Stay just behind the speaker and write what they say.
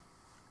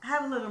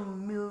little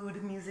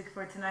mood music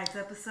for tonight's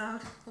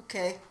episode.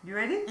 Okay. You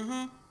ready?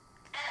 Mm-hmm.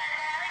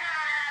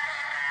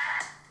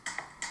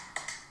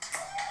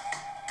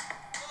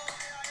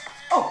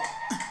 Oh!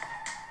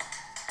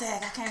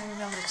 Dang, I can't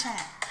remember the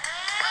chant.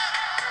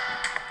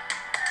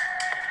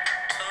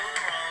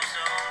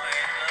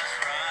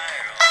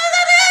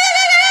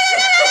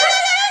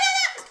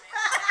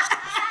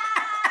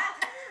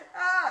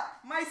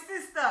 My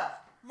sister.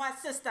 My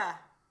sister.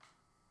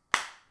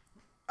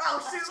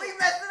 Oh, shoot, we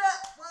messed it up.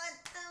 1,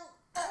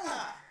 2,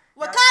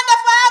 Wakanda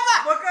forever.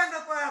 Wakanda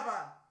forever.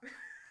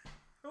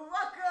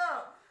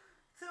 Welcome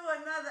to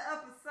another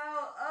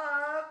episode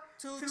of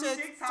Two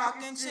chicks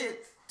talking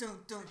shit. Two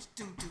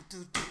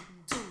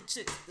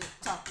chicks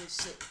talking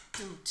shit.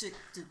 Two chicks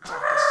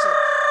talking shit.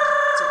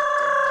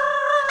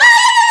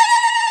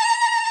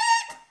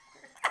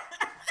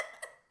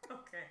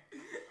 Okay.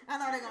 I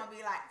know they're gonna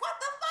be like, what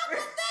the fuck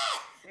is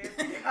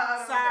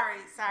that?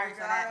 Sorry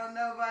for I that. don't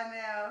know by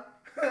now.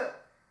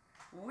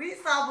 We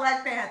saw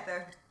Black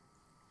Panther.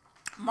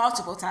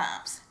 Multiple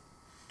times.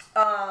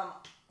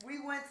 We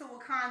went to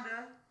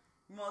Wakanda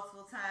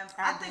multiple times.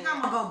 I I think did.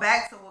 I'm gonna go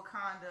back to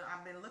Wakanda.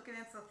 I've been looking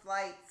into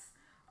flights.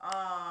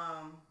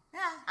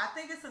 Yeah. I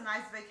think it's a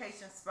nice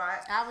vacation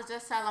spot. I was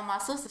just telling my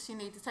sister she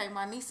needs to take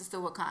my nieces to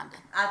Wakanda.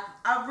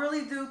 I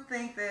really do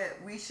think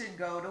that we should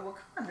go to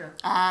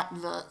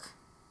Wakanda. Look.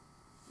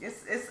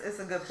 It's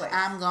a good place.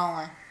 I'm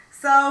going.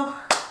 So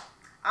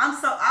I'm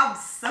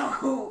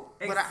so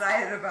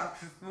excited about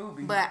this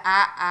movie. But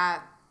I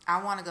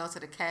want to go to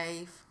the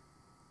cave.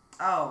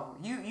 Oh,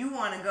 you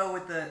want to go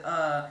with the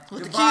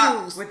With the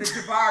Jabari, Qs. with the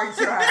Jabari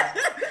tribe.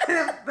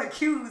 The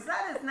Qs.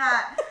 That is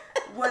not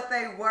what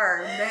they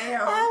were,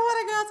 ma'am. I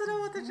want to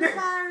go with the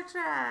Jabari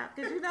tribe.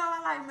 Because you know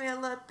I like me a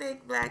little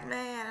thick black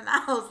man. And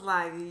I was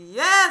like,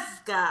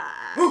 yes, God.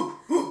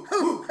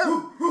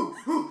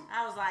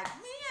 I was like,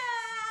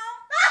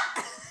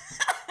 meow.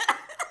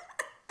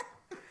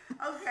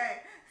 Okay,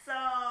 so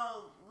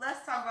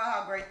let's talk about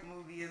how great the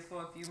movie is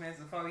for a few minutes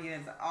before we get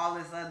into all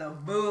this other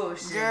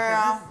bullshit. 'Cause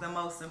Girl. this is the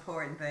most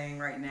important thing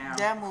right now.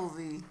 That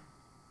movie.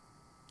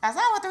 I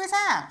saw it 3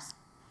 times.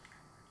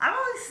 I've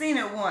only seen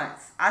it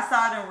once. I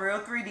saw it in real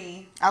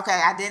 3D.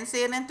 Okay, I didn't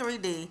see it in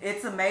 3D.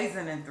 It's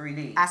amazing in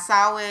 3D. I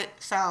saw it,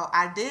 so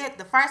I did,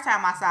 the first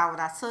time I saw it,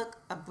 I took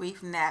a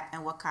brief nap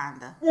in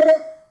Wakanda.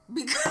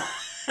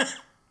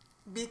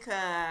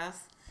 Because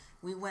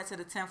we went to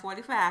the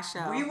 1045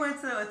 show. We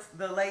went to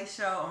the late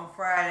show on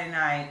Friday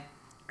night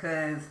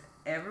because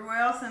everywhere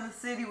else in the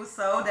city was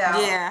sold out.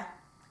 Yeah.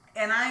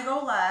 And I ain't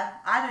gonna lie,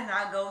 I did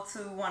not go to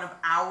one of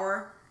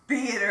our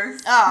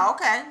theaters. Oh,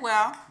 okay.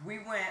 Well, We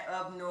went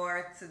up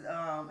north to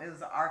it was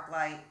the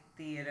ArcLight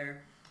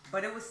Theater,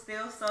 but it was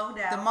still sold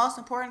out. the most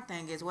important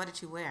thing is, what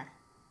did you wear?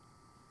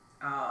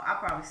 I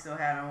probably still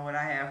had on what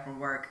I had from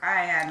work.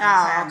 I ain't had no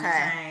Oh, time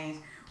okay. to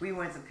change. We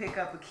went to pick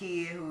up a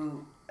kid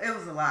who, it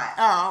was a lot.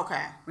 Oh,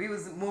 okay. We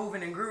was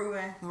moving and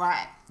grooving,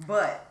 Right.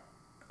 but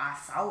I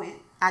saw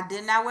it. I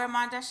did not wear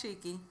my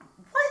dashiki.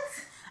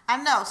 What? I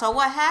know. So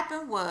what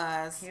happened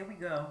was, Here we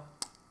go.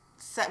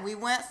 we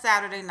went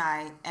Saturday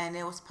night, and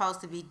it was supposed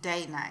to be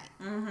date night.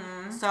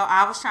 Mm-hmm. So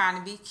I was trying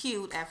to be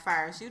cute at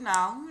first, you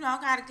know,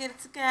 gotta get it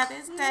together.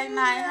 It's date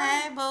night.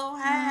 Hey, boo.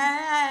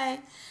 Hey.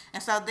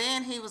 And so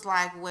then he was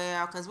like,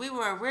 well, because we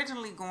were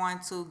originally going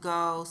to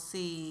go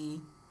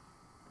see,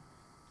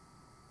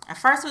 at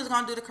first we was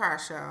going to do the car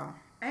show.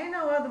 Ain't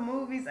no other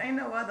movies, ain't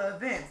no other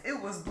events. It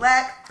was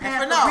Black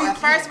Panther No, weekend. at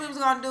first we was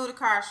going to do the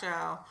car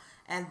show.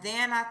 And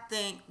then I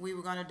think we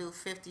were going to do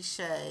 50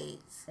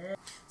 Shades.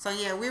 So,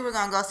 yeah, we were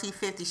going to go see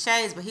 50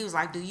 Shades. But he was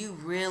like, do you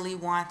really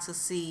want to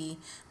see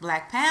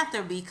Black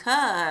Panther?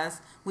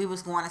 Because we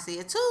was going to see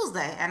it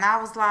Tuesday. And I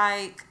was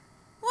like,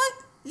 what?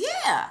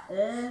 Yeah.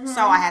 Mm-hmm.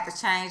 So I had to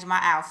change my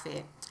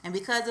outfit. And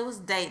because it was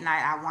date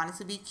night, I wanted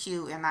to be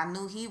cute. And I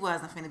knew he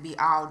wasn't going to be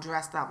all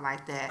dressed up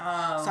like that.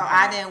 Oh, so okay.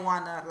 I didn't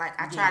want to,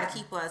 I tried Yeah. to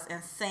keep us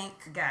in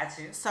sync. Got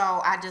you. So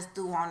I just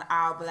threw on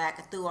all black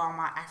and threw on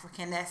my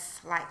Africaness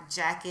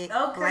jacket,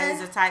 Okay.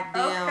 blazer type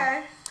deal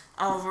Okay.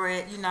 over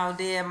it.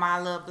 Did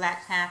my little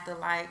Black Panther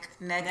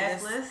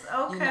necklace.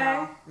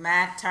 Okay.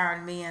 Matt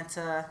turned me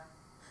into,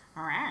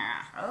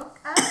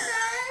 Okay.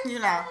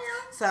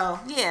 So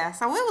yeah,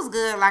 so it was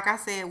good. Like I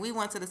said, we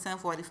went to the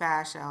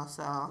 1045 show.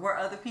 So Were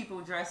other people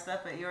dressed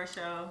up at your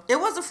show? it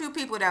was a few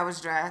people that was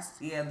dressed.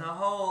 Yeah, the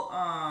whole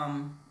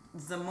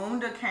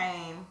Zamunda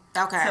came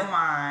Okay. to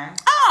mine.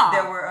 Oh.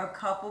 There were a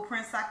couple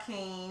Prince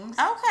Hakeems.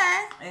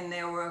 Okay. And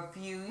there were a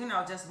few,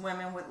 just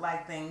women with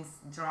things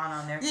drawn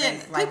on their Yeah,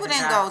 face. Like people the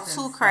didn't go dots and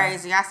too stuff.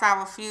 crazy. I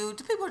saw a few.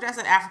 The people dressed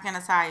in African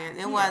attire. It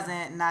Yeah.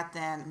 wasn't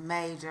nothing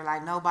major.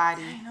 Like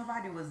nobody. Ain't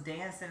nobody was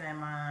dancing at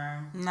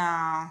mine. No,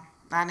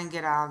 I didn't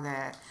get all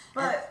that.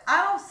 But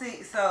I don't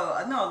see. So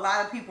I know a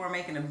lot of people are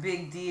making a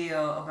big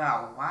deal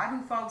about why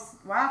are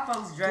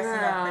folks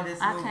dressing up for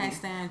this I movie? can't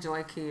stand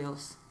Joy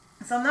Kills.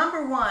 So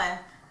number one,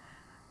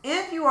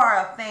 if you are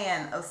a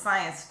fan of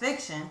science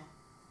fiction,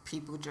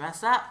 People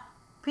dress up.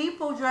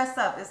 People dress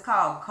up. It's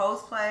called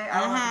cosplay.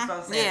 I don't know if you're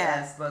supposed to say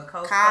S, but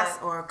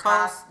cosplay.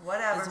 Cos,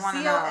 whatever. is one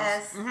of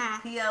those.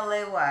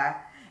 COSPLAY.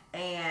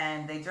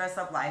 And they dress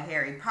up like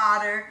Harry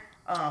Potter,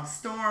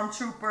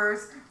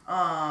 Stormtroopers,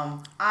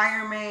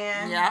 Iron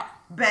Man,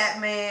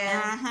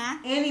 Batman,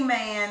 any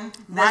man.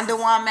 Wonder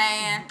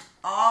Woman.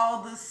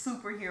 All the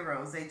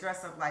superheroes. They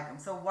dress up like them.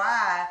 So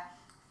why,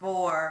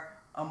 for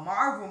a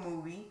Marvel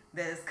movie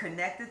that is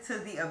connected to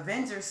the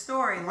Avengers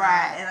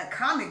storyline and a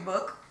comic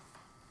book,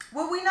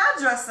 would we not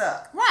dress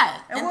up? Right.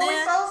 And what we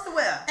supposed to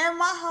wear? And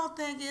my whole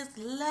thing is,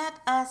 let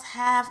us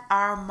have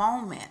our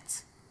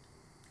moment.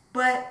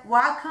 But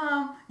why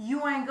come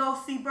you ain't go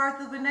see Birth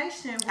of a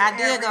Nation with I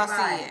did everybody?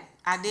 Go see it.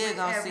 I did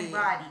go see it.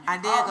 I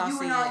did go see it.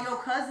 You and all your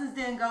cousins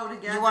didn't go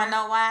together. You want to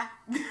know why?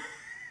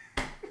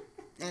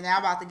 And I'm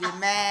about to get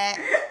mad.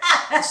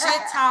 The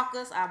shit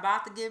talkers are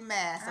about to get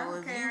mad. So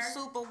if you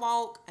super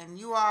woke and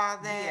you all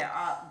there,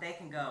 they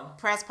can go.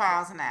 Press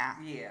pause now.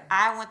 Yeah.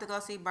 I went to go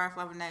see Birth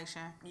of a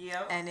Nation.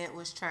 Yep. And it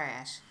was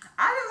trash.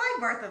 I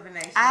didn't like Birth of a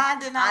Nation. I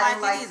did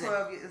not like it either.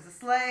 12 Years a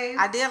Slave.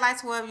 I did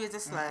like 12 Years a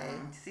Slave.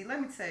 See,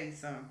 let me tell you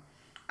something.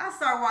 I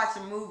start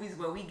watching movies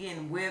where we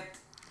getting whipped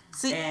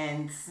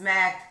and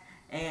smacked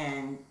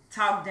and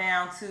talked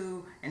down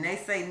to, and they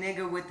say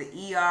nigga with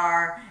the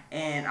ER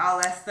and all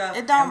that stuff,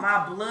 and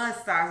my blood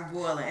starts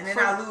boiling, and then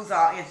I lose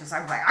all interest.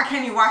 I'm like, I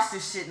can't even watch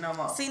this shit no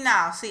more.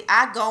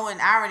 I go in,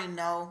 I already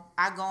know,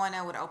 I go in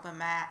there with open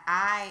mind.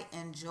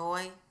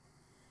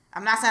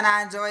 I'm not saying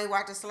I enjoy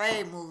watching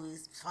slave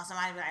movies. For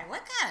somebody to be like,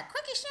 what kind of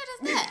quickie shit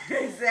is that?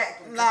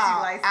 Exactly. No,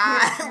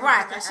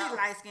 right, because she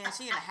light skinned,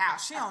 she in the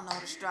house, she don't know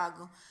the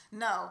struggle.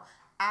 No,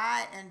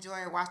 I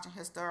enjoy watching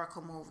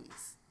historical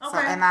movies. Okay.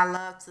 So, and I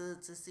love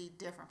to see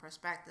different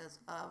perspectives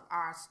of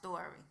our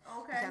story.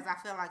 Okay. Because I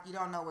feel like you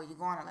don't know where you're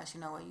going unless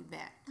you know where you've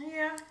been.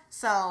 Yeah.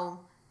 So,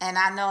 and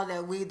I know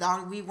that we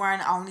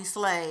weren't only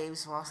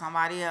slaves for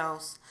somebody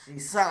else.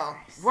 Jesus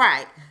Christ.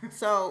 Right.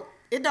 So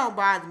it don't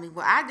bother me.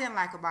 What I didn't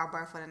like about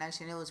Birth of the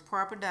Nation, it was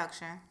poor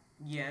production.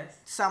 Yes.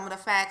 Some of the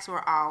facts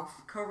were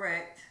off.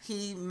 Correct.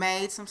 He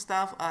made some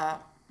stuff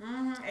up.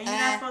 Mm-hmm. And you're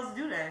not supposed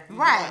to do that.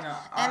 Right.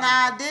 And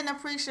I didn't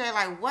appreciate,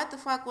 like, what the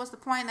fuck was the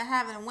point of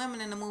having women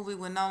in the movie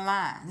with no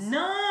lines?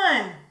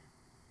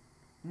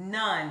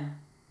 None.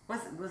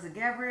 Was it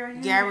Gabrielle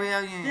Union?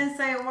 Gabrielle Union. Didn't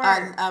say a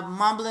word. A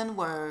mumbling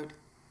word.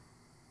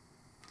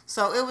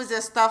 So it was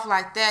just stuff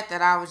like that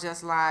I was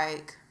just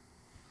like,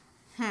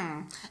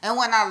 And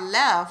when I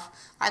left,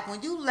 like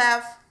when you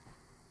left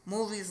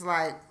movies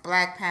like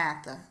Black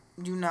Panther,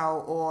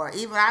 or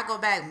even I go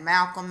back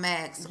Malcolm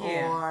X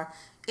or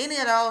any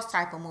of those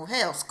type of movies.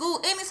 Hell,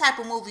 any type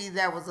of movie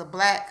that was a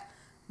black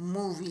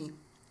movie.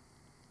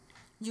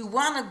 You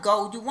want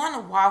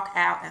to walk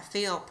out and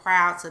feel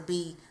proud to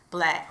be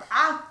black.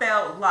 I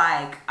felt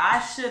like I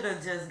should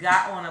have just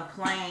got on a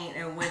plane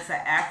and went to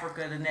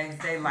Africa the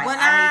next day. Like,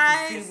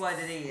 I need to see what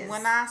it is.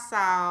 When I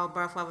saw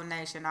Birth of a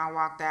Nation, I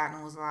walked out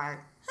and was like,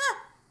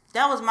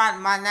 That was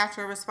my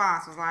natural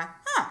response. Was like,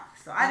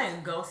 So I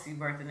didn't go see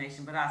Birth of a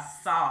Nation, but I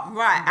saw.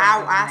 Right,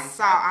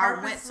 I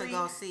went to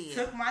go see it.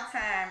 Took my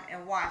time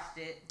and watched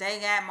it. They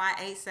got my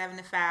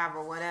 $8.75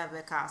 or whatever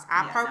it cost.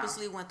 I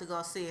purposely went to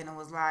go see it and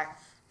was like,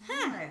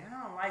 I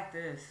don't like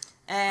this.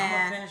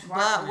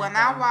 But when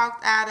I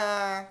walked out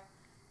of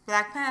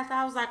Black Panther,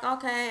 I was like,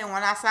 okay. And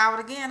when I saw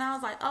it again, I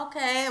was like,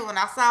 okay. And when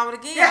I saw it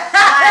again, when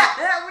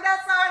I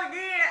saw it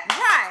again,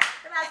 right.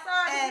 And I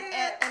saw it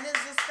again, and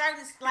it's just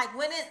starting, like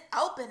when it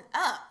opened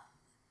up.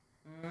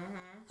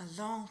 A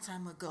long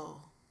time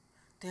ago,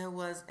 there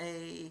was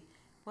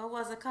what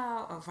was it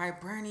called? A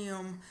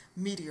vibranium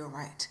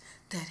meteorite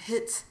that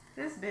hit.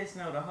 This bitch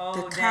know the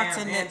whole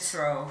damn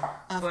intro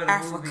of for the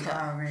Africa movie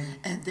already.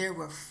 And there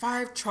were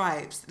 5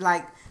 tribes.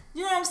 Like,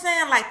 you know what I'm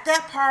saying? Like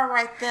that part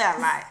right there.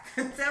 Like,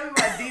 tell me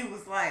why D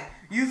was like,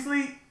 you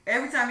sleep?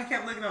 Every time he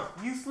kept looking up,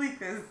 you sleep?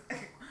 Because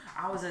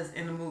I was just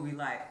in the movie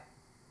like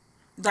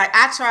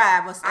I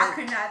tried, but I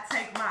could not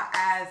take my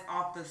eyes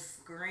off the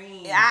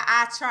screen. Yeah,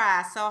 I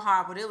tried so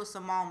hard, but it was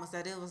some moments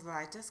that it was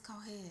like, just go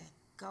ahead.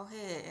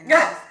 And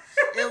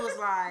it was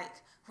like,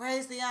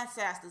 raise the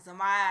ancestors, and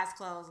my eyes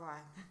closed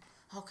like,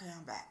 okay,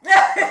 I'm back.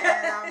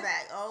 And I'm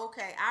back.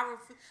 Okay.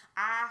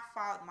 I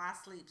fought my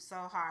sleep so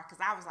hard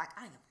because I was like,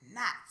 I am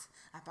not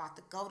about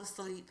to go to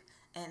sleep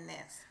in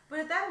this.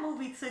 But that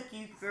movie took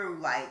you through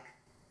like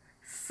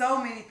so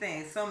many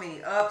things, so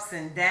many ups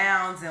and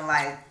downs and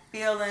like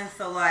feelings.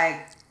 So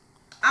like,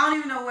 I don't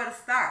even know where to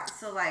start.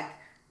 So like,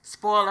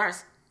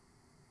 spoilers.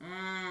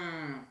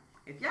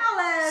 If y'all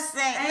ain't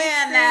seen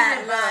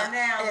it by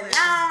now, if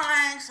y'all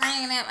ain't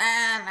seen it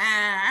by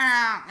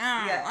now,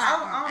 I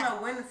don't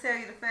know when to tell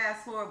you to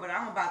fast forward, but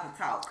I'm about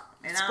to talk,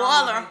 and spoiler.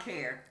 I don't even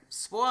care.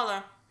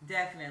 Spoiler.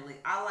 Definitely,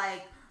 I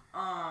like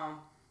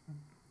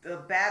the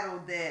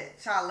battle that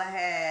T'Challa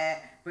had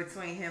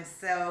between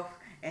himself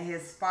and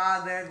his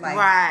father. Like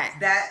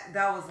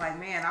that was like,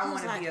 man, I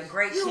want to be a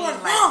great king. You are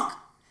wrong.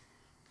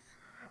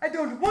 I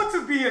don't want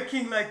to be a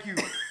king like you.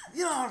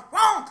 You are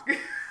wrong. And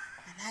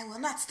I will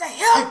not stay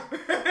here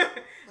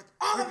with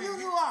all of you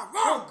who are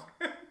wrong.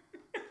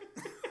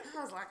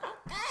 I was like,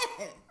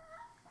 okay,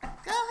 go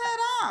ahead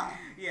on.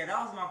 Yeah,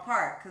 that was my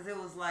part, because it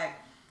was like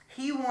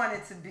he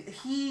wanted to be.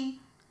 He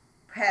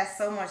had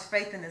so much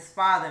faith in his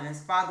father, and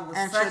his father was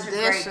and such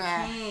tradition. a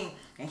great king,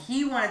 and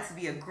he wanted to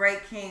be a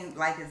great king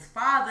like his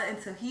father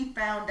until he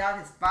found out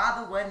his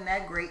father wasn't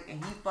that great,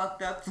 and he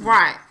fucked up too.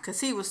 Right, because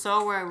he was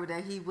so worried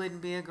that he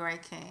wouldn't be a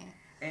great king.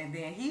 And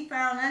then he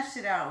found that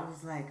shit out and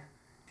was like,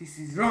 this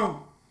is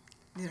wrong.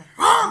 You're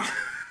wrong.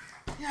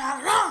 You're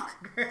wrong.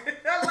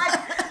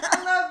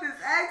 I love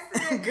this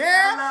accent.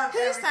 Girl,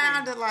 he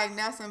sounded like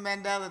Nelson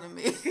Mandela to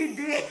me. He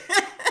did.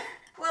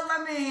 Well,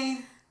 I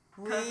mean,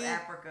 because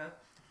Africa.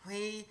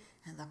 We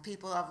and the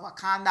people of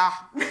Wakanda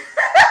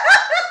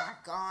are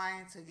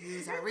going to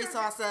use our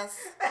resources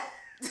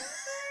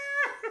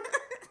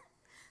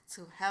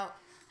to help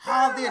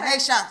all the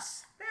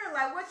nations. They were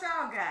like, what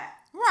y'all got?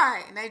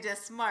 Right, and they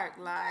just smirked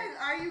like,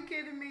 are you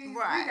kidding me?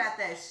 Right. We got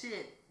that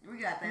shit. We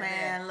got that.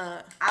 Man,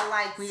 look.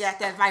 We got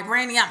that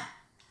vibranium.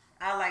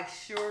 I like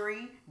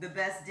Shuri, the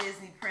best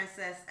Disney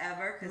princess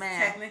ever, because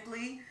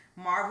technically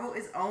Marvel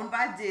is owned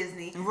by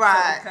Disney.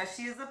 Right. So because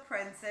she is a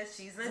princess,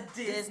 she's a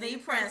Disney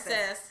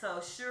princess.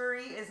 So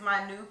Shuri is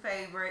my new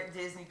favorite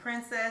Disney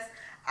princess.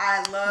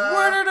 I love.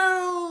 What are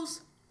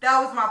those?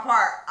 That was my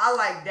part. I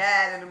like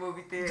Dad in the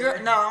movie theater.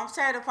 Girl, no, I'm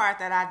telling you the part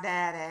that I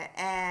died at.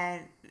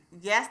 And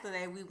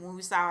yesterday, when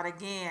we saw it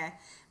again,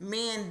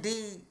 me and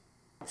Dee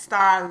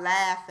started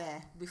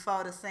laughing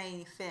before the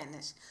scene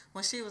finished.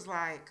 When she was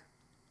like,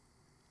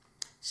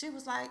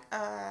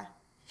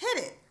 hit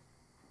it.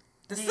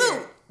 The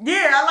suit.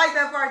 Yeah, I like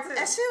that part too.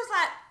 And she was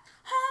like,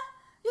 huh?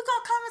 You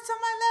gonna come into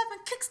my lap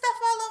and kick stuff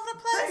all over the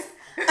place?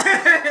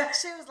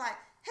 She was like,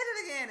 hit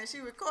it again. And she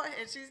recorded.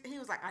 And he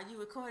was like, are you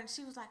recording?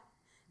 She was like,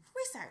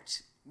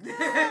 research.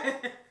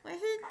 When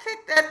he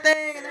kicked that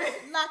thing and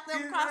it knocked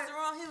them across the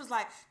room, he was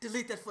like,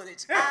 delete that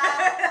footage. Just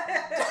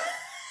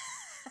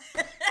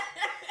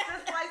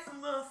like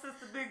some little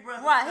sister, big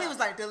brother. Right, stuff. he was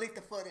like, delete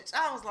the footage.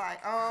 I was like,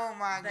 oh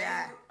my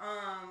God.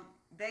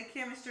 Their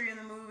chemistry in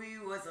the movie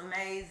was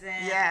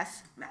amazing.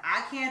 Yes.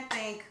 I can't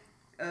think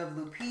of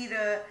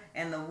Lupita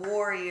and the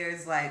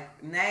Warriors like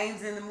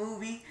names in the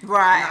movie.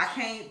 Right. And I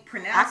can't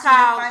pronounce them if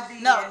I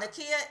did. No,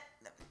 Nakia.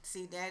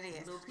 See, that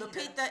is.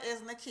 Lupita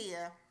is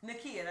Nakia.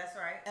 Nakia, that's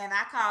right. And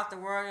I called the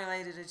warrior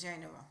lady the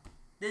general.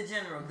 The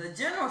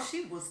general,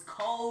 she was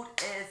cold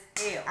as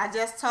hell. I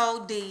just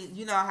told Dee,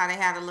 you know how they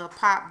had a little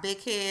pop, big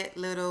head,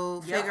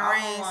 little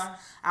figurines?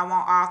 I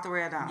want all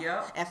three of them.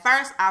 Yep. At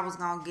first, I was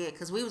going to get,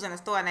 because we was in the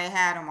store and they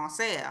had them on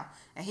sale.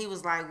 And he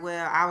was like,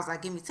 well, I was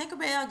like, give me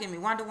Tinkerbell, give me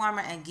Wonder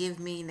Woman, and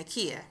give me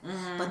Nakia.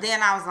 Mm-hmm. But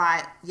then I was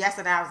like,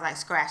 yesterday I was like,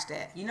 scratch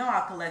that. You know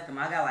I collect them.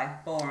 I got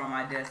like 4 on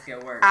my desk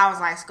at work. I was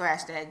like,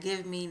 scratch that.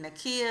 Give me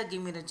Nakia,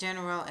 give me the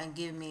general, and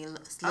give me Lil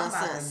Sis. I'm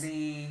about to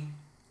be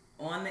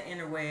on the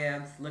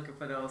interwebs looking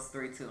for those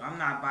 3 too. I'm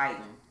not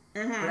biting.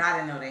 Mm-hmm. But I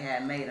didn't know they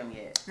had made them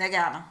yet. They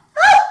got them.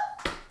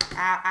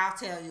 I'll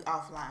tell you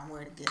offline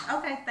where to get them.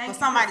 Okay, thank you. But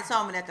somebody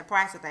told me that the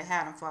price that they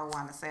had them for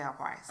wasn't a sale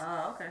price.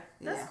 Oh, okay.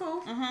 That's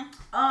cool.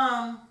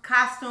 Mm-hmm.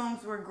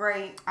 Costumes were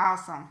great.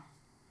 Awesome.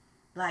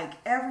 Like,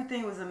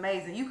 everything was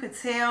amazing. You could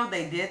tell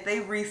they did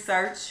their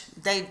research.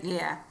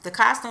 The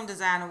costume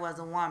designer was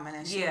a woman,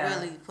 and she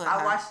really put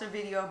I watched a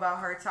video about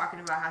her talking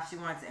about how she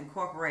wanted to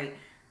incorporate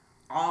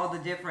all the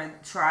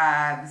different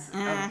tribes in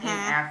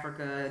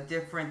Africa,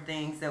 different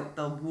things that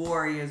the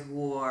warriors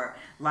wore.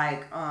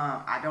 Like,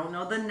 I don't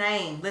know the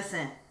name.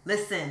 Listen,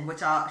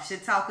 what y'all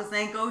shit talkers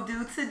ain't gonna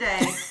do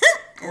today.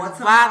 Or tomorrow.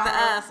 Bother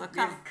us.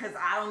 Because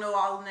I don't know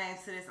all the names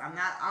to this.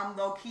 I'm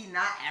low key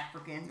not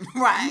African.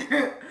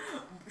 Right.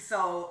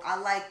 So I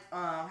like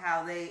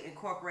how they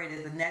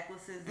incorporated the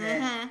necklaces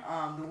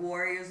that the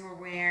warriors were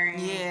wearing.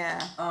 Yeah.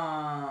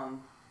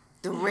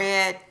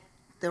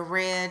 The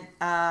red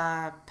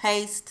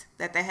paste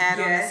that they had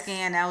on the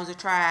skin, that was a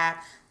tribe.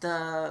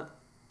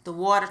 The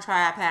water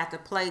tribe had the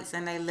plates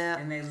and they lip.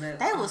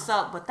 They was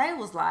so, but they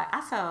was like,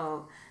 I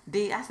told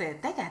D, I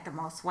said, they got the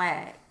most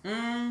swag.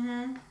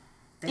 Mm-hmm.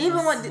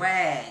 Even when they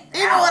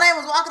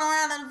was walking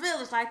around in the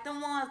village, like them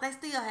ones, they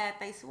still had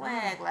they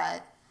swag.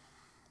 Like,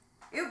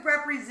 it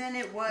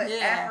represented what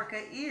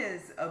Africa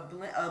is: a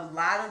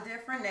lot of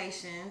different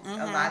nations,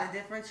 a lot of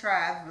different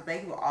tribes, but they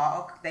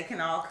can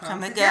all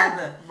come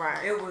together.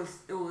 Right. It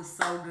was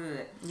so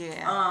good.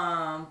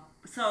 Yeah.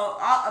 So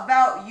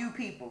about you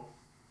people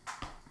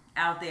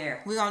out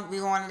there, we going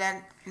to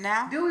that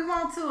now? Do we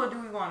want to, or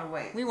do we want to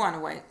wait? We want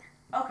to wait.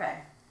 Okay,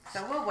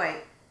 so we'll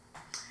wait,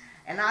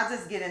 and I'll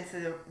just get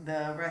into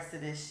the rest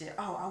of this shit.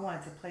 Oh, I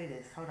wanted to play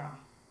this. Hold on.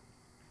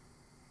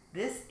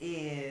 This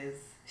is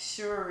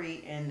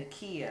Shuri and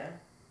Nakia,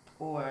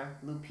 or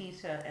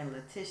Lupita and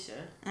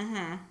Letitia.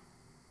 Mm-hmm.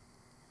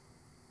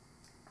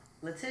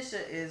 Letitia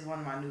is one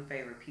of my new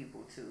favorite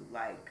people too.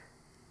 Like,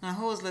 now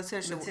who is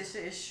Letitia?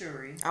 Letitia is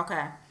Shuri.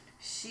 Okay.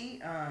 She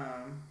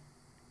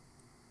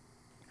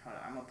hold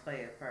on, I'm gonna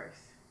play it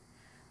first.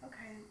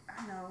 Okay,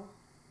 I know.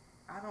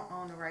 I don't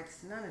own the rights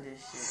to none of this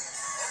shit.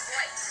 Oh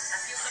boy, I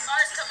feel the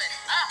bars coming.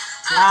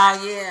 Oh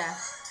yeah.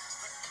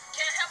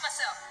 Can't help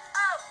myself.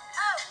 Oh.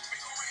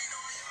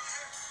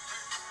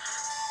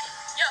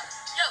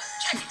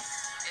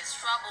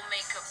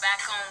 troublemaker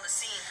back on the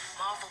scene.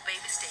 Marvel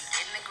baby, stay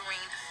in the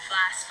green.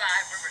 Fly spy,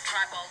 river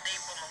tribe all day,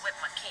 roaming with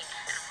my king.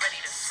 And I'm ready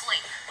to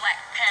slay Black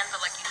Panther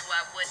like you knew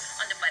I would.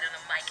 Underbite on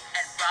the mic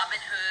and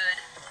Robin Hood.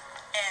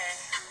 And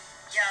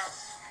yo,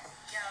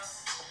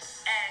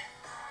 and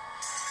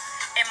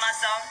in my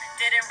zone,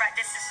 didn't write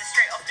this is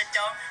straight off the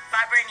dome.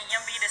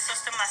 Vibranium be the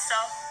source to my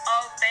soul.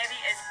 Oh baby,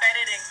 it's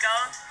better than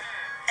gold.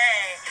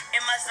 Hey,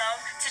 in my zone,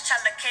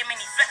 T'Challa came and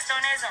he flexed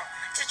on his own.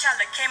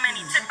 T'Challa came and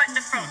he took back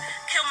the throne.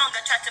 Killmonger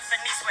tried to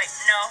finesse, wait,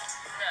 no.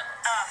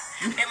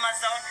 In my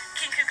zone,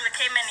 King Kugler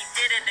came and he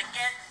did it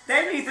again.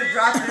 They need to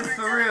drop this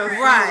for real.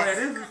 Right.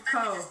 This is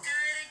cold. Do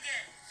it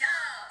again,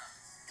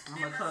 yeah. I'm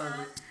gonna close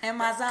it. In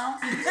my zone.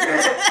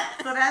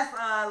 So that's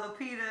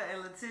Lupita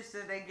and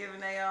Letitia. They giving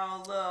their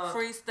own little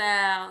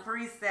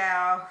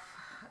Freestyle.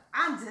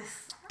 I'm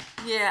just.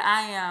 Yeah,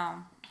 I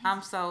am.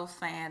 I'm so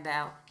fanned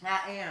out.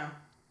 I am.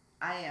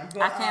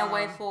 But, I can't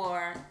wait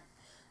for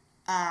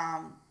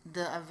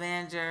the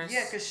Avengers.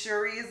 Yeah, because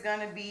Shuri is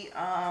gonna be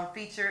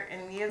featured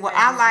in the Avengers. Well,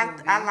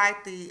 I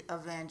like the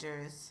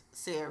Avengers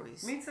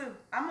series. Me too.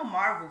 I'm a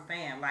Marvel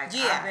fan. Like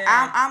Yeah,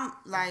 I'm I'm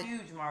like a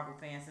huge Marvel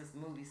fan since the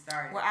movie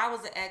started. Well, I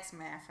was an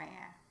X-Men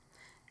fan,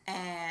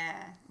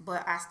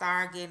 but I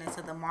started getting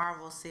into the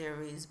Marvel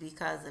series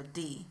because of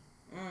D.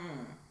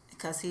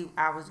 Because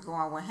I was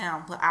going with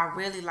him, but I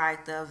really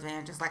like the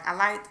Avengers. Like I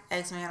liked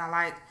X-Men, I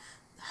like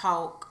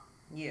Hulk.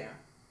 Yeah.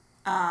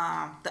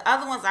 The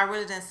other ones I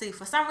really didn't see.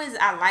 For some reason,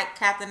 I like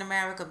Captain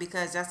America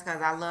because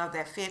I love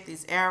that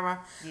 50s era.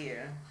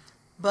 Yeah.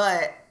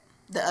 But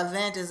the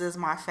Avengers is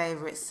my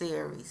favorite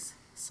series.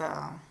 So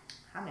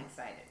I'm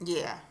excited.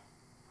 yeah.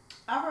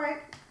 All right.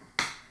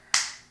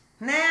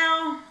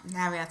 Now we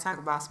gotta talk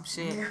about some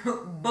shit.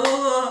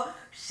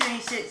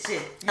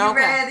 shit. You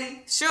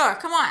ready? Sure,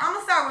 come on. I'm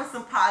gonna start with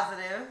some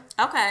positive.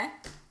 Okay.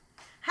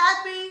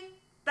 Happy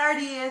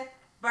 30th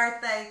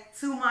birthday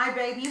to my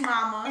baby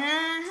mama.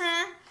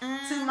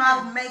 To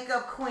my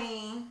makeup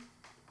queen.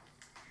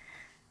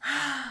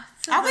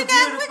 To Oh, we the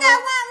got one. beautiful- We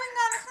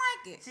gonna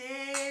clank it.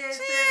 Cheers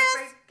to Cheers.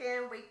 the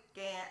freaking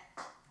weekend.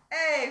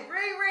 Hey,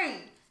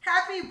 Riri.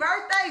 Happy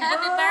birthday,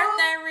 Happy boo.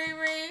 birthday,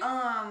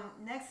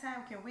 Riri. Next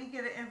time, can we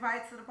get an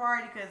invite to the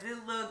party? Because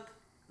it looked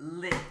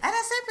lit. I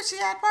didn't see, but she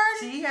had a party.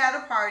 She had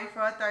a party for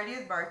her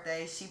 30th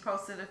birthday. She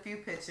posted a few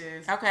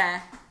pictures. Okay.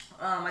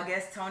 I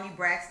guess Tony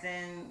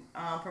Braxton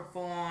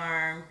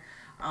performed.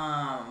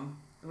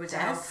 Which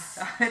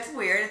it's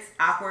weird. It's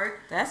awkward.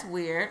 That's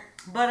weird.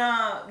 But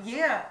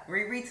yeah,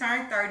 Riri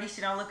turned 30.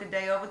 She don't look a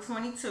day over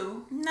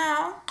 22.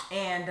 No.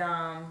 And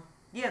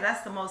yeah,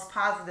 that's the most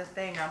positive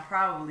thing I'm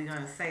probably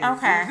gonna say.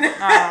 Okay. This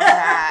Oh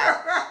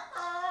God.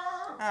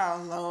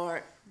 Oh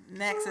Lord.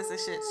 Next is a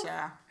shit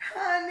show.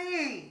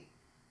 Honey.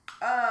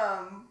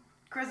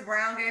 Chris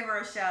Brown gave her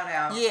a shout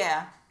out.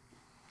 Yeah.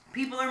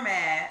 People are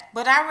mad.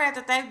 But I read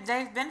that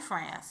they've been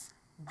friends.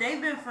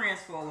 They've been friends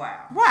for a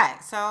while. Right.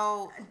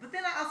 So. But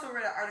then I also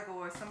read an article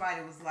where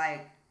somebody was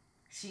like,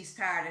 she's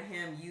tired of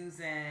him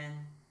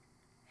using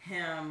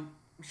him.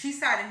 She's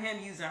tired of him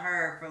using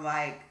her for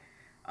like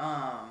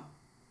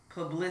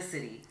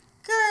publicity.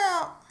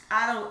 Girl.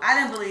 I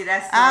didn't believe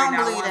that story. I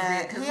don't believe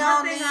that. Because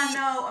one thing I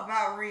know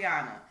about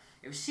Rihanna,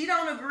 if she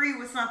don't agree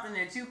with something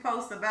that you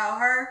post about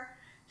her,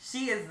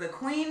 she is the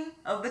queen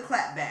of the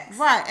clapbacks.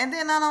 Right. And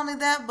then not only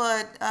that,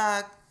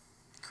 but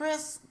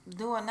Chris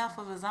do enough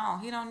of his own.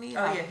 He don't need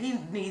help. Oh yeah, he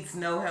needs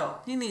no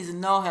help. He needs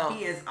no help.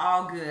 He is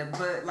all good.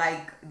 But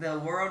like the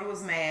world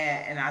was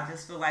mad, and I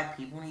just feel like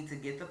people need to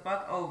get the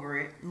fuck over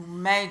it.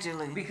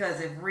 Majorly.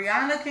 Because if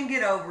Rihanna can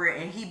get over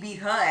it and he beat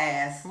her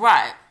ass,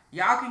 Right.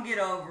 y'all can get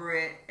over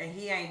it and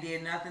he ain't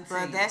did nothing to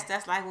But you.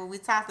 that's like what we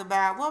talked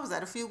about. What was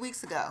that? A few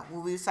weeks ago,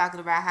 when we was talking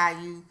about how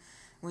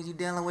when you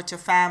dealing with your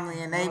family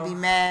and they be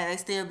mad, they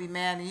still be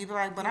mad, and you be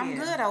like, but I'm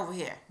good over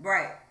here.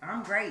 Right.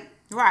 I'm great.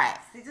 Right.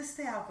 They just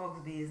stay out of folks'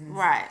 business.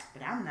 Right.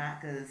 But I'm not,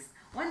 because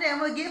one day I'm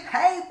going to get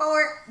paid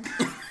for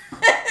it.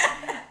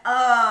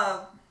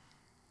 Oh,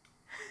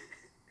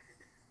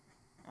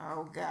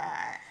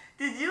 God.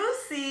 Did you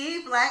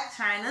see Black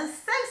China's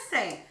sex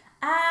tape?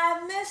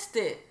 I missed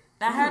it.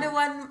 I heard it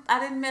wasn't, I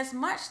didn't miss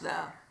much,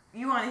 though.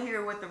 You want to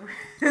hear what the...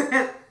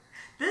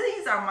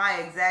 These are my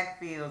exact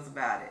feels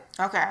about it.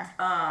 Okay.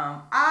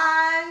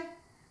 I,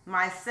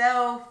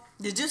 myself...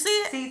 Did you see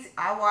it?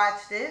 I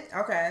watched it.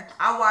 Okay.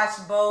 I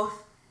watched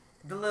both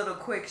the little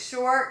quick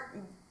short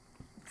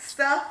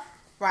stuff.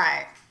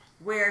 Right.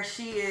 Where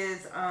she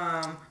is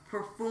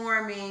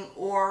performing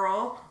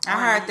oral.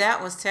 I heard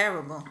that was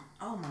terrible.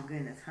 Oh my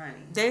goodness, honey.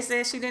 They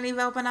said she didn't even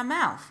open her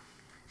mouth.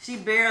 She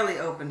barely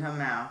opened her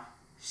mouth.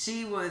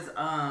 She was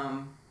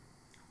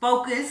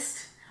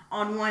focused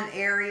on one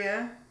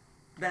area,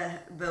 the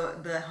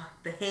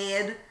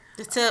head,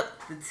 the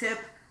tip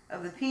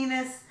of the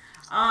penis.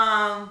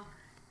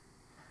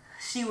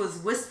 She was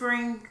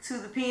whispering to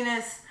the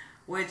penis,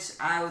 which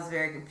I was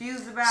very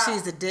confused about.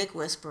 She's the dick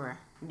whisperer.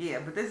 Yeah,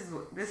 but this is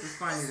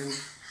funny to me.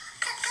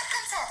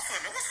 Talk to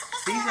me.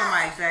 What's These going are on?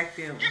 my exact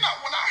feelings. You know,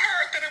 when I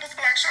heard that it was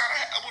Black China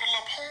with a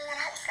little porn,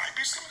 I was like,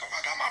 bitch, I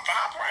got my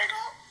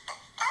vibrator.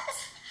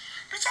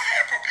 Bitch, Bitch, I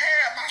had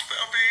prepared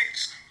myself,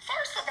 bitch.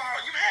 First of all,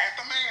 you had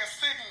the man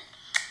sitting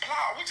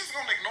plowed. We just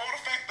gonna ignore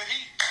the fact that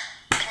he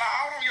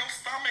plowed on your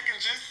stomach and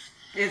just...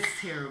 It's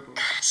terrible.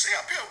 She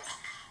up here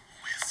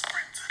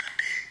whispering to the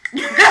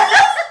dick.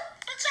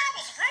 Bitch, I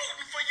was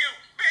rooting for you,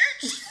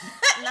 bitch.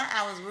 No,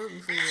 I was rooting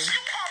for you. Bitch,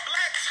 you are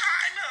Blac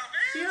Chyna,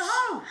 bitch. She a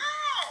hoe.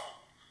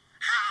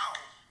 How?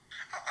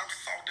 I'm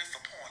so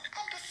disappointed.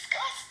 I'm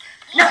disgusted.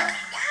 Like,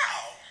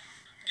 wow.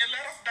 You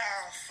let us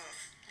down,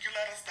 sis. You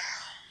let us down.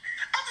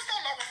 I just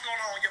don't know what's going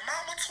on. Your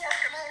mama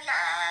twerking on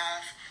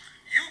live.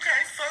 You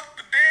can't suck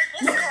the dick.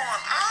 What's going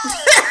on?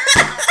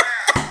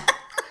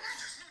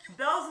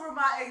 Those were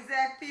my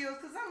exact feels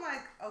because I'm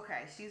like,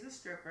 okay, she's a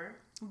stripper.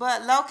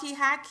 But low-key,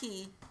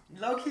 high-key,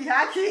 Low-key,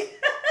 high-key.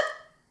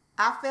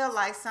 I feel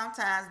like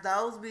sometimes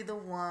those be the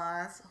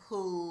ones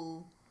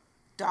who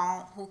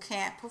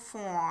can't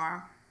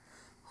perform,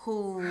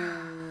 who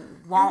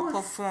won't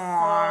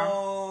perform,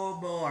 So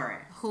boring.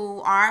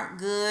 who aren't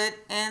good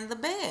in the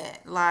bed.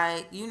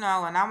 Like, and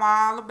I'm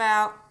all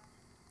about,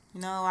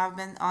 I've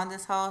been on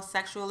this whole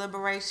sexual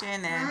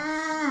liberation and,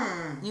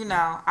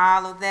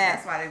 all of that.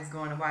 That's why they was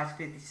going to watch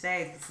 50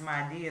 Shades for some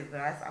ideas.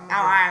 But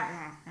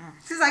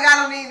She's like,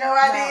 I don't need no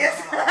ideas.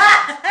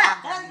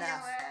 I've got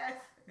enough.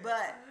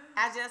 But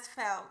I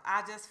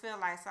just feel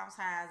like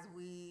sometimes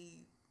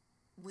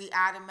we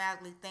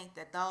automatically think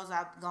that those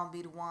are going to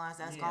be the ones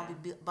that's going to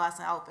be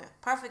busting open.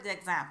 Perfect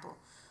example.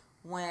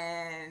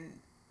 When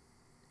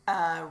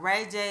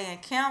Ray J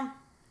and Kim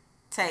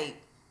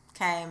tape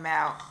came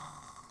out,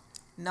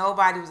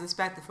 nobody was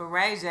expecting for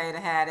Ray J to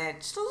have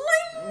that sling.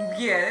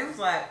 Yeah, it was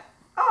like,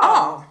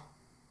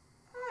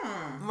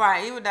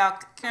 Right, even though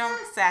Kim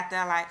sat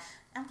there like,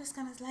 I'm just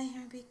going to lay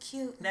here and be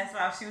cute. That's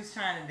all she was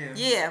trying to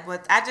do. Yeah,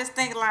 but I just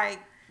think like,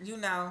 your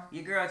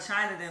girl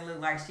Chyna didn't look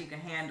like she could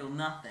handle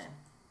nothing.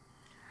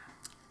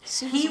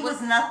 He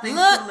was nothing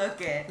to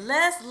look at.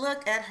 Let's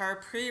look at her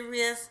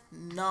previous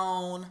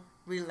known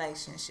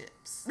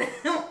relationships.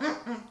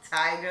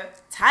 Tyga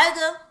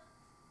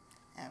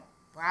and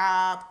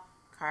Rob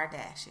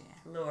Kardashian.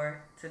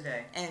 Lord,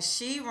 today. And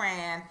she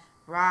ran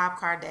Rob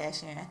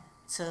Kardashian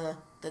to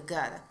the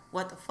gutter.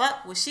 What the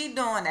fuck was she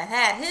doing that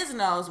had his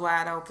nose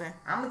wide open?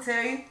 I'm gonna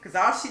tell you, because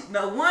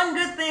the one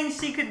good thing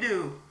she could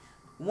do,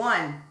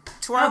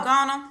 twerk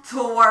on him.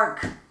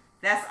 Twerk.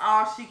 That's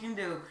all she can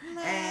do.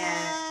 Man.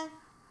 And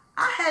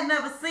I had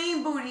never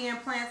seen booty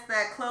implants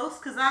that close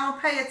because I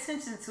don't pay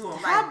attention to them.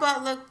 Her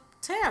butt looked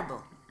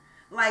terrible.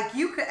 Like,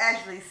 you could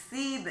actually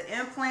see the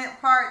implant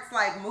parts,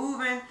 like,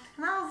 moving.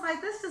 And I was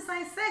like, this just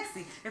ain't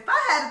sexy. If I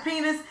had a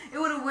penis, it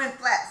would have went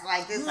flat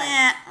like this.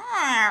 Like,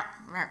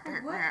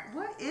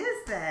 what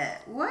is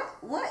that? What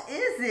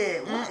is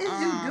it? What is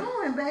you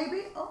doing,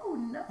 baby? Oh,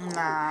 no.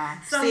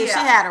 Nah. So, see, she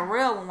had a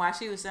real one while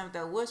she was sitting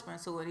there whispering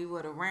to it. He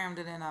would have rammed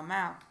it in her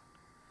mouth.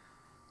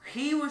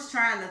 He was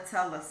trying to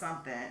tell her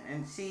something,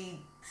 and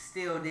she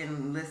still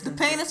didn't listen.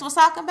 The penis was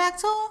talking back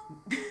to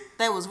her?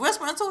 They was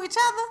whispering to each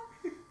other?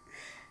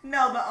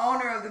 No, the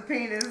owner of the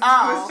penis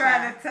was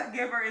trying to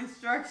give her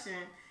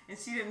instruction, and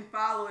she didn't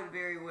follow it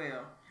very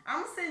well.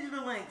 I'm going to send you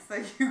the link so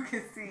you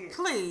can see it.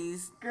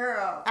 Please.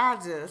 Girl.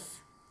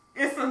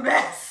 It's a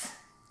mess.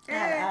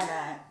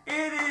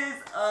 It is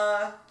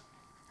a...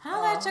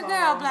 Holla at your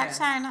girl, Blac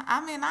Chyna.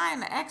 I mean, I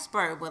ain't an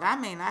expert, but I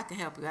can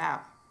help you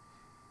out.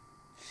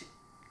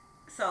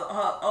 So,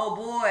 her old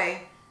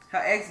boy,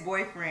 her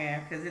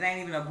ex-boyfriend, because it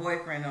ain't even a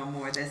boyfriend no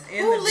more, that's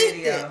in the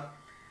video.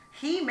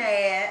 He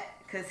mad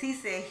because he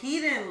said he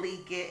didn't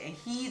leak it and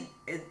he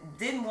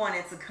didn't want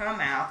it to come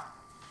out.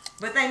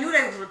 But they knew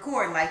they was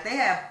recording. Like, they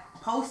had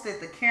posted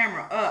the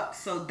camera up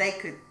so they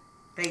knew.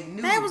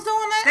 They was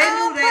doing their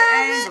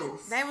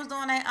angles. They was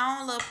doing their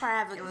own little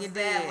private. It was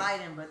bad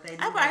lighting, but they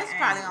knew It's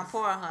probably on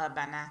Pornhub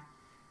by now.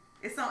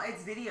 It's on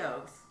X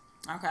videos.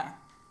 Okay.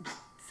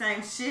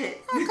 Same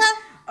shit. Okay.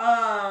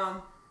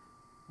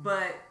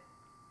 But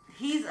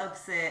he's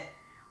upset.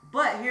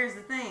 But here's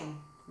the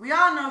thing. We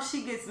all know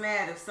she gets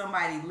mad if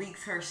somebody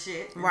leaks her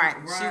shit. Right.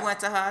 She went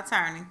to her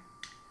attorney.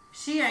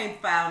 She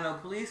ain't filed no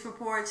police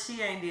report.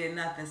 She ain't did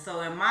nothing.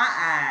 So in my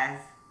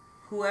eyes,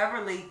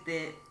 whoever leaked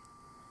it,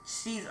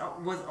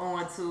 was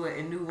on to it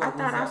and knew what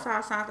was up. I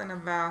saw something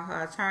about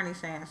her attorney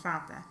saying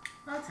something.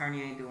 Her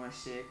attorney ain't doing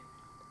shit.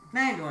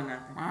 They ain't doing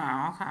nothing.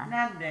 Oh, okay.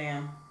 Not a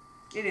damn.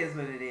 It is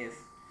what it is.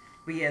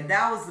 But yeah,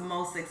 that was the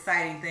most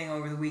exciting thing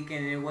over the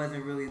weekend, and it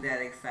wasn't really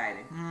that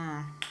exciting.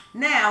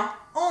 Now,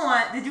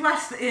 did you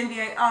watch the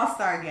NBA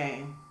All-Star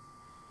Game?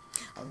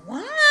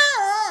 Was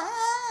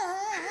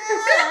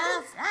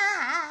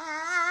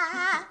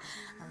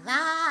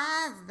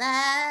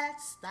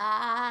that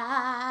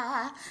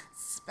star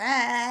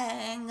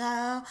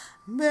spangled?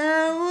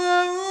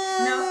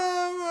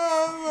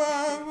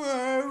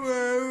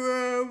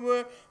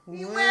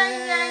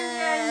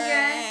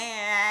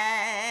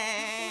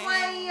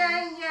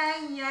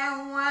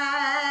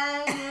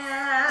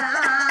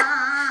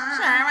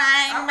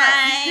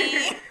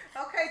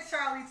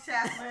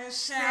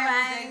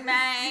 Bang,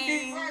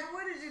 bang. Like,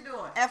 what is you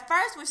doing? At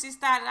first, when she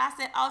started, I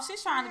said, "Oh,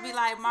 she's trying to be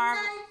like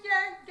Marvin."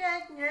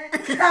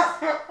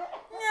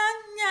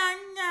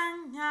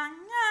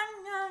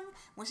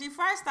 When she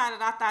first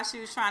started, I thought she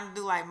was trying to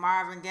do like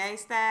Marvin Gaye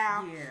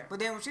style. Yeah. But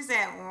then when she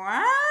said,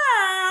 "Wah,"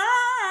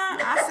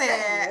 I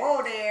said,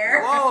 Whoa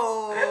there.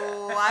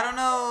 "Whoa, I don't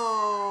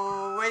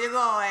know where you're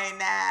going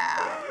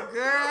now,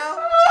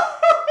 girl."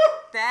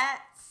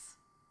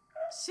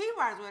 She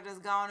might as well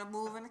just go on and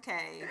move in the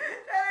cave.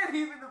 That ain't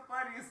even the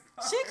funniest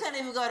part. She couldn't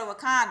even go to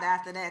Wakanda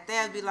after that.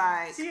 They'd be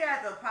like, she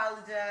had to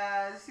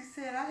apologize. She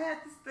said, I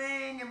had this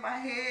thing in my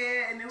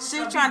head and it was she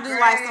was trying to do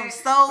like some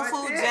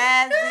soulful,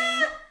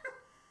 jazzy.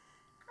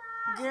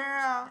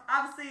 Girl.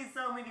 I've seen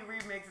so many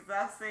remixes.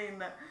 I've seen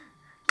the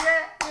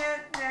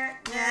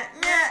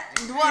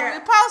The one we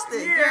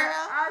posted, yeah,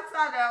 girl. I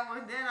saw that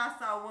one. Then I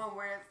saw one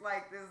where it's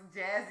like this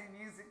jazzy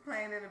music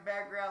playing in the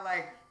background.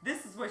 Like,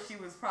 this is what she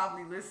was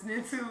probably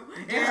listening to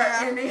in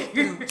her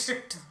ear.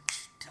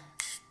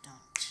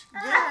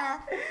 Yeah.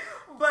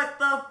 But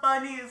the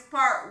funniest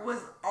part was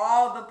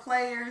all the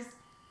players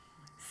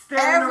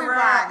standing Everybody,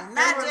 around.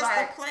 not They were just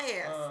like, the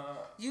players.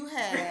 You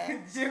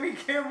had Jimmy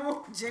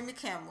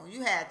Kimmel.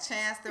 You had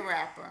Chance the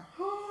Rapper.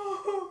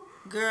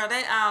 Girl,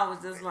 they always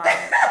just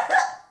like,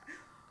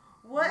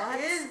 What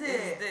is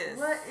it? this?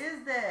 What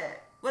is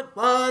that? What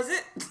was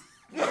it?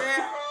 Girl,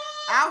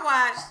 I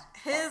watched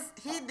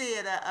he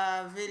did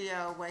a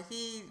video where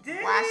he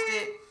watched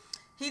it.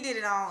 He did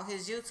it on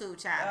his YouTube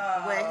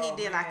channel where he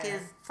did like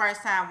his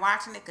first time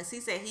watching it because he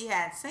said he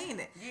hadn't seen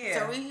it. Yeah.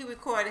 So he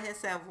recorded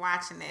himself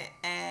watching it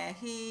and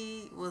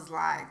he was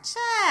like,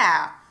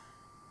 "Child,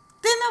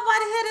 didn't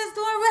nobody hear this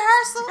during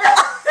rehearsal?"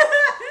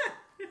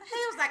 He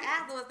was like,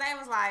 afterwards, they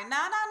was like, no,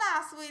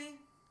 sweetie,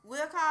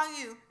 we'll call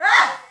you.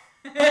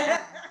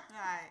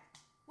 Like,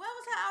 where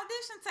was her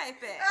audition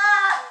tape at?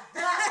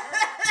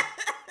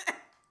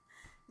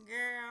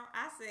 Girl,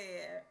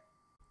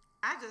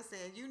 I just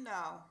said,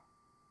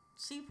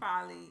 she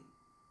probably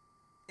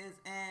is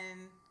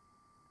in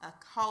a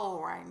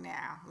hole right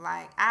now.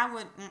 Like, I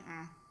wouldn't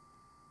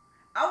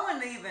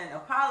even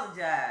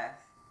apologize.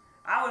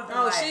 I would have been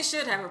like, she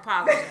should have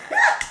apologized.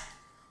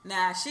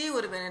 Now, she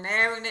would have been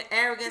an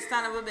arrogant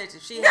son of a bitch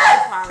if she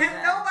had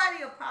apologized.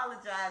 Nobody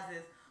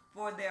apologizes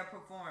for their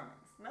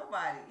performance.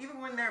 Nobody. Even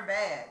when they're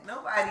bad.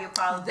 Nobody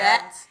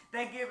apologizes.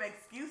 They give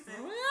excuses.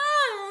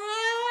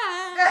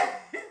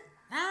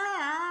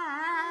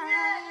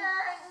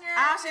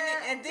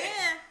 And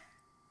then,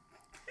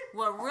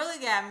 what really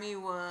got me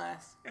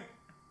was,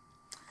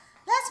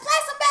 let's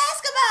play some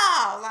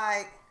basketball.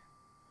 Like,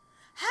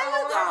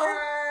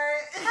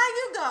 how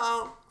you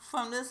go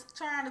from this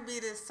trying to be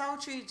this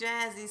sultry,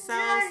 jazzy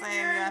soul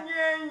singer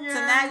to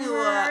now you a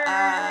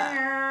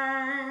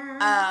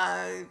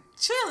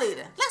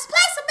cheerleader? Let's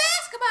play some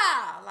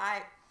basketball.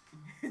 Like,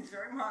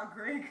 Draymond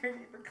Green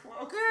couldn't even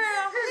close.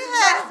 Girl, he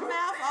had his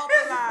mouth open.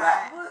 His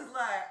mouth was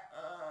like,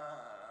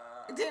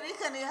 Then he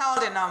couldn't even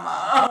hold it no more.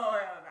 Oh,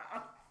 hell no.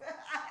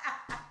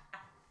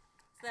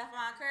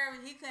 Stephon Curry,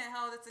 he couldn't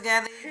hold it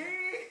together.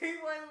 He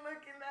wasn't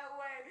looking that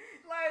way.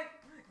 Like,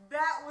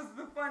 that was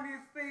the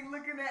funniest thing,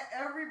 looking at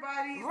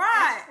everybody.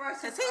 Right.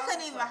 Because he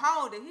couldn't even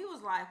hold it. He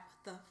was like,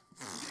 what the?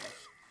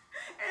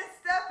 And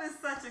Steph is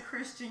such a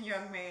Christian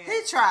young man.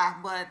 He tried,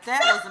 but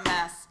that was a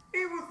mess.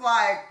 He was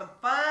like, the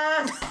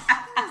fuck?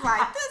 He was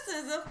like, this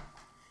is a...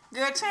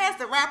 Girl, Chance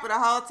the Rapper the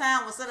whole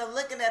time was sort of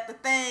looking at the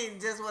thing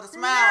just with a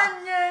smile.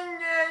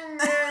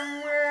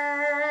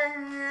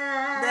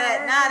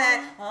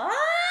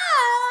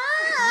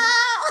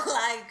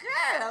 Like,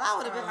 girl, I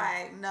would have been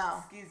like,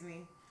 no. Excuse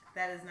me.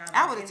 That is not.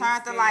 I would have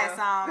turned the lights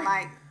on.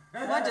 Like,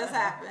 what just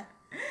happened?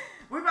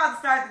 We're about to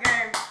start the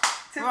game.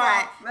 Tip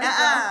Right.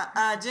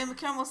 off. Jimmy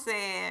Kimmel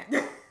said,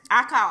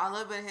 I caught a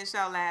little bit of his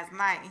show last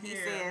night, and he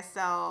said,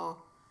 so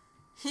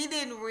he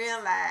didn't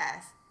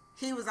realize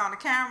he was on the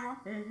camera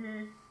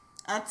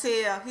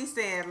until he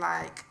said,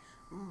 like,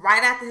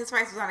 right after his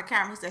face was on the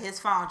camera, he said his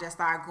phone just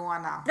started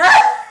going off.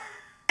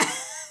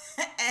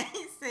 And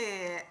he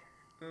said,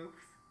 oops.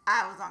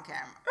 I was on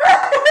camera.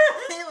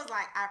 He was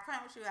like, I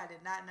promise you I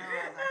did not know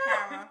I was on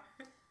camera.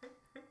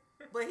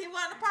 But he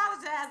wasn't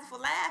apologizing for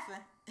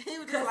laughing. He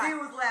was just like, he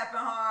was laughing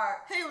hard.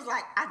 He was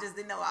like, I just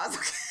didn't know I was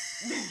on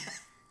camera.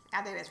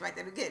 I think that's right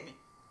there to get me.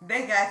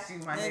 They got you,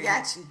 my nigga. They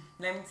got you.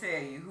 Let me tell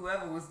you,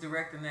 whoever was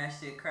directing that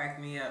shit cracked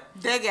me up.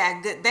 They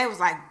got good. They was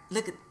like,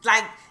 look at,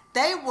 like,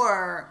 they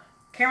were.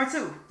 Camera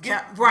 2.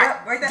 Right.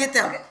 Get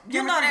them. Okay.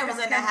 You know they was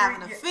in there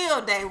having a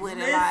field day with it.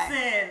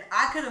 Listen,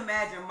 I could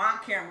imagine my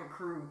camera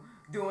crew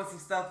doing some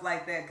stuff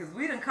like that because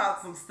we done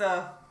caught some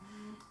stuff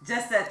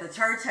just at the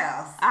church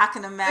house. I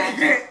can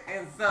imagine.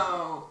 And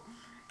so,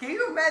 can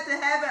you imagine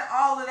having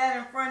all of that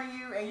in front of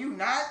you and you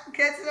not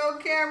catching on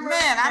camera?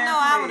 Man, I know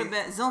please. I would have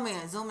been. Zoom in.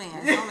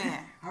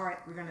 All right,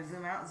 we're going to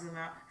zoom out.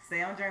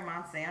 Stay on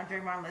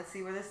Draymond. Let's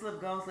see where this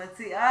lip goes. Let's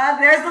see.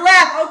 There's the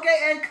laugh.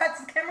 Okay, and cut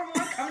to camera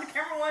 1. Come to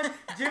camera 1.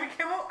 Jimmy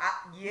Kimmel.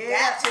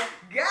 Yeah. Gotcha.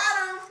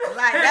 Got him.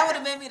 Like, that would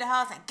have been me the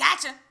whole thing.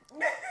 Gotcha.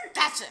 Next.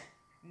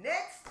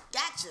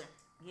 Gotcha.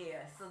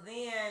 Yeah, so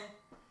then,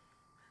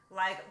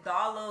 like,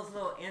 all those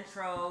little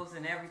intros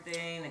and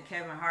everything that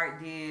Kevin Hart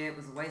did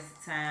was a waste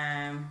of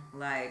time.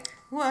 Like,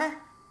 What?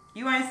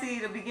 You ain't see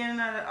the beginning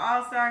of the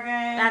All-Star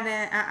game? I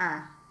didn't.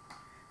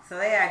 So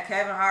they had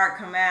Kevin Hart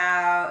come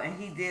out and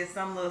he did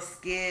some little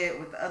skit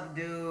with the other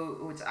dude,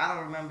 which I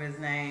don't remember his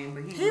name,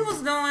 but he was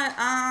doing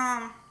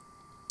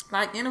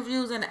like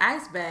interviews in the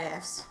ice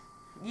baths.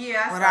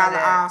 Yeah, I with saw all that.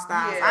 the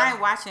All-Stars. Yeah. I ain't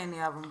watching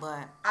any of them,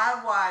 but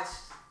I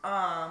watched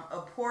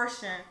a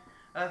portion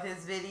of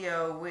his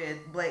video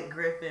with Blake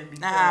Griffin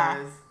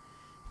because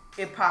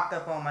it popped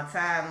up on my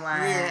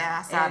timeline. Yeah,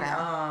 I saw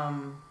that.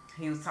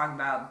 He was talking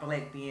about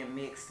Blake being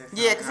mixed or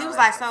something. yeah, because he was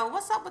like, so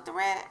what's up with the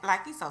red?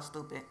 Like, he's so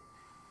stupid.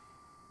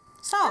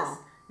 So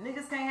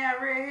niggas can't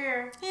have red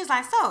hair. he was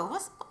like, so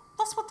what's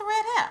with the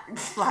red hair?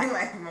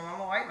 Like my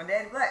mama white, my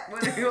daddy black. My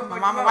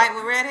mama white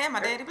with red hair, my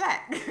daddy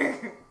black.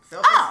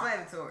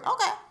 Self-explanatory.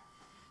 Okay.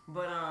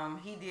 But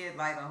he did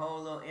like a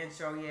whole little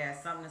intro. He had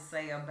something to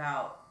say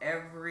about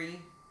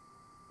every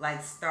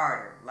like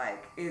starter.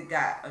 Like it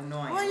got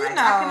annoying. Well, you like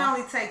know. I can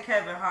only take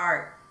Kevin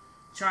Hart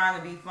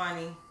trying to be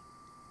funny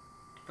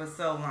for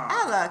so long.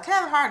 I love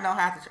Kevin Hart. Don't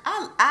have to.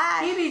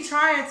 He be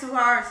trying too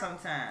hard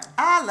sometimes.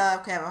 I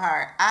love Kevin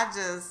Hart.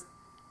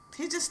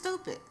 He's just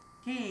stupid.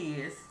 He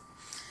is.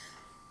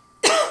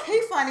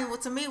 He funny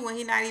to me when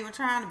he not even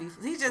trying to be.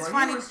 He's just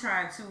funny. He was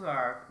trying too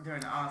hard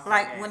during the All-Star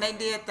like game. when they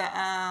did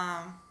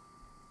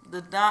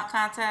the dunk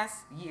contest.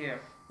 Yeah.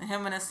 And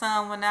him and his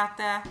son went out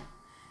there.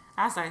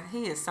 I was like,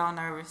 he is so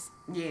nervous.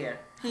 Yeah.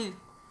 Oh,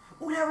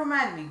 that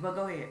reminded me. But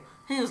go ahead.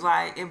 He was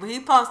like, when he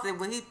posted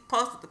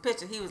the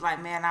picture, he was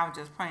like, man, I was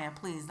just praying,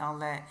 please don't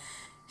let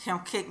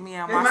him kick me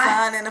and my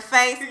son in the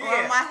face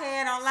or my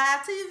head on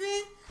live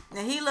TV.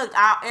 And he looked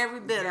out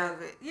every bit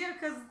of it. Yeah,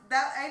 because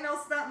that ain't no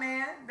stunt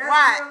man. That's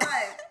right. real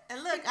life.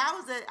 And look,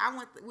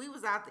 we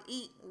was out to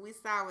eat. We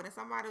saw it, and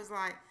somebody was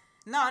like,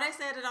 no, they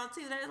said it on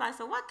TV. They was like,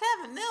 so what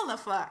Kevin kneeling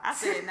for? I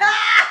said, no.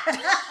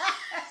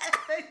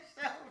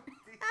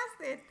 I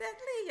said,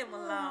 leave him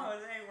alone. Oh,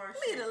 they ain't worth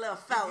leave shit. the little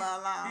fella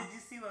alone. Did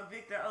you see what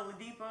Victor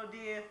Oladipo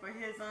did for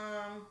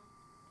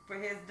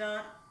his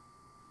dunk?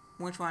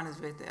 Which one is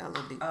Victor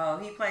Oladipo? Oh,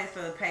 he plays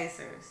for the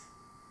Pacers.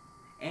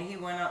 And he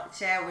went up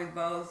Chadwick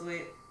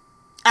Boseman.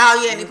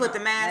 Oh, yeah, and he put the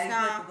mask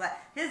on.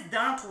 His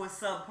dunk was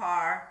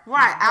subpar.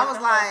 Right, I was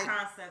the like,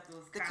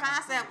 the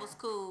concept was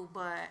cool,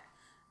 but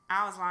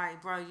I was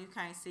like, bro, you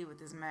can't see with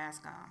this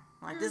mask on.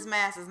 Like, this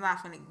mask is not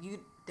finna,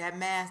 that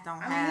mask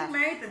don't have. I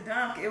mean, he made the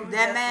dunk. It was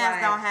that just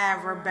mask like, don't have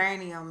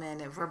vibranium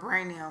in it.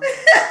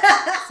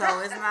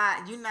 So it's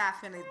not, you're not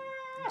finna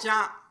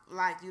jump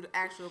like you the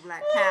actual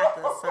Black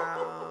Panther,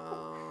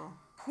 so.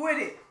 Quit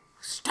it.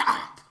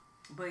 Stop.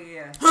 But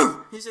yeah.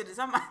 He should have,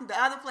 the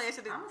other player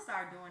should have. I'm gonna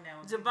start doing that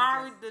one.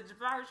 Jabari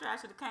trash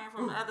should have came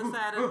from the other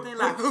side of the thing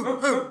like.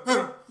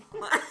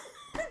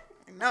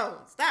 No,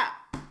 stop.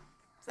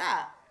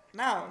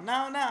 No.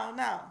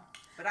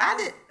 But I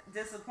was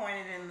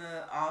disappointed in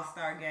the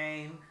All-Star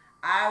game.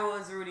 I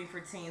was rooting for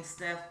Team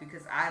Steph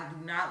because I do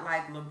not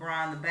like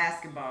LeBron, the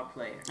basketball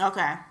player.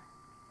 Okay.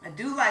 I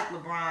do like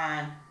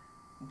LeBron,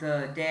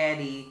 the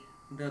daddy,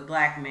 the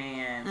black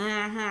man.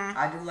 Mm-hmm.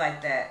 I do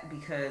like that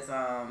because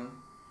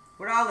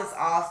with all this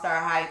All-Star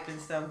hype and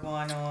stuff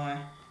going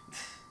on,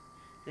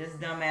 this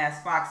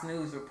dumbass Fox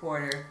News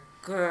reporter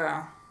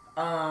told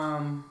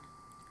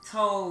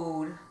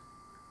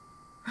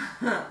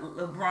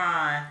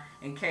LeBron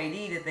and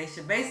KD that they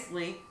should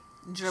basically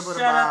dribble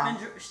shut up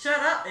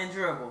and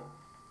dribble.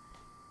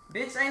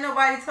 Bitch, ain't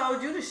nobody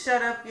told you to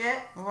shut up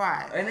yet.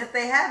 Right. And if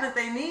they haven't,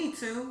 they need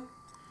to.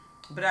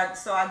 But I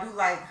do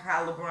like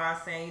how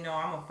LeBron's saying,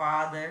 I'm a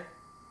father.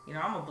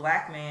 I'm a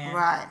black man.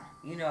 Right.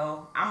 I'm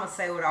going to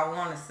say what I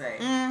want to say.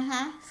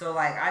 Mm-hmm. So,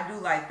 I do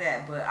like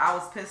that. But I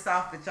was pissed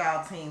off at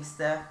y'all team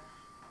stuff.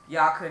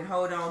 Y'all couldn't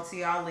hold on to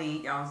y'all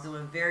lead. Y'all was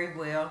doing very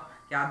well.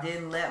 Y'all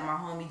didn't let my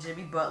homie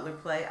Jimmy Butler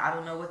play. I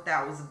don't know what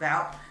that was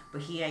about.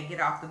 But he ain't get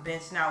off the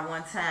bench not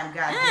one time.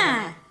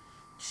 Goddamn.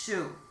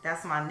 Shoot.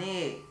 That's my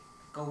nigga.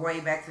 Go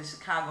way back to the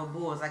Chicago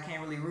Bulls. I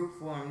can't really root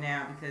for him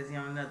now because he's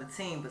on another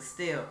team. But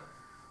still.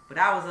 But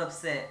I was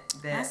upset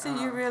that... I see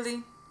you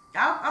really...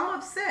 I'm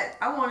upset.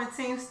 I wanted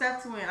Team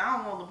Steph to win. I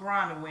don't want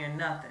LeBron to win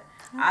nothing.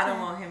 Okay. I don't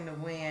want him to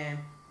win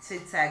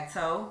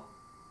tic-tac-toe.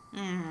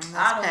 That's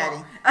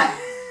petty.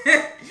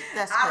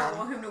 I don't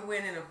want him to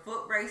win in a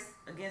foot race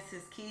against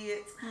his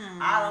kids.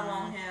 I don't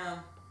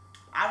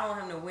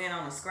want him to win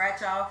on a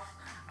scratch-off.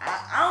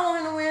 I don't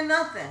want him to win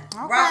nothing.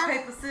 Okay. Rock,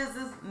 paper,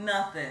 scissors,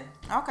 nothing.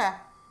 Okay.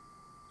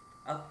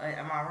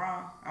 Am I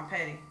wrong? I'm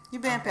petty. You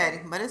being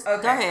petty, but it's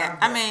okay, go ahead.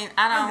 I mean,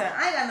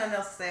 I ain't got nothing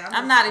else to say.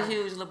 I'm not a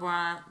huge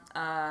LeBron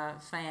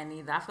fan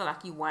either. I feel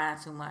like he whine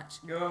too much.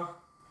 Yeah,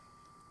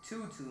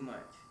 too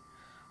much.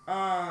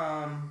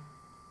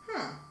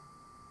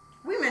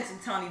 We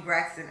mentioned Toni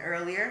Braxton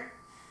earlier.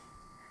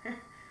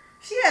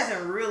 She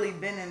hasn't really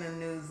been in the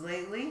news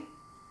lately,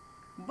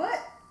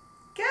 but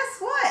guess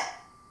what?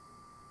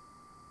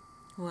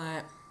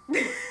 What?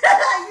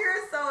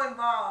 You're so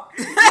involved.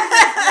 You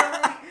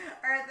really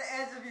are at the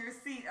edge of your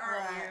seat,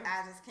 aren't you?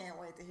 I just can't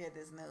wait to hear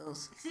this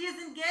news. She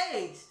is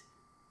engaged.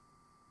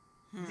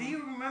 Do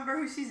you remember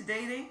who she's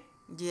dating?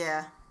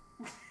 Yeah.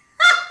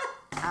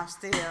 I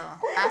still.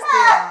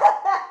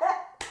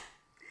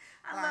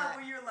 I love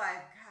when you're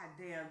like, God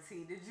damn,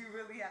 T, did you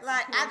really have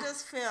Like, to I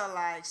just feel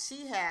like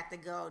she had to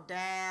go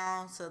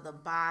down to the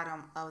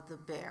bottom of the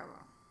barrel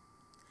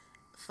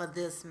for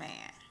this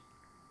man.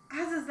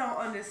 I just don't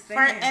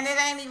understand. And it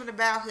ain't even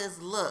about his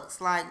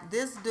looks. Like,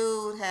 this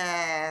dude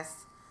has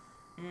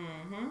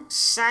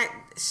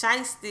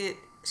shysted,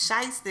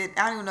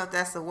 I don't even know if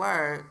that's the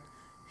word,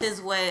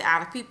 his way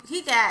out of people.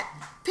 He got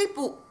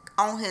people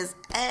on his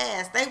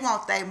ass. They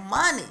want their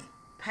money.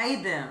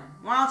 Pay them.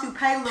 Why don't you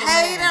pay Lil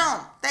Pay Wayne? them.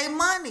 They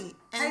money.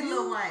 Pay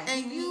Lil Wayne.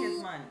 He need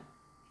his money.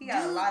 He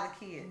got a lot of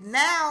kids.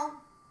 Now,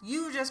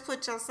 you just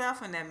put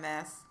yourself in that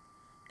mess.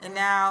 And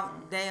now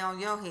they on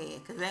your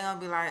head. Because they going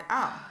to be like,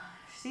 oh.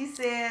 She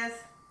says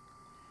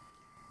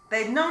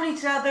they've known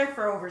each other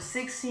for over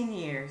 16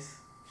 years.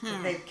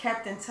 But they've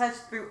kept in touch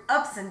through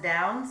ups and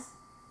downs.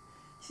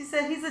 She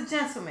said he's a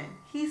gentleman.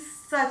 He's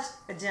such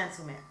a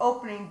gentleman.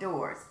 Opening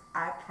doors.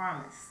 I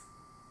promise.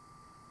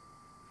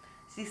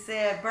 She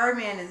said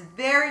Birdman is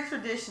very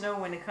traditional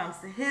when it comes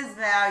to his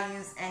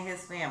values and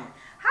his family.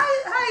 How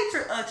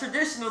you a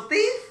traditional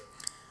thief?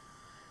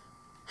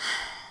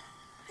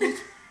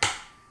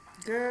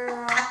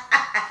 Girl,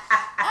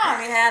 I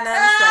don't even have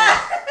nothing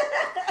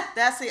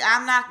to say.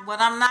 What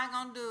I'm not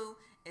gonna do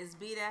is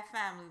be that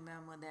family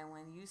member that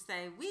when you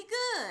say we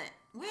good,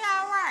 we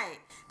all right,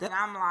 then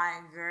I'm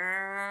like,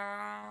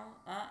 girl,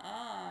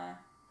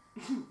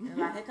 You're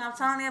like, here comes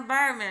Tony and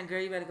Birdman,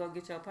 girl, you better go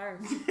get your purse.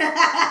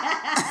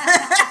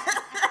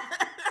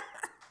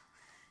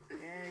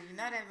 Yeah, you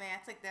know that man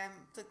took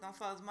them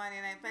folks' money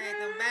and ain't paid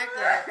them back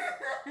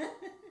yet.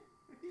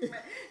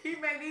 He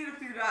may need a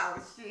few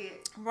dollars,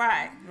 shit.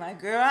 Right.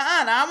 Like, girl,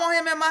 I want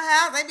him in my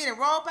house. They be to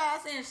roll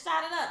past and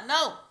shot it up.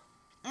 No.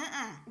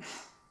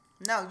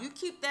 No, you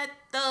keep that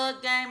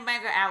thug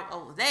gangbanger out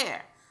over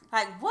there.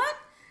 Like, what?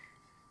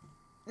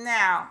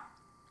 Now,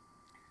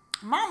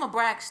 Mama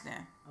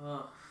Braxton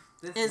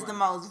is the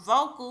most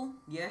vocal.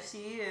 Yes, she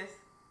is.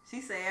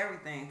 She say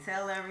everything.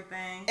 Tell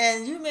everything.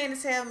 And you mean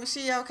to tell me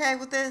she okay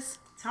with this?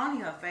 Tony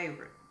her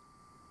favorite.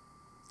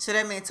 So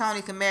that means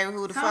Tony can marry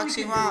who the Tony fuck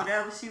she can want? do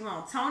whatever she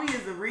wants. Tony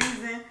is the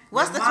reason.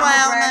 What's the Mama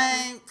clown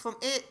Braxton, name from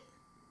It?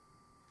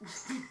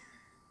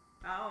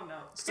 I don't know.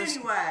 So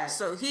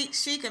Pennywise.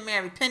 she can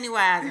marry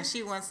Pennywise and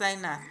she wouldn't say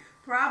nothing.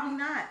 Probably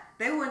not.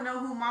 They wouldn't know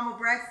who Mama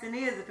Braxton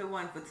is if it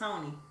wasn't for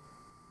Tony.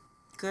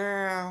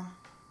 Girl.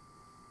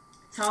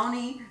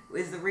 Tony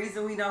is the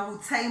reason we know who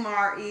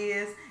Tamar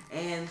is,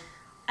 and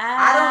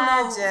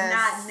I don't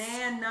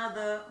know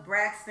another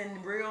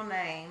Braxton real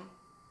name.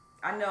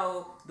 I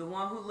know the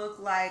one who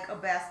looked like a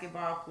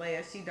basketball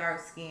player. She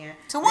dark skinned.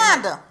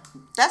 Tawanda.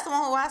 That's the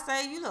one who I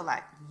say you look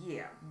like.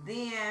 Yeah.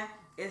 Then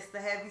it's the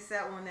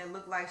heavyset one that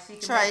looked like she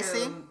could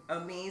Tracy. make a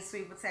mean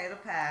sweet potato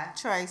pie.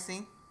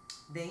 Tracy.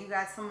 Then you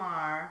got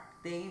Tamar.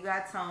 Then you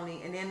got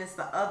Tony. And then it's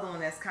the other one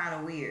that's kind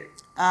of weird.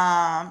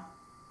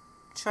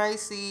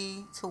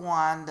 Tracy,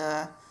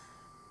 Tawanda,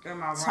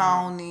 Am I wrong?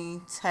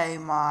 Tony,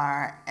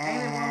 Tamar, and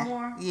Ain't it one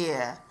more?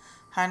 Yeah.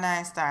 Her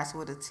name starts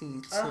with a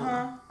T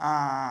too.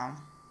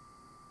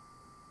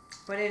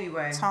 But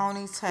anyway,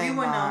 Tony, Tamar. we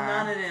wouldn't know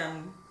none of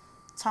them.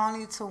 Tony,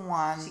 She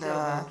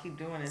gonna Tawanda, keep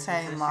doing this.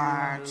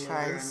 Tamar, until she remember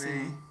the little girl Tracy.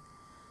 name.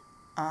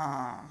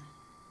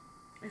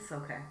 It's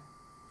okay.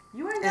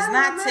 You ain't It's gotta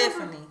not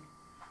remember. Tiffany.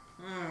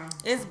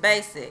 It's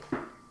basic.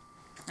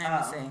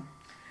 Let me see.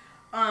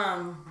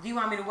 Do you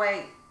want me to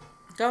wait?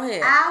 Go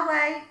ahead. I'll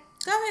wait.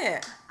 Go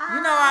ahead.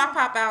 You know I'll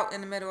pop out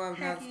in the middle of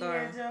another Heck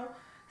story. yeah, Joe.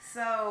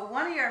 So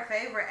one of your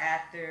favorite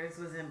actors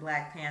was in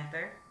Black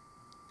Panther.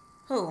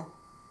 Who?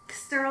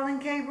 Sterling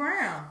K.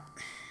 Brown.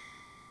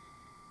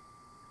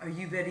 Are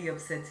you very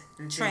upset?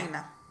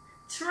 Trina.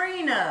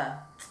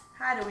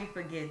 How do we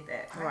forget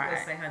that? I'm Right.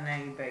 gonna say her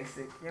name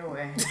basic. Your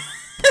way.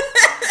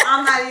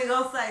 I'm not even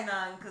gonna say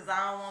nothing because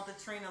I don't want the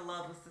Trina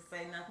lovers to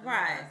say nothing.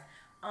 Right.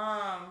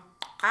 Else.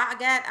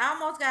 I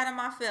almost got in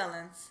my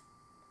feelings.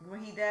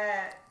 When he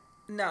died.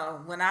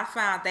 No, when I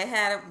found they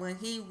had it when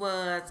he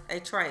was a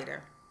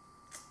traitor.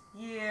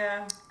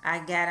 Yeah. I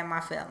got in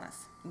my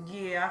feelings.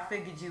 Yeah, I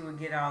figured you would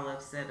get all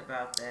upset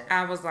about that.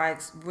 I was like,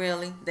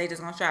 really? They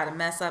just gonna try to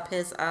mess up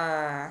his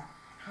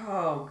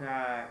Oh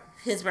God.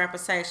 his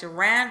reputation.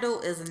 Randall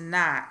is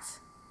not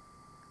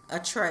a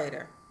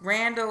traitor.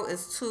 Randall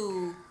is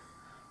too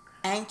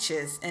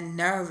anxious and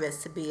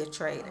nervous to be a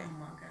traitor. Oh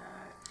my God.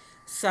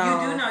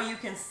 So You do know you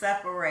can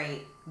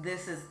separate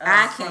This Is Us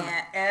I from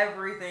can't.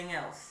 everything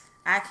else.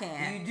 I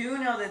can't. You do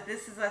know that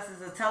This Is Us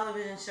is a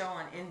television show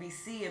on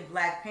NBC, and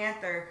Black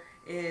Panther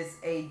is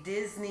a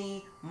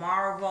Disney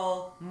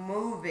Marvel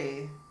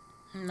movie.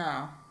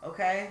 No.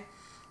 Okay?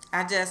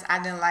 I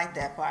didn't like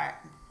that part.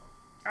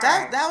 All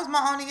That right. that was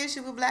my only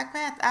issue with Black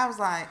Panther. I was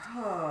like,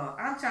 Oh,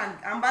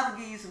 I'm about to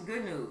give you some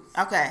good news.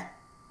 okay.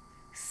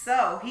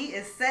 So, he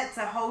is set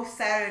to host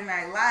Saturday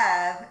Night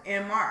Live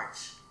in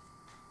March.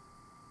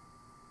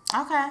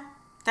 Okay.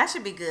 That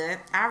should be good.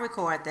 I'll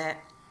record that.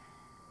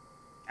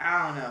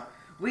 I don't know.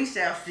 We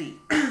shall see.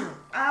 I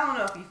don't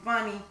know if he's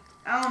funny.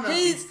 I don't know if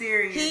he's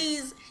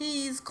serious.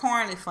 He's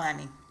corny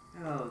funny.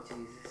 Oh,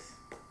 Jesus.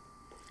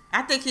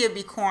 I think he'll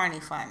be corny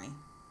funny.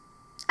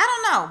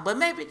 I don't know, but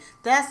maybe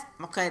that's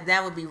okay.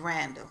 That would be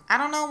random. I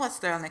don't know what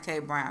Sterling K.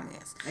 Brown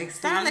is.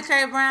 Sterling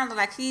K. Brown look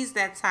like he's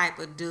that type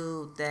of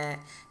dude that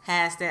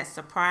has that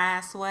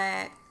surprise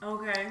swag.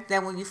 Okay.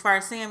 That when you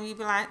first see him, you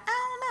be like,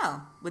 I don't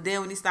know. But then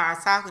when he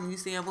starts talking, you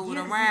see him moving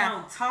around.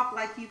 He don't talk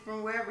like he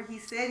from wherever he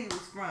said he was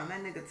from.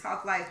 That nigga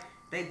talk like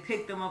they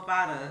picked him up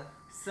out of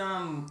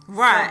some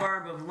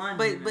suburb of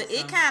London. But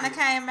it kind of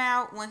came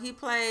out when he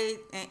played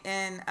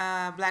in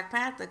Black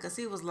Panther, because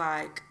he was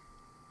like,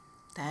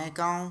 they ain't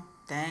gonna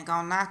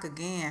knock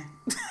again.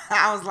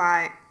 I was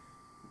like,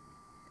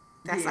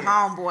 that's a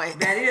homeboy.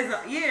 That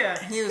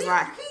is He was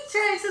like, he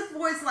changed his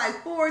voice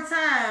like 4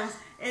 times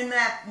in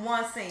that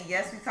one scene.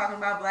 Yes, we talking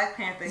about Black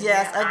Panther.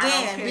 Yes,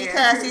 again,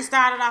 because he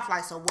started off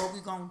like, so what we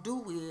gonna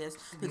do is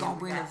we gonna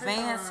bring the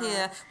vans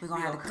here, we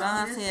gonna have the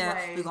guns here,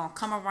 we gonna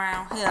come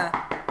around here.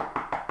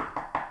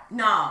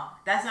 No,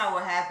 that's not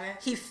what happened.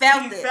 He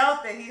felt it. He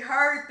felt it. He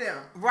heard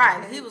them.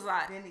 Right. He was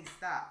like. Then he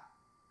stopped.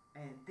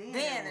 And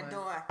then the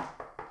door.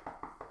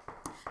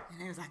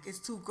 And he was like, it's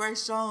 2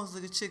 Grace Jones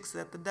looking chicks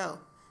at the door.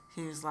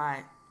 He was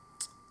like,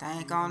 they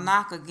ain't gonna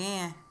knock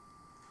again.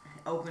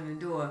 Open the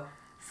door.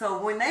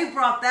 So when they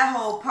brought that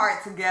whole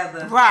part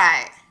together.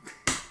 Right.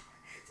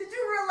 Did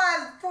you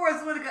realize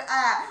Forrest Whitaker's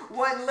eye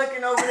wasn't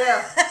looking over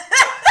there?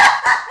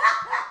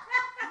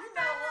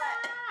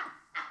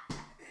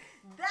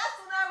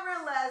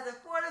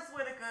 That Forrest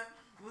Whitaker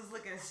was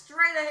looking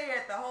straight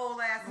ahead the whole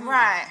last movie.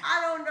 Right.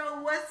 I don't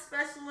know what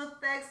special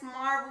effects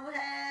Marvel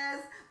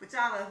has, but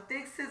y'all done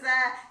fixed his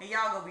eye, and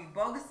y'all gonna be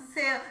bogus as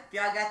hell if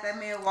y'all got that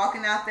man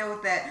walking out there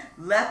with that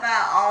left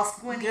eye all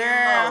squinty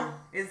and low.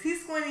 Is he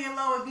squinty and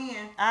low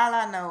again? All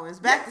I know is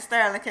back to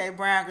Sterling K.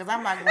 Brown, because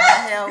I'm not going to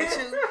hell with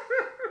you.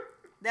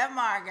 That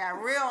Mar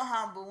got real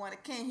humble when the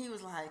king, he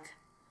was like,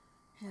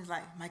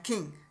 my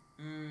king.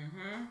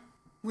 Mm-hmm.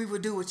 We will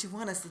do what you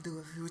want us to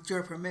do with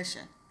your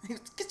permission. He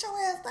was, get your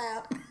ass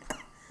down.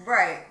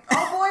 Right.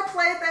 Oh boy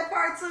played that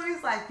part too.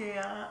 He's like,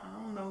 yeah, I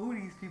don't know who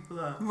these people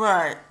are.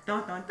 Right.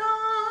 Dun dun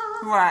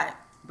dun. Right.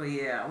 But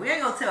yeah, we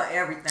ain't gonna tell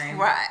everything.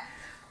 Right.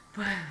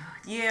 But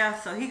yeah,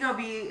 so he gonna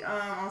be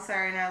on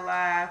Saturday Night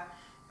Live.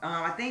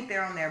 I think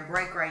they're on their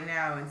break right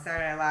now, and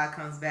Saturday Night Live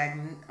comes back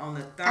on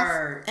the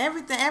 3rd.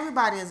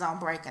 Everybody is on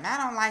break, and I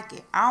don't like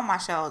it. All my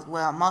shows,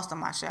 well, most of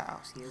my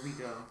shows. Here we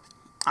go.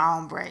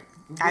 On break.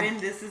 When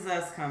This Is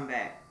Us come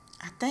back?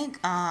 I think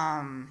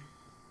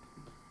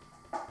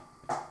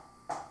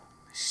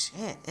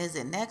shit, is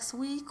it next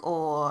week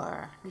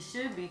or? It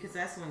should be, because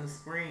that's when the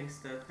spring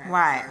stuff happens.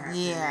 Right.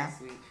 Yeah.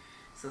 Next week.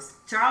 So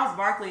Charles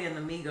Barkley and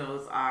the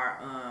Migos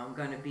are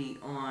going to be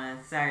on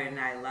Saturday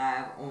Night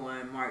Live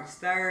on March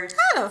 3rd.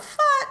 How the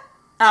fuck?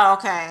 Oh,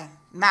 okay.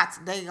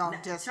 They gonna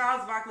just.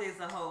 Charles Barkley is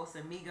the host,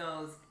 and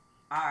Migos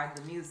are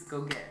the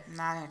musical guests.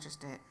 Not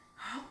interested.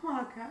 Oh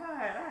my God,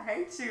 I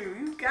hate you.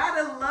 You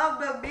gotta love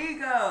the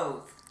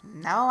Migos.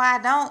 No, I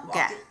don't.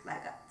 Walk it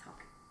like I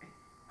talk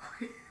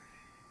it.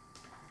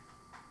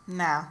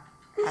 No, I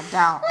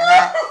don't. And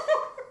I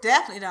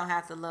definitely don't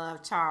have to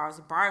love Charles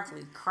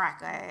Barkley,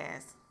 cracker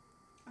ass.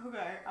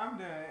 Okay, I'm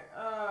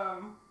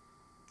done.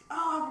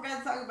 I forgot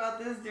to talk about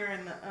this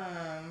during the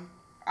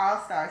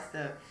All-Star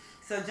stuff.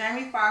 So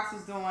Jamie Foxx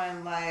was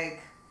doing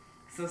like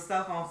some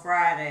stuff on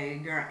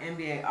Friday during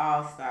NBA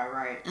All-Star,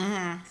 right?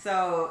 Mm-hmm.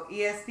 So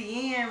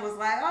ESPN was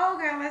like, oh,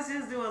 okay, let's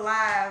just do a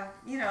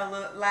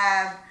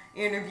live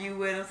interview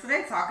with him. So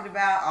they talking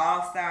about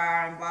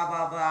All-Star and blah,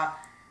 blah, blah.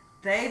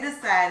 They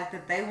decided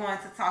that they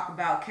wanted to talk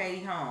about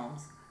Katie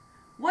Holmes.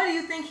 What do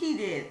you think he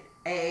did?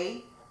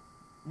 A,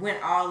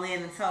 went all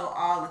in and told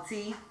all the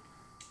tea.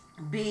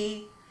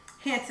 B,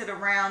 hinted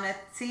around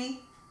at the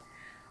tea.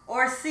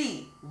 Or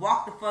C,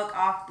 walked the fuck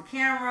off the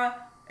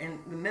camera in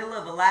the middle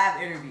of a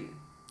live interview.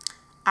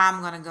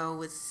 I'm gonna go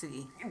with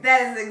C.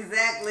 That is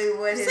exactly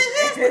what it is.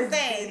 See, here's the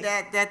thing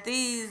that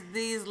these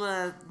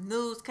little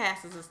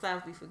newscasters and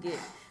stuff we forget.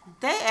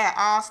 They at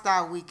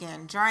All-Star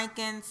Weekend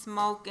drinking,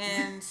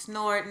 smoking,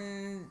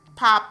 snorting,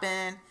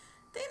 popping.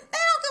 They don't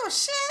give a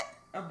shit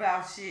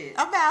About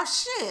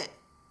shit.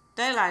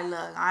 They like,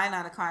 look, I ain't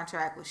on a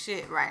contract with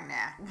shit right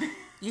now.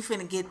 You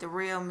finna get the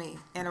real me.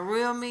 And the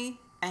real me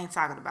ain't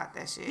talking about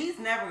that shit. He's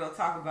never gonna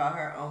talk about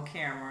her on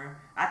camera.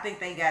 I think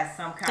they got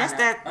some kind of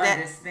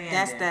understanding.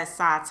 That's that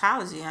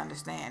Scientology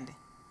understanding.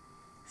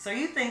 So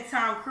you think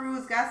Tom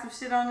Cruise got some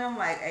shit on them?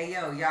 Like, hey,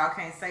 yo, y'all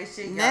can't say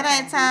shit. Y'all That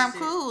ain't can't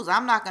Tom Cruise.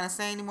 I'm not going to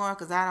say anymore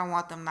because I don't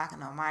want them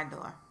knocking on my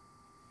door.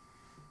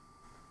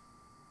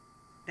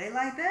 They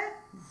like that?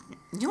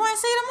 You ain't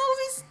see the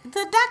movies?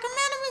 The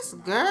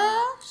documentaries?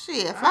 Girl,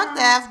 shit. Fuck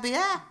the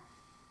FBI.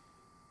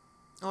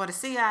 Or the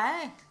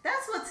CIA.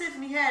 That's what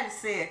Tiffany Haddish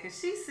said. Because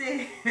she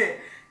said,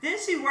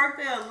 didn't she work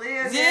there or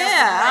live there?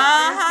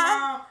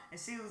 Yeah, And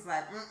she was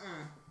like,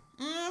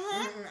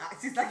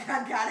 She's like,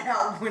 I got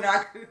out when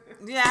I could.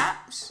 Yeah,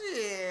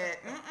 shit.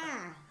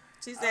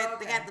 She said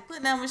they got to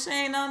put that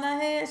machine on her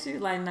head. She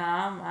was like,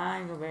 nah, I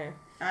ain't gonna be.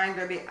 I ain't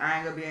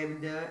gonna be able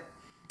to do it.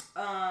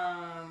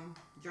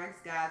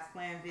 Drake's God's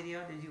Plan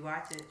video. Did you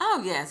watch it?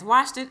 Oh yes,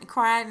 watched it,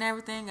 cried, and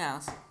everything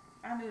else.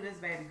 I knew this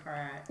baby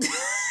cried.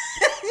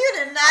 You You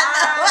did not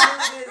know.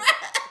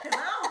 Because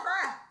I don't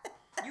cry.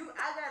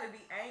 I gotta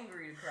be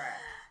angry to cry.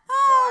 Oh,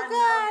 So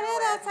God. it It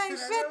don't take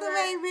shit to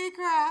make me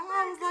cry.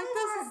 I was like,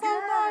 this is so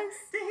nice.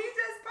 Did he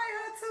just pay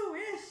her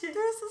tuition?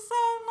 This is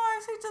so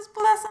nice. He just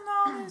blessing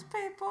all these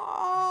people.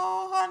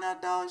 Oh, honey,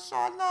 don't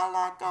shine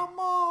like a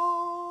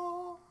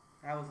more.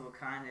 That was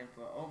Wakanda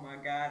for, oh my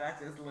God, I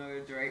just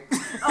love Drake.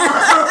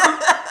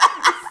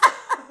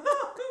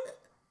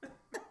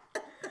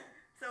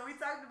 So we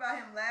talked about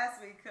him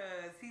last week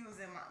because he was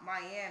in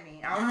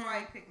Miami. I don't know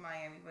why he picked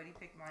Miami, but he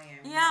picked Miami.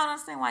 Yeah, I don't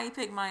understand why you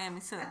picked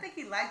Miami too.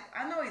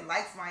 I know he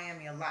likes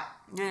Miami a lot.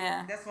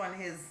 Yeah. That's one of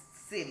his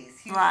cities.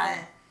 Houston,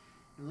 Right.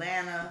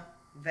 Atlanta,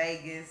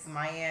 Vegas,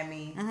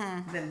 Miami.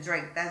 Mm-hmm. Then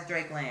Drake, that's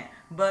Drake land.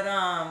 But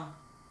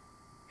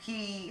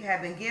he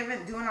had been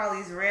doing all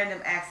these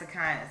random acts of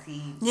kindness.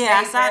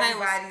 I saw they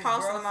was everybody's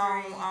posting them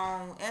groceries.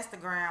 on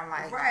Instagram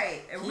like,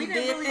 Right. And we he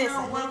didn't did really this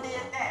know and what he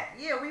did that.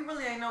 Yeah, we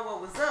really didn't know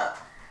what was up.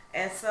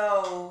 And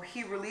so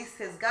he released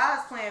his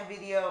God's Plan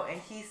video, and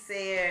he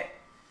said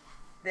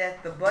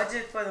that the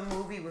budget for the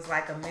movie was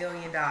like $1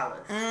 million.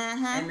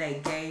 Mm-hmm. And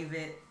they gave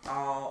it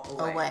all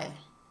away.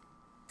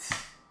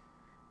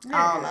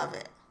 All of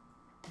it.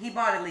 He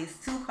bought at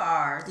least 2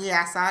 cars.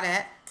 Yeah, I saw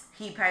that.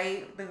 He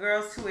paid the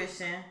girls'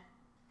 tuition.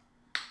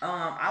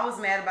 I was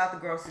mad about the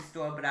grocery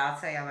store, but I'll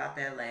tell you about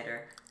that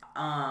later.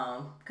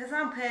 Cause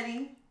I'm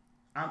petty.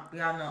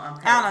 Y'all know I'm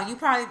petty. I don't know. You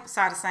probably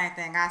saw the same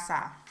thing I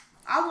saw.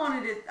 I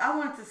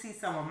wanted to see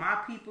some of my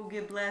people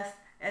get blessed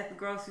at the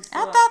grocery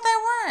store. I thought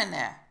they were in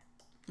there.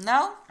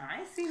 No? I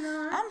ain't see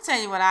none. I'm gonna tell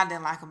you what I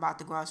didn't like about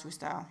the grocery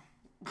store.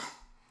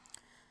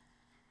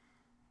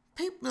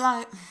 People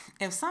like,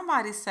 if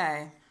somebody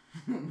say,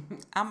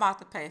 I'm about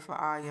to pay for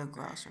all your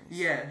groceries.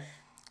 Yes.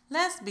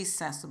 Let's be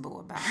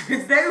sensible about it.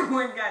 Because they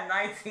wouldn't got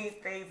 19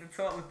 things of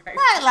toilet paper.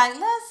 Right, like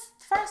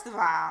first of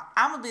all,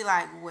 I'm gonna be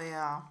like,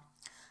 well,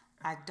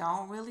 I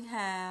don't really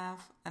have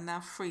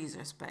enough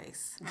freezer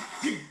space.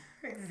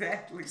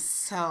 Exactly.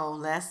 So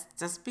let's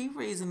just be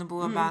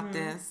reasonable about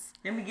this.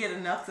 Let me get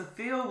enough to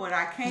fill what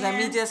I can. Let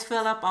me just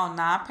fill up on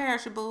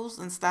non-perishables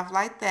and stuff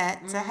like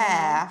that to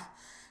have,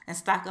 and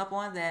stock up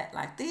on that.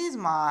 Like these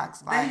mugs,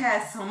 They like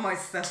had so much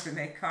stuff in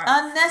their cart.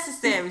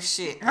 unnecessary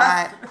shit.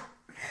 Like,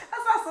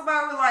 I saw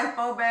somebody with like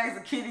 4 bags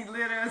of kitty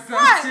litter or something.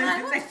 right, Shit.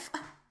 like, what the f-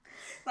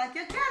 Like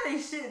your cat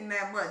ain't shitting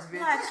that much,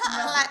 bitch. like, It's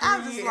enough like for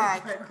I'm 3 just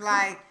years.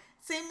 like,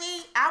 see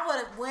me, I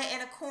would have went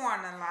in a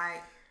corner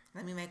like,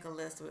 let me make a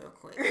list real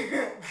quick.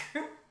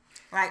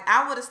 Like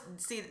I would have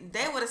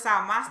they would have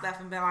saw my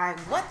stuff and been like,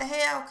 what the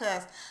hell?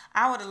 Cause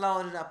I would have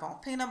loaded up on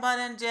peanut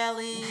butter and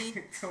jelly,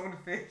 Tuna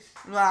fish.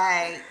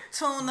 like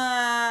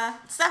tuna,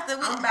 stuff that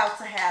I'm about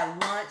to have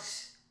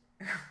lunch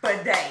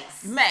for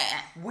days,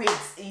 man.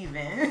 weeks,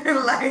 even.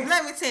 Like,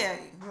 Let me tell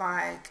you,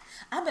 like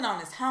I've been on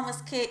this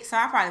hummus kick, so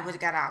I probably would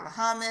have got all the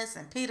hummus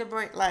and pita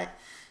bread. Like,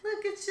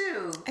 look at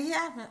you.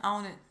 yeah, I've been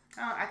on it.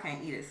 I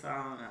can't eat it, so I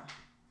don't know.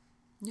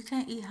 You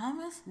can't eat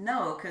hummus?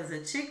 No, because a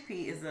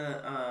chickpea is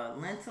a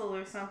lentil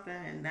or something,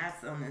 and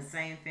that's on the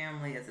same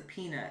family as a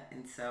peanut.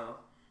 And so,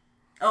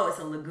 it's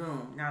a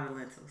legume, not a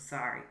lentil.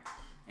 Sorry.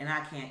 And I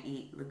can't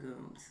eat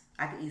legumes.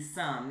 I can eat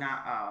some,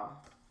 not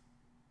all.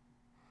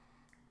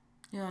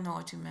 You don't know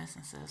what you're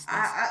missing, sis.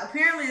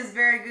 Apparently, it's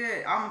very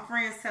good. All my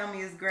friends tell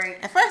me it's great.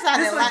 At first, I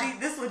didn't like.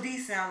 This what D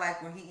sound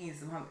like when he eats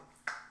some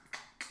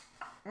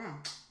hummus.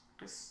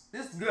 This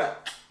is good.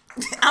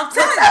 I'm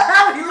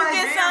telling you, you Like,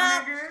 get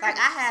damn, some. nigga. Like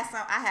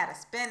I had a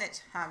spinach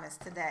hummus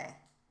today.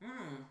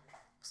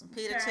 Some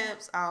pita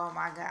chips. Oh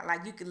my god!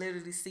 Like you could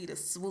literally see the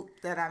swoop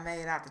that I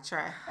made out the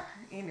tray.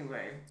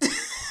 Anyway,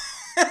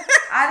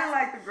 I didn't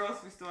like the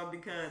grocery store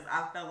because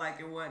I felt like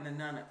it wasn't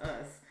none of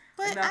us.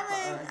 But enough I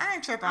mean, for us. I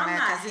ain't tripping on I'm that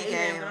not because he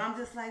hating, gave. but I'm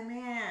just like,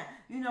 man,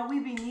 we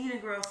be needing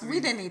groceries. We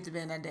didn't need to be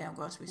in that damn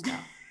grocery store.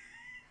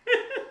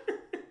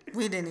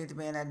 We didn't need to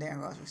be in that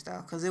damn grocery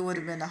store because it would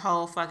have been a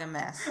whole fucking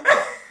mess.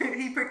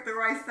 He picked the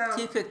right stuff.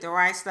 He picked the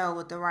right store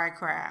with the right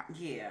crowd.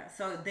 Yeah.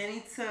 So then he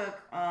took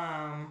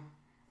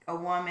a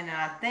woman and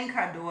I think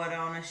her daughter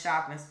on a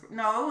shopping spree.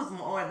 No, it was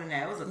more than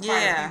that. It was quite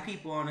a few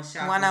people on a shopping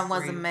spree. One of them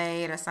was a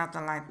maid or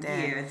something like that.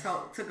 Yeah.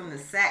 Took him to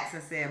Saks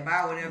and said,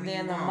 buy whatever Then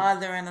you the want.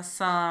 mother and the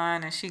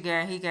son, and he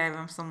gave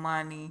him some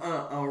money.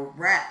 A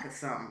rack or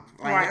something.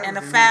 Like, Right, that and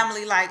the was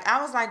family, like,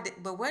 I was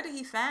like, but where did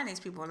he find these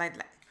people? Like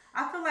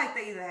I feel like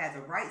they either had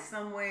to write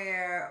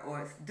somewhere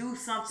or do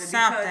something because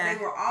Something. they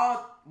were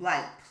all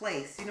like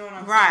placed. You know what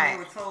I'm Right. saying?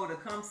 They were told to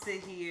come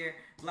sit here,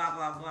 blah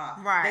blah blah.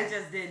 Right. They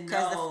just didn't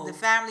because know. the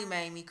family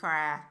made me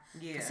cry.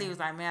 Yeah. 'Cause he was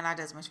like, man, I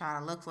just been trying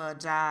to look for a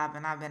job,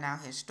 and I've been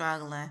out here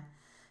struggling.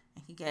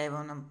 And he gave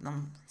him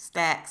them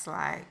stacks,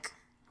 like.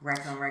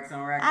 Racks on racks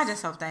on racks. I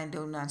just hope they ain't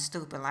do nothing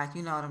stupid, like,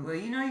 you know what I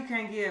mean? Well, you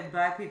can't give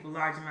black people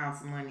large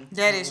amounts of money.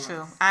 That at is true.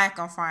 once. I ain't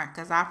gonna front,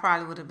 because I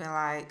probably would have been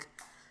like,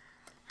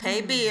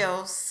 pay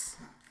bills.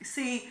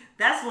 See,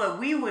 that's what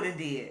we would have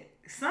did.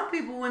 Some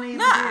people wouldn't even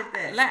Nah, did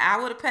that. like, I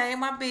would have paid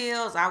my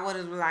bills. I would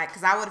have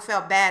because I would have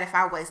felt bad if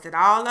I wasted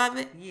all of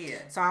it. Yeah.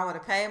 So I would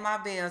have paid my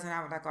bills, and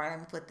I was like, all right, let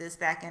me put this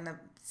back in the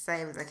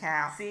savings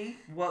account. See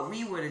what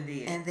we would have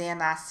did. And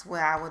then I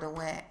swear I would have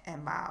went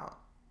and bought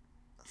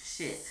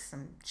Shit.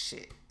 some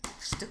shit,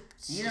 stupid.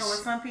 You know what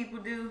some people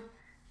do?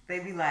 They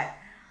be like,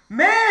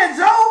 man,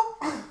 Joe,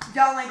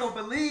 y'all ain't gonna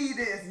believe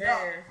this.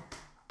 Yeah.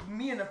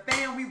 Me and the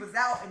fam, we was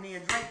out, and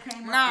then Drake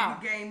came up No.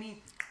 and he gave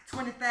me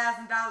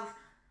 $20,000.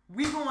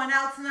 We going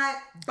out tonight,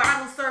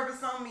 bottle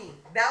service on me.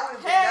 That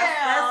was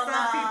that's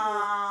some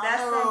people.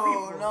 That's some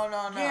people.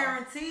 No.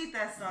 Guaranteed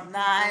that's some people.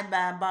 Nah, I ain't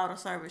buying bottle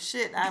service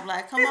shit. I'm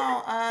like, come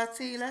on,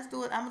 T, let's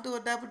do it. I'm gonna do a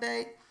double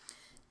date.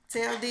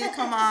 Tell D,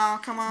 come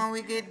on,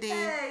 we get D.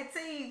 Hey,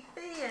 T,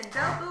 D, and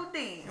double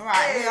D.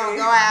 Right, we gonna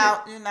go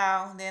out, you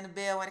know. Then the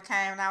bill would have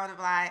came, and I would have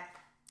like,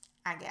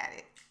 I got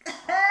it.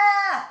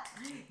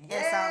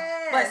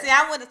 Yeah. But see,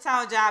 I would have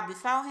told y'all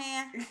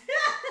beforehand.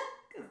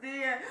 Cause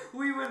then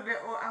we would have been,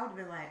 or I would have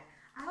been like,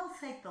 I'll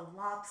take the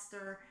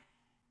lobster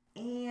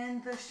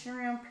and the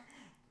shrimp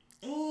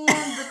and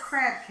the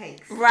crab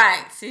cakes.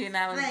 Right. See,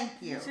 now Thank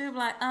you. She would be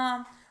like,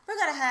 we're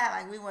gonna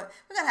have we're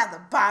gonna have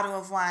the bottle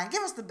of wine.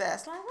 Give us the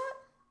best. Like what?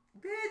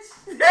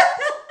 Bitch.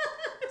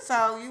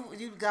 So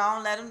you go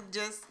and let them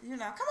just, you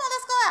know, come on,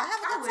 let's go out,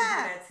 have a I good wouldn't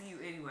time. do that to you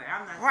anyway.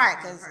 I'm not Right,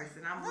 that kind of because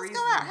person. I'm let's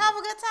reasonable. go out, have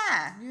a good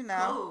time, you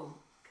know. Cool.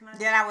 Can I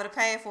Then I would have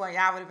paid for it.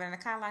 Y'all would have been in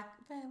the car like,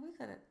 man, we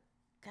could have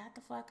got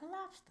the fucking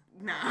lobster.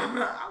 Nah,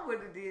 I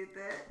wouldn't have did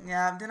that.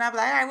 Yeah. Then I'd be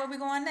like, all right, where we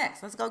going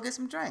next? Let's go get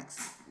some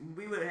drinks.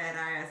 We would have had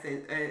our ass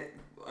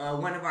at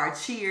one of our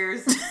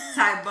Cheers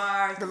type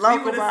bars. The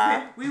local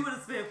bar. We would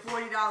have spent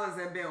 $40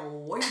 and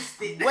been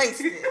wasted.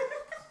 Wasted.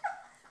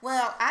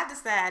 Well, I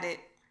decided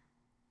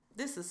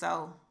this is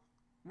so.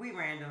 We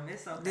random.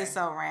 It's okay. This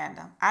so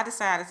random. I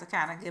decided to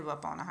kind of give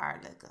up on the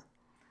hard liquor.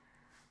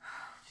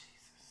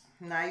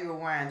 Now you a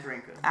wine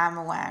drinker. I'm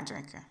a wine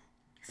drinker.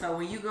 So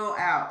when you go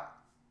out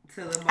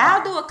to the bar,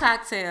 I'll do a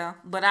cocktail,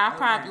 but I'll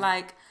probably Okay.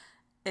 like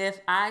if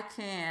I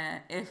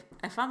can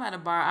if I'm at a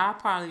bar, I'll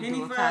probably Henny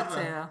do a forever.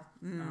 cocktail.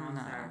 Oh, No,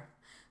 sorry.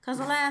 because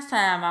the last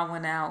time I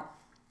went out.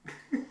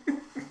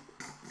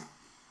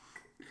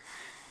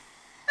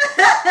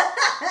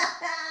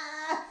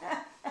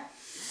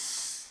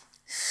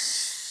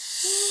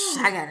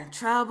 I got in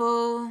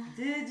trouble.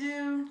 Did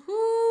you?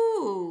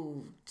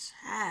 Ooh,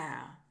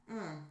 child.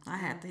 I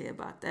had to hear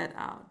about that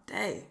all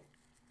day.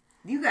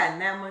 You got in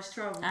that much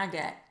trouble? I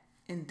got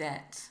in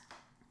that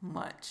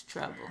much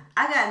trouble.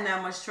 I got in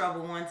that much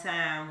trouble one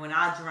time when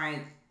I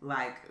drank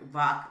like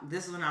vodka.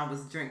 This is when I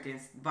was drinking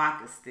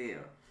vodka still,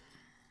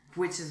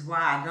 which is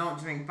why I don't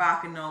drink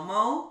vodka no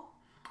more.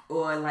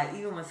 Or like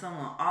even when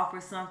someone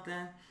offers something,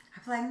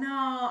 I'm like, no,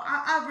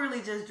 I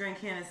really just drink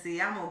Hennessy.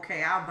 I'm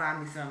okay. I'll buy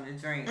me something to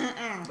drink.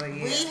 But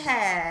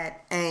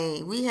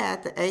yeah, We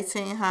had the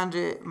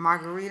 1800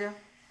 margarita,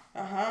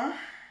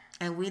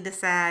 and we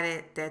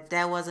decided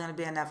that wasn't gonna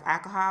be enough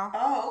alcohol.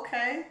 Oh,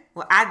 okay.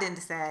 Well, I didn't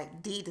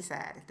decide. D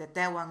decided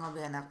that wasn't gonna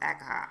be enough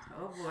alcohol.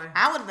 Oh boy.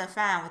 I would have been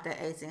fine with that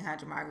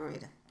 1800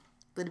 margarita.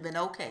 Would have been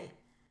okay.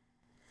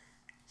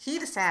 He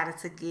decided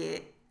to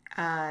get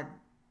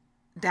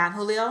Don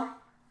Julio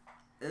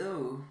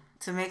Ooh.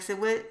 to mix it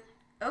with.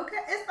 Okay.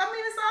 It's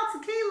all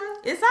tequila.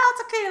 It's all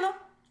tequila,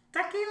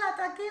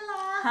 Tequila.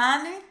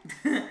 honey.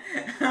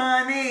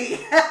 Honey.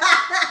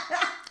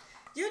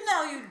 You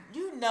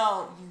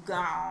know you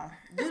gone.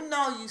 You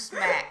know you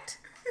smacked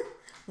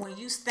when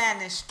you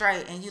standing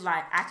straight and you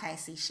like, I can't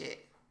see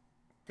shit.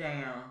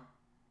 Damn.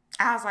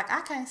 I was like,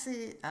 I can't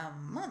see a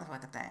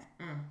motherfucking thing.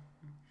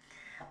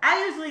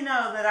 I usually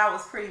know that I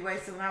was pretty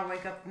wasted when I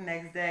wake up the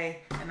next day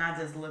and I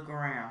just look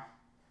around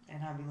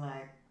and I be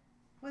like,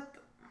 what the?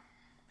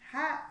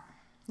 How?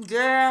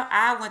 Girl,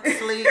 I went to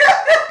sleep.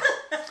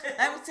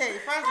 Let me tell you,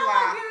 first of How all,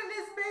 I get in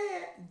this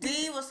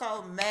bed? D was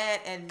so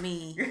mad at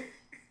me.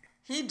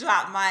 He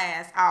dropped my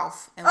ass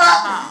off and went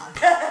home.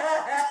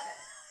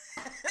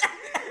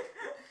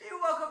 You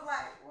woke up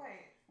like,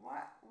 wait, why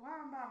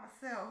am I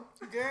by myself?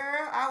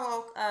 Girl, I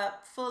woke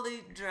up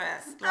fully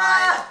dressed. Like,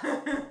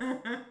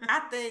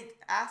 I think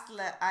I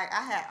slept, I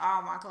had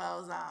all my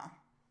clothes on.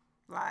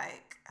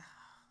 Like,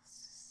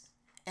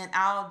 and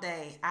all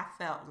day I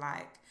felt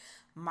like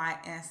my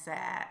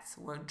insides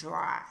were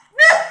dry.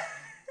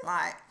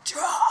 Like,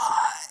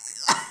 dry.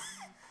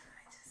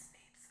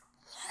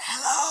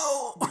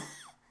 Hello.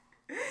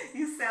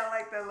 You sound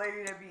like that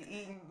lady that be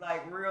eating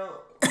like real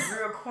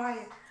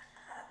quiet.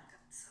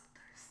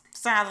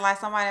 Sounds like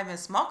somebody that been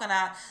smoking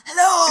out.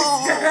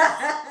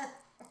 Hello.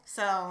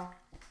 So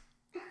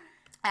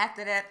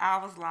after that, I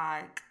was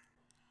like,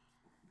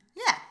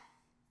 yeah,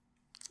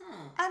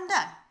 I'm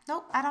done.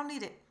 Nope, I don't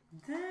need it.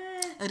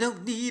 Dang. I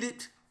don't need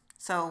it.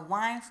 So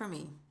wine for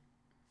me.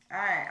 All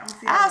right, I'm gonna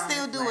see. how I'll long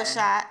still this do a lasts.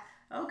 shot.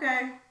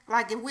 Okay.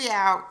 Like if we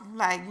out,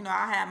 like, you know,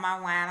 I have my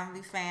wine. I'm gonna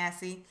be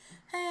fancy.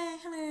 Hey,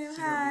 hello,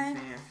 She hi. gonna be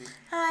fancy.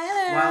 Hi,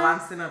 hello. While I'm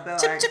sitting up there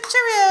Chip, like, chip,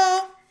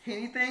 cheerio.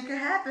 anything could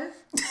happen.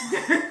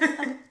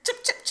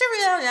 Chip, chip,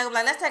 cheerio. Yeah, I'm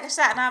like, let's take a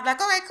shot. And I'm like,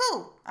 okay,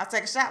 cool. I'll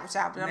take a shot with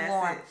y'all, but I'm That's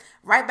going it.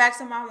 right back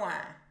to my wine.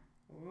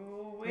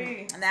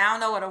 We. Now I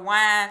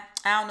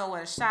don't know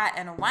what a shot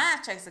and a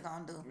wine chaser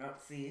gonna do. Nope,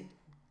 see.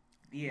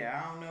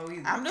 Yeah, I don't know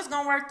either. I'm just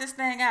gonna work this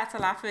thing out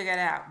till I figure it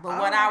out. But All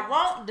what right. I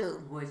won't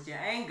do, What you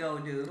ain't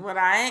gonna do what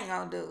I ain't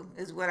gonna do,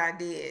 is what I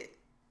did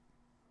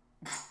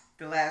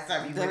the last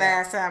time you the went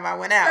last time I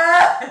went out.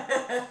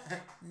 out.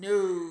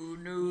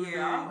 No.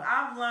 Yeah,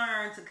 I've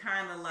learned to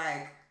kind of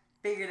like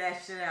figure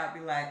that shit out. Be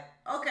like,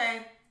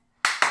 okay,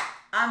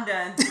 I'm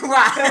done.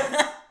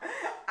 Right.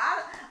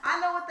 I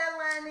know what that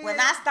line is. When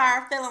I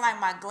start feeling like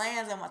my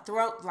glands in my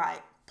throat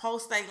like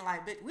pulsating,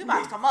 like, bitch, we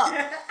about to come up. You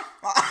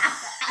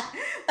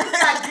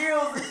got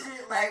gills and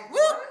shit like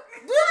Whoop,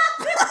 what?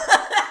 whoop.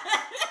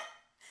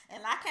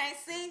 And I can't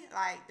see,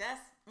 like, that's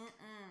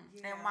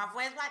Yeah. and my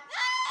voice like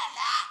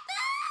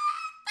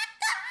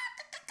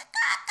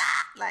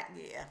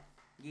yeah.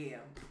 Yeah.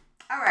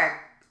 All right.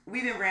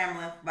 We've been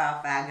rambling for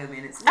about 5 good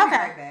minutes. We'll be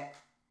Okay. right back.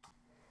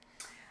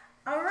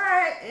 All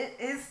right. It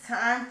is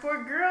time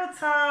for girl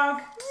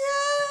talk.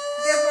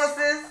 Yes. Guess what,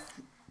 sis?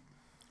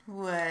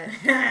 What?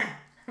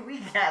 We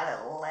got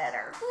a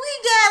letter. We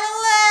got a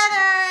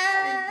letter.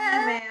 An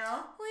email.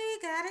 We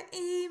got an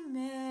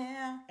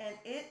email. And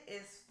it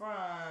is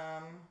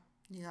from...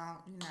 You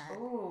not.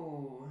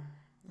 Ooh.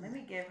 Let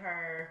me give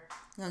her...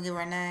 You gonna give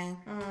her a name?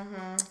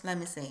 Mm-hmm. Let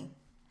me see.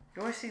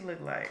 What she look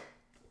like?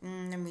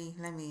 Let me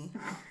let me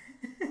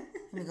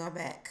go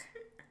back.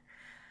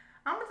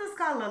 I'm going to just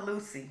call her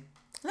Lucy.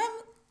 I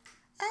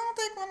don't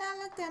think when I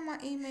looked at my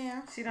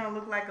email, She don't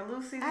look like a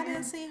Lucy I then?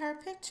 didn't see her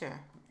picture.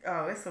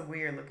 Oh, it's a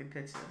weird looking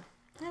picture.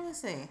 Let me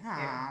see.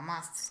 Yeah.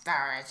 My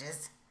star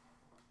edges.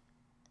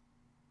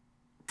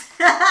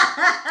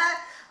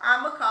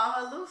 I'm going to call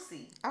her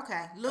Lucy.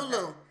 Okay, Lulu.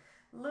 Okay.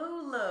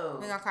 Lulu.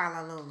 We're gonna call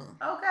her Lulu.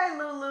 Okay,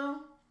 Lulu.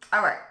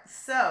 All right,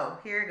 so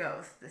here it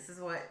goes. This is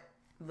what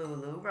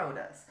Lulu wrote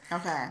us.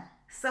 Okay.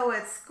 So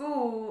at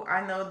school,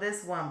 I know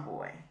this one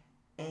boy,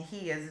 and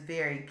he is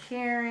very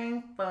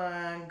caring,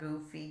 fun,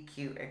 goofy,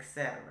 cute,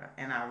 etc.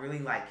 And I really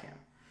like him.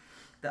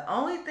 The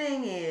only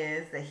thing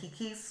is that he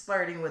keeps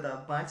flirting with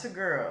a bunch of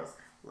girls,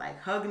 like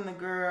hugging the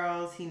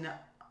girls he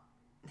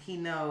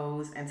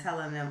knows and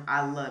telling them,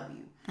 I love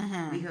you.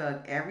 Mm-hmm. We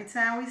hug every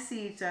time we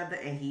see each other,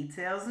 and he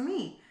tells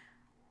me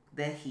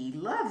that he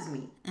loves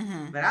me.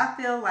 Mm-hmm. But I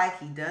feel like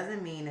he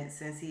doesn't mean it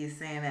since he is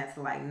saying that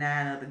to like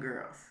 9 other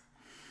girls.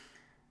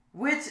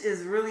 Which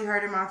is really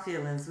hurting my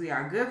feelings. We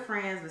are good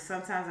friends, but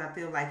sometimes I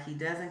feel like he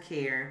doesn't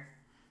care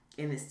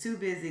and is too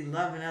busy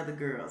loving other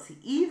girls. He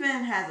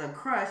even has a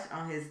crush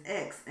on his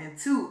ex and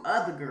 2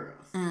 other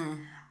girls.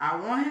 I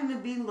want him to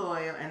be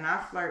loyal and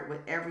not flirt with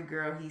every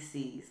girl he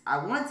sees.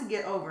 I want to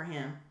get over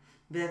him,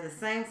 but at the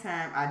same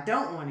time, I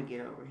don't want to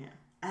get over him.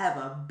 I have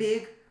a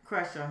big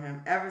crush on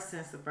him ever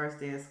since the first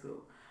day of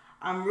school.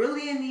 I'm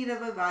really in need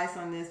of advice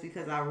on this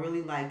because I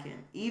really like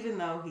him. Even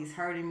though he's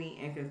hurting me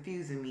and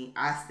confusing me,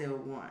 I still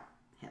want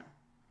him.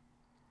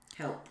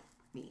 Help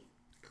me.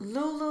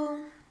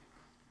 Lulu,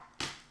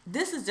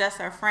 this is just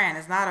her friend.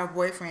 It's not her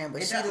boyfriend,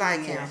 but she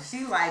like him.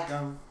 She like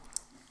him.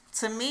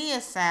 To me,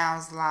 it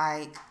sounds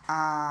like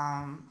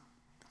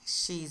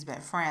she's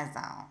been friend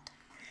zoned.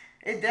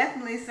 It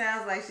definitely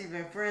sounds like she's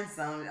been friend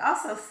zoned. It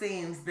also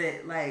seems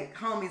that like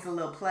homie's a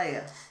little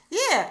player.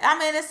 Yeah, I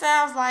mean, it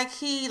sounds like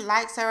he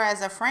likes her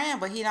as a friend,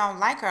 but he don't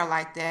like her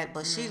like that.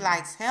 But she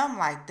likes him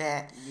like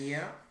that.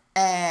 Yeah.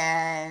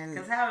 And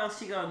Because how else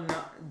she gonna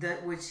know?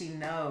 Would she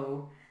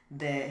know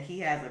that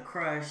he has a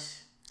crush?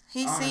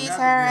 he on sees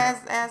another her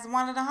girl? as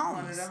one of the homies.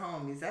 One of the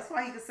homies. That's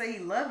why he could say he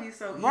love you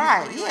so easily.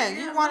 Right, Like, yeah,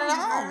 you one of the I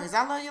love you, homies.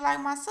 I love you like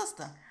my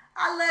sister.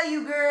 I love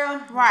you,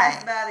 girl. Right.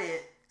 That's about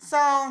it. So,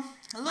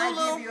 Might give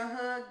Lulu, you a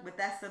hug, but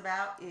that's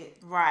about it.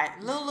 right,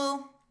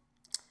 Lulu,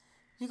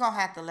 you gonna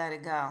have to let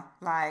it go.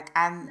 Like,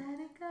 Let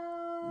it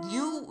go.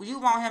 you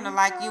want him to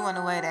like you in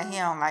a way that he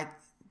don't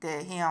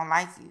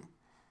like you.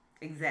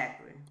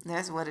 Exactly.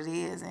 That's what it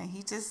is, and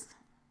he's Listen.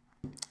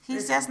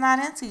 just not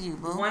into you,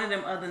 boo. One of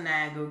them other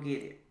 9 go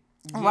get it.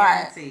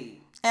 Right.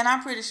 Guaranteed. And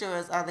I'm pretty sure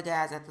it's other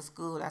guys at the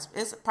school.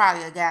 It's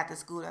probably a guy at the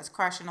school that's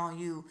crushing on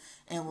you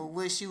and will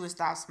wish you would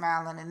stop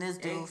smiling in this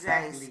dude's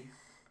face. Exactly.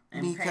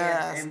 And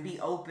Because- and be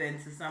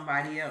open to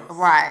somebody else.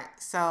 Right.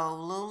 So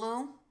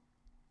Lulu,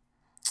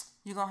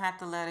 you're gonna have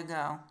to let it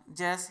go.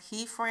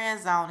 He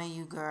friend zoning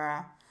you,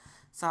 girl.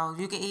 So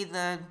you can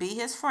either be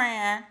his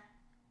friend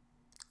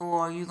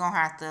or you're gonna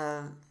have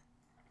to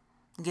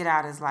get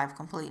out of his life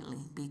completely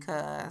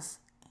because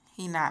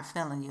he not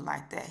feeling you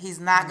like that. He's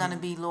not gonna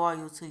be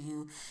loyal to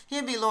you.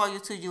 He'll be loyal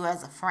to you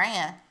as a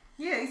friend.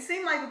 Yeah, he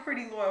seemed like a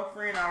pretty loyal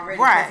friend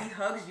already. Right. Because he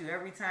hugs you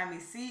every time he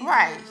sees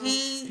Right.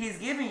 you. He's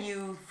giving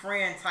you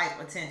friend type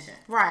attention.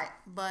 Right.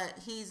 But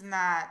he's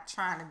not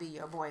trying to be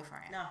your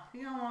boyfriend. No,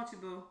 he don't want you,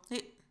 boo.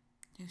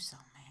 You're so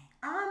mean.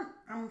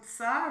 I'm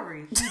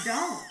sorry. He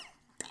don't.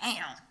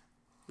 Damn.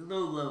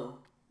 Lulu.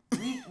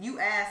 You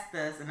asked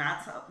us, and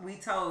we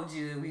told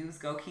you we was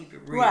gonna keep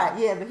it real. Right,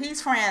 yeah, but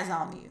he's friends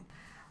on you.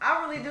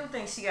 I really do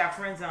think she got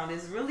friends on.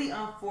 It's really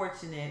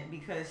unfortunate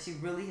because she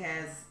really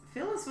has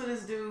feelings for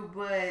this dude,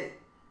 but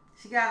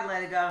she gotta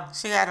let it go.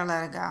 She gotta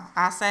let it go.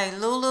 I say,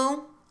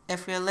 Lulu,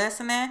 if you're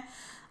listening,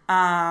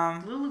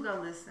 Lulu, go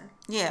listen.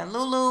 Yeah,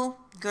 Lulu,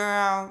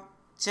 girl,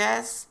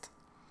 just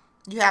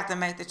you have to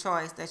make the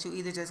choice that you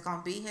either just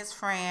gonna be his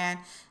friend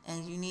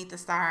and you need to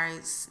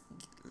start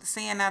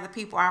seeing other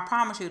people. I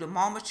promise you, the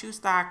moment you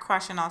start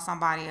crushing on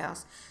somebody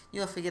else,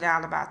 you'll forget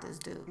all about this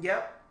dude.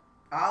 Yep.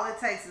 All it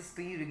takes is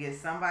for you to get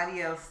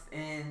somebody else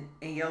in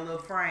your little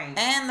frame.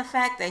 And the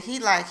fact that he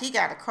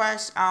got a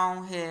crush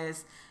on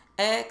his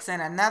ex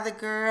and another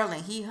girl,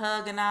 and he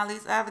hugging all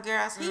these other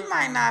girls. He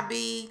might not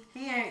be.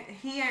 He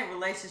ain't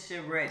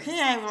relationship ready. He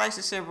ain't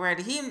relationship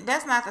ready.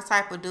 That's not the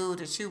type of dude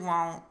that you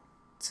want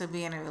to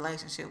be in a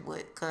relationship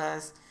with,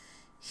 cause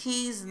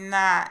he's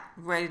not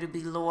ready to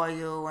be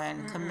loyal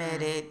and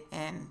committed.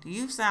 And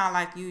you sound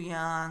like you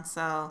young,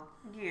 so.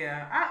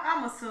 Yeah,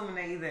 I'm assuming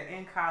they either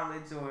in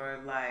college or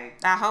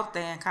like. I hope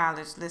they in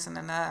college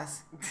listening to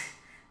us.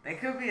 They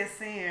could be a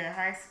senior in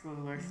high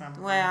school or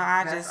something.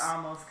 Well, That's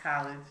almost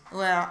college.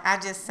 Well, I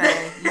just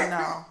say,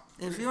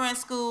 if you're in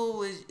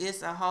school,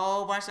 it's a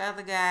whole bunch of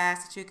other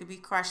guys that you could be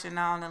crushing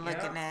on and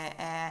looking at,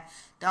 and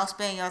don't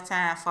spend your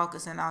time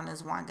focusing on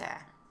this one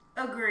guy.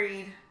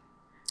 Agreed.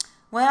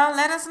 Well,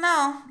 let us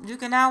know. You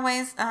can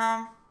always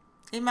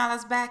email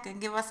us back and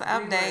give us an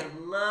update. We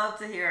would love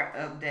to hear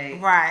an update.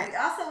 Right. We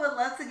also would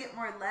love to get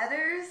more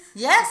letters.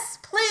 Yes,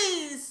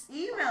 please.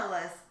 Email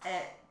us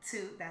at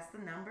 2, that's the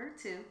number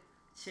 2,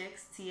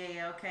 chicks,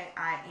 TALKINSHYT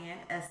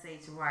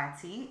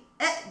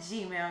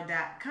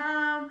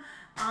 @gmail.com.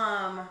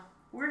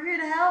 We're here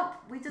to help.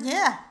 We just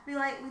we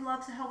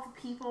love to help the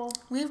people.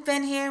 We've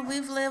been here.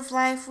 We've lived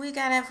life. We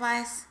got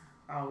advice.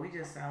 Oh, we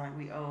just sound like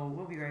we old.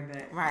 We'll be right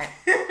back. Right.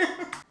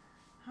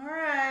 All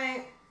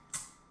right.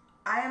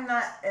 I am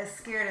not as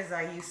scared as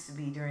I used to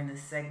be during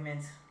this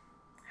segment.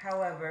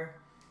 However,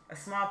 a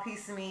small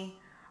piece of me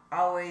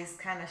always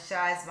kind of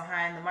shies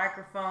behind the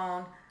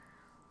microphone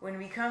when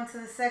we come to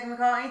the segment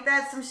called Ain't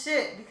That Some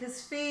Shit?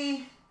 Because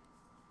Fee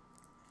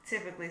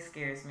typically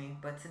scares me.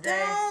 But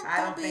today,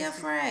 I don't be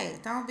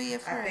afraid. Don't be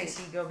afraid. I think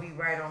she gonna be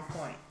right on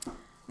point.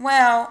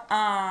 Well,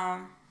 I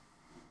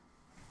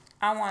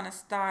want to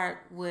start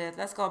with,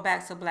 let's go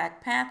back to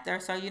Black Panther.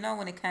 So,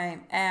 when it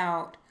came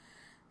out,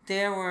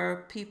 there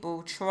were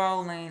people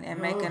trolling and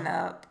making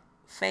up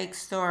fake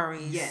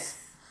stories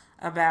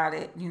about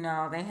it.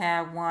 They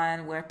had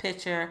one where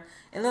it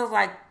looked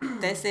like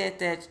they said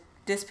that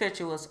this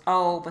picture was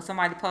old, but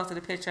somebody posted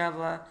a picture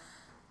of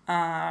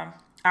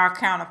our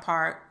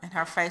counterpart, and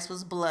her face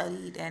was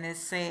bloodied, and it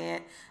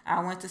said,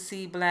 "I went to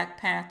see Black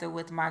Panther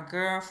with my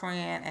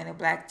girlfriend, and a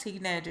black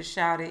teenager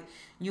shouted,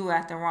 'You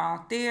at the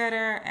wrong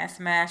theater,' and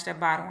smashed a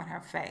bottle in her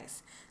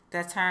face."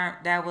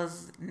 That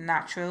was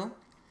not true.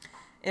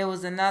 It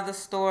was another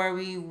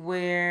story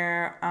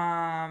where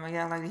a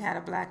young lady had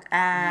a black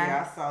eye.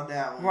 Yeah, I saw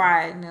that one.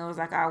 Right, and it was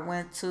like, "I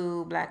went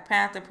to Black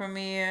Panther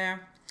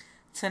premiere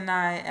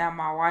tonight and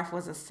my wife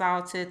was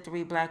assaulted.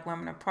 3 black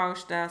women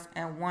approached us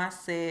and one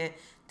said,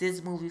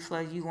 'This movie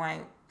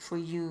ain't for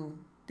you.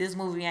 This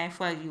movie ain't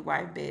for you,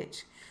 white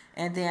bitch,'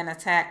 and then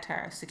attacked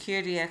her.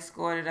 Security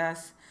escorted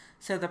us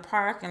to the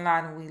parking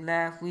lot and we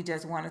left. We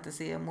just wanted to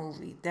see a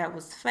movie." That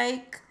was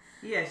fake.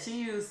 Yeah,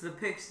 she used the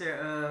picture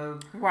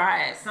of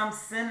some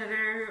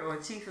senator or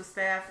chief of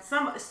staff,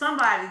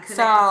 somebody connected to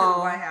the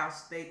White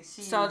House. They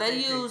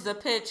used a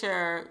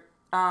picture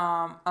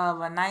of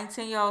a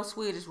 19-year-old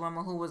Swedish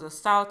woman who was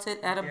assaulted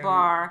at a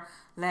bar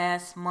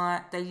last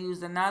month. They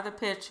used another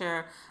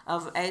picture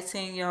of an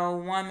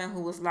 18-year-old woman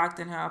who was locked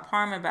in her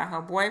apartment by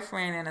her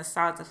boyfriend and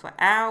assaulted for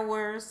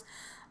hours.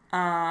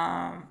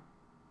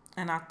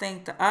 And I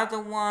think the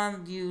other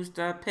one used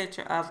a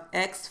picture of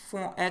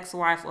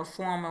ex-wife of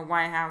former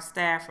White House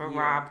staffer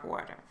Rob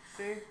Porter.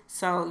 See?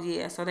 So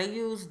they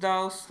used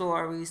those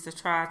stories to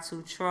try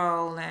to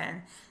troll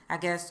and I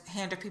guess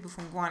hinder people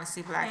from going to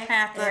see Black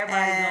Panther.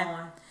 Everybody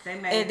going. They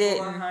made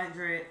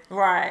 $400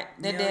 Right.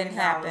 It didn't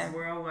happen.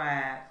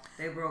 Worldwide.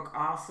 They broke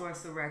all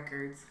sorts of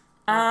records.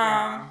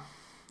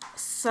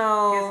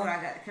 So guess what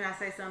I got? Can I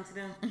say something to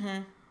them?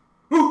 Mm-hmm.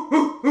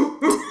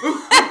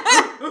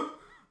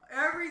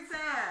 Every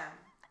time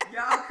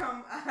y'all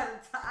come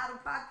out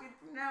of pocket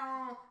from now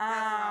on, that's what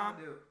I'm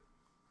gonna do.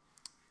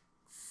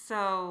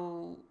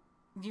 So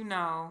you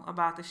know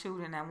about the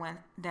shooting that went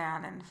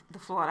down in the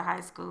Florida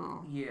high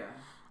school. Yeah.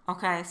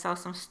 Okay, so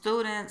some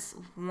students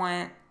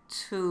went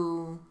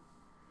to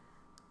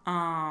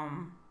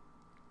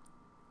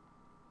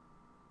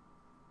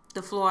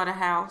the Florida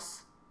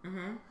House,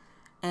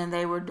 and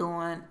they were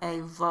doing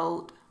a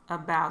vote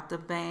about the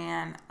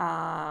ban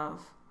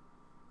of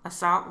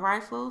assault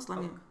rifles.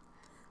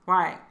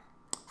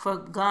 For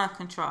gun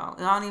control. I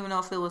don't even know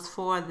if it was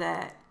for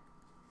that.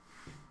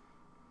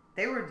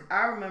 I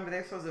remember they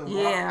were supposed to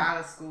walk out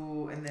of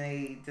school and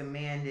they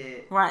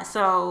demanded. Right,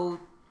 so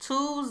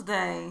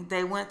Tuesday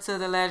they went to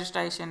the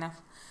legislation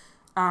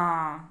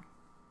to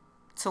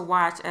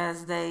watch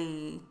as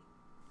they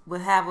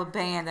would have a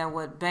ban that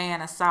would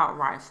ban assault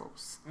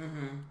rifles.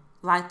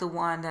 Like the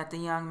one that the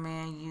young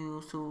man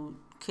used who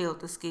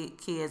killed the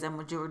kids at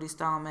Majority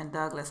Stoneman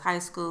Douglas High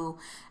School.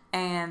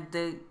 And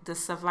the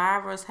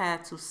survivors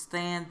had to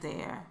stand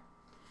there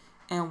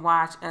and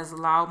watch as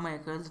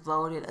lawmakers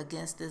voted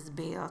against this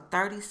bill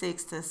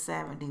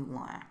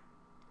 36-71.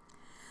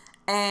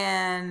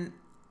 And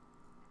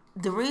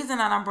the reason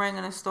that I'm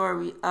bringing the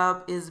story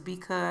up is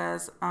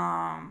because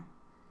I'm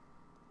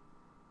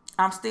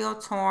still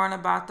torn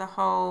about the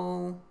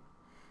whole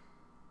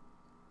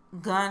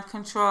gun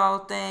control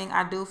thing.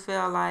 I do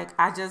feel like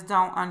I just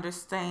don't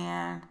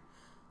understand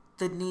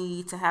the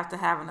need to have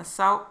an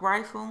assault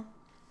rifle.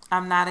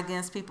 I'm not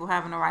against people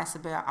having the rights to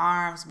bear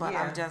arms, but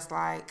I'm just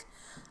like,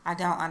 I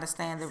don't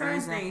understand the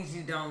reason. Certain things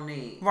you don't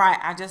need. Right,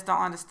 I just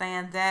don't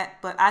understand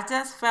that. But I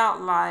just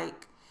felt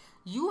like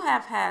you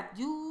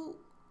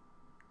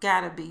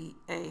gotta be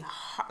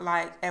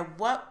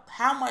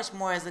how much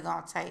more is it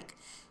gonna take?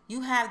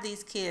 You have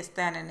these kids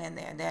standing in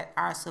there that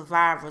are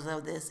survivors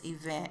of this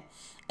event,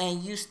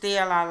 and you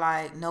still are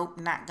like, nope,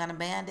 not gonna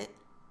ban it.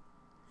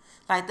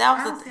 Like that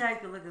was. I don't see how you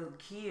could look at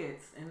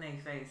kids in their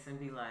face and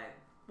be like,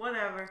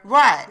 whatever.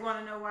 Right. You want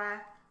to know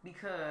why?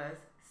 Because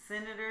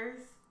senators,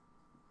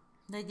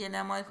 they get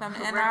that money from the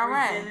NRA.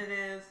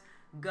 Representatives,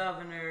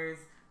 governors,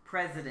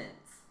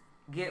 presidents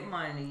get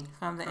money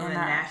from the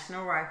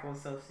National Rifle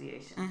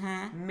Association.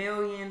 Mm-hmm.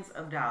 Millions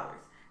of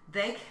dollars.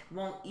 They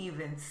won't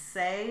even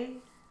say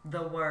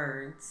the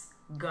words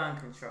gun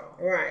control.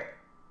 Right.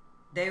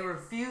 They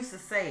refuse to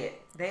say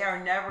it. They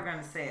are never going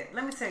to say it.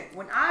 Let me tell you,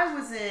 when I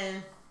was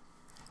in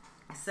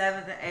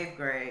 7th and 8th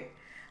grade,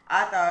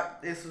 I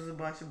thought this was a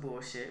bunch of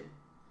bullshit.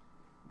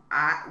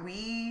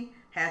 We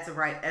had to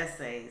write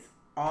essays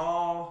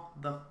all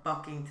the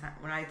fucking time.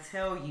 When I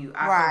tell you,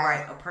 I could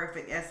write a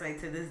perfect essay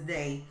to this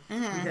day,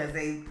 because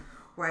they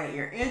write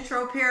your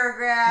intro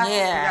paragraph, you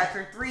got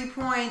your 3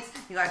 points,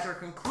 you got your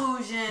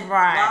conclusion,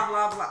 blah,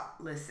 blah, blah.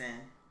 Listen,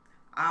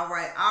 I'll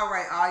write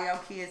all y'all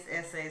kids'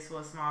 essays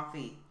for a small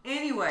fee.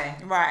 Anyway.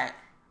 Right.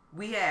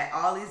 We had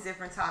all these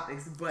different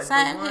topics, but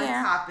Same the one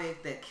here.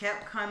 topic that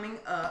kept coming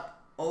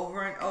up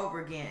over and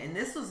over again, and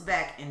this was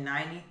back in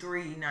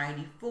 93,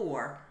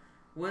 94,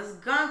 was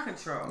gun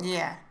control.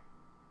 Yeah.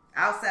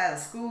 Outside of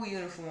school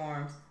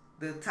uniforms,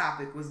 the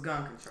topic was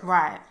gun control.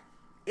 Right.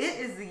 It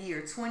is the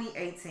year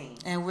 2018.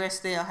 And we're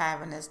still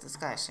having this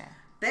discussion.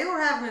 They were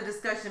having a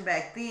discussion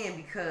back then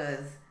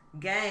because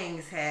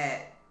gangs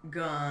had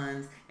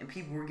guns and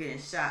people were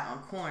getting shot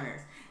on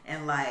corners.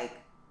 And like,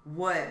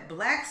 what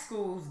black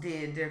schools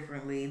did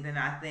differently than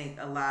I think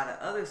a lot of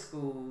other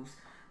schools,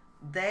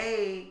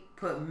 they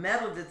put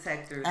metal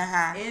detectors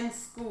in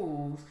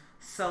schools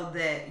so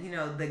that, you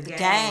know, the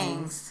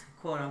gangs,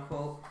 quote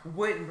unquote,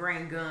 wouldn't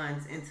bring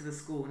guns into the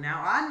school.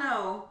 Now, I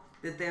know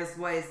that there's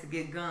ways to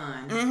get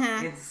guns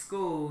into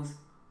schools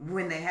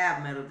when they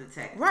have metal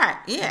detectors. Right.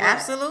 Yeah, but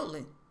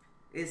absolutely.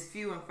 It's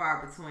few and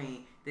far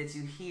between that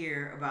you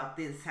hear about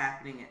this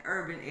happening in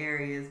urban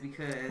areas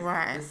because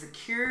the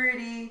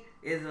security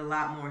is a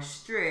lot more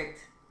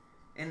strict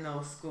in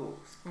those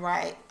schools.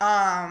 Right.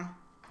 I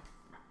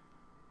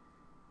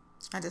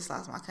just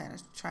lost my kind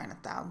of train of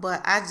thought.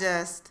 But I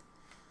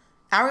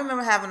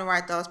remember having to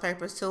write those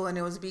papers too, and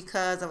it was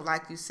because of,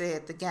 like you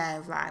said, the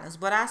gang violence.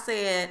 But I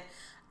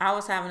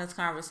was having this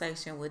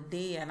conversation with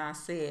D, and I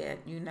said,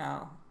 you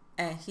know,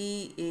 and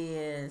he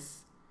is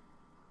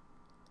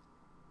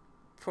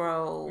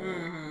pro,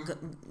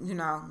 you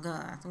know,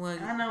 guns. Well,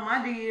 I know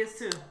my D is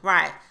too.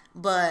 Right.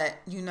 But,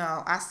 you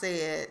know, I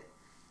said,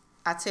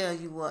 I tell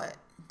you what,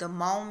 the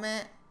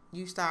moment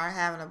you start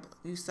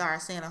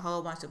seeing a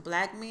whole bunch of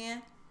black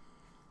men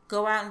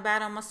go out and buy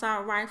them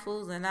assault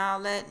rifles and all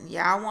that,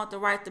 y'all want the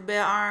right to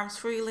bear arms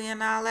freely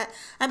and all that,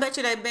 I bet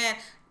you they ban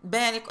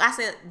it. I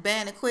said,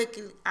 ban it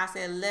quickly. I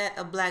said, let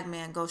a black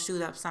man go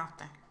shoot up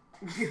something.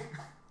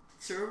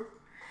 True.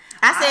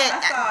 I said,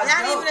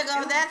 not even to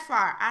go that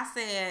far. I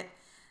said,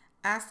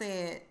 I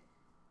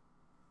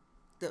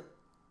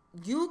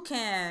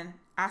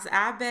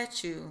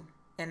bet you,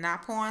 and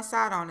not pouring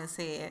salt on his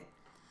head,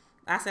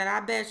 I said, I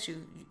bet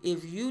you,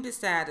 if you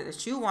decided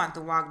that you want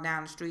to walk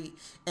down the street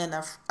in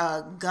a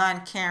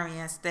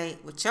gun-carrying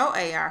state with your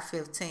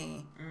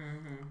AR-15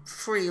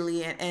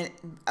 freely and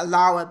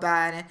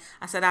law-abiding,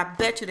 I said, I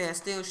bet you they'll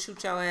still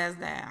shoot your ass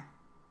down.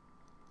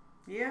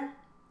 Yeah.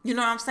 You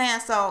know what I'm saying?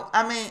 So,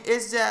 I mean,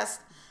 it's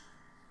just...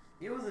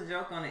 It was a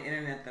joke on the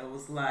internet that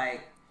was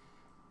like,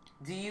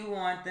 do you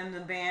want them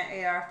to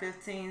ban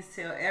AR-15s?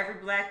 Tell every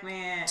black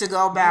man to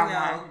go buy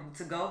one.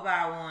 To go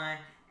buy one,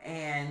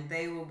 and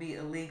they will be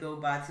illegal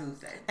by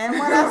Tuesday. And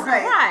what I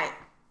said, right.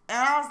 And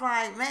I was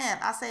like, man,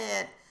 I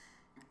said,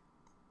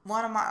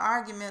 one of my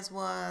arguments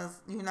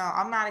was, you know,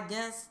 I'm not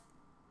against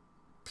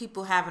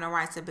people having a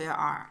right to bear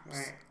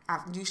arms.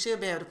 Right. You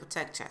should be able to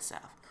protect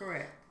yourself.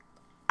 Correct.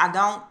 I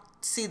don't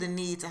see the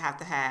need to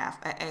have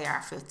an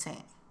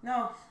AR-15.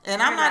 No.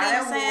 And I'm not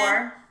even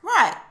saying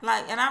right.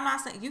 Like, and I'm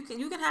not saying you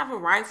can have a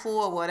rifle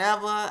or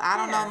whatever. I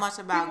don't know much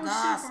about people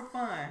guns. Shoot for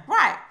fun.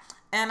 Right.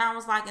 And I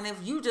was like, and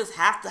if you just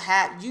have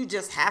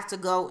to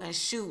go and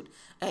shoot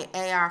a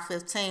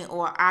AR-15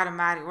 or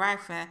automatic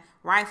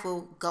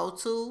rifle, go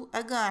to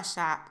a gun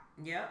shop.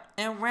 Yep.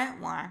 And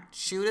rent one.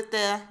 Shoot it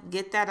there,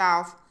 get that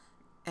off,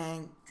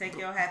 and take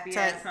your happy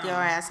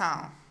ass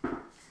home.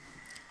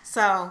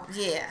 So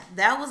yeah,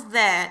 that was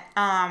that.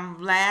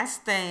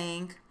 Last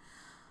thing,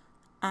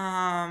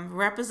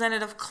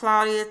 Representative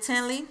Claudia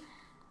Tinley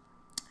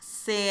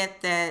said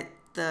that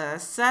the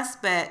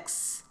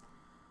suspects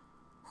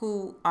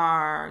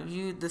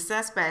the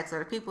suspects or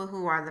the people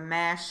who are the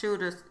mass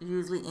shooters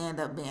usually end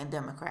up being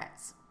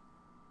Democrats.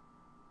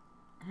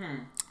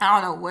 I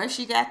don't know where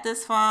she got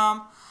this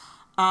from.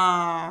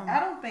 I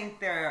don't think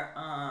their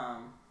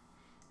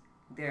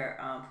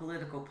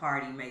political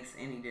party makes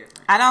any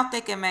difference. I don't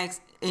think it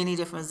makes any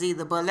difference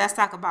either. But let's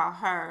talk about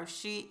her.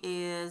 She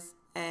is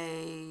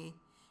a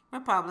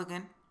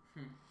Republican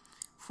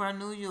for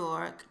New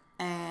York.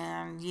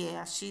 And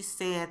yeah, she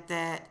said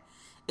that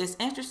it's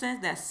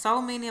interesting that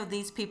so many of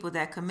these people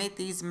that commit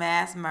these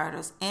mass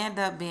murders end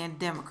up being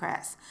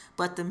Democrats,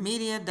 but the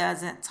media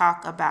doesn't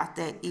talk about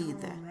that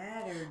either.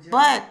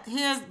 But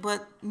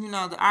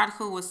the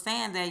article was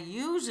saying that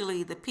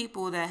usually the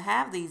people that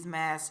have these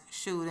mass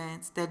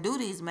shootings, that do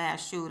these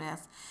mass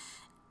shootings,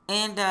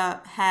 end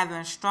up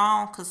having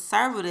strong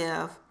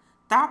conservative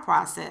thought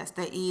process.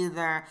 They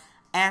either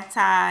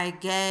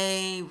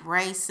anti-gay,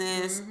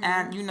 racist,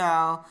 and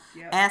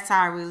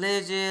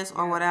anti-religious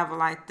or whatever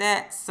like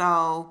that.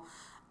 So,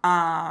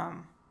 I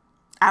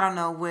don't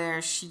know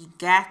where she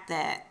got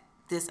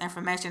this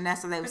information.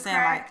 That's what they were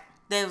saying.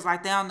 They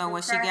don't know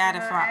where she got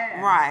it from.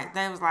 Right?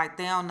 They was like,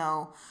 they don't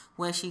know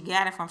where she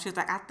got it from. She was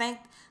like, I think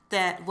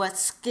that what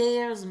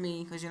scares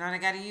me, because they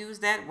got to use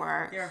that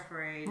word. They're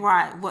afraid.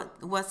 Right.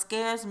 What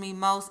scares me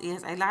most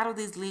is a lot of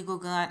these legal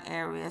gun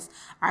areas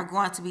are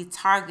going to be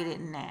targeted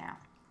now.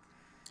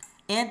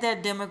 In their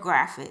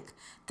demographic,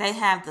 they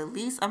have the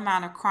least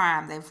amount of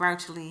crime than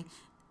virtually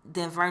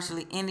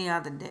any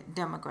other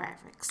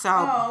demographic.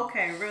 So,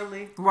 okay,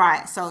 really?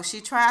 Right. So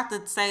she tried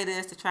to say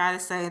this to try to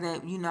say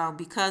that,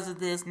 because of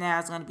this, now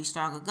it's going to be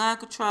stronger gun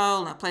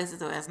control, and places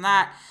where it's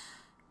not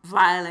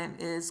violent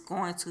is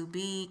going to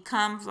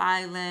become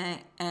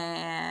violent,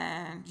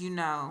 and,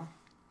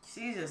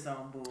 She's just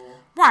on bull.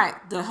 Right.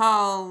 The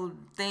whole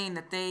thing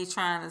that they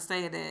trying to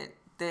say that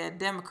the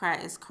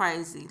Democrat is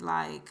crazy,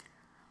 like...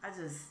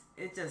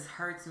 It just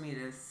hurts me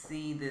to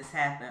see this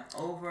happen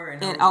over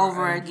and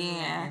over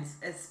again.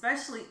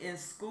 Especially in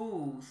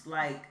schools.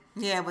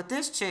 Yeah, but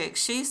this chick,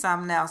 she's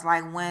something else.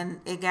 Like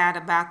when it got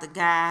about the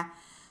guy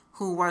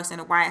who works in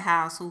the White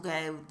House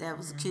that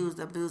was accused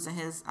of abusing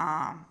his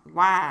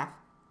wife.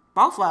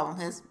 Both of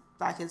them,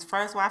 his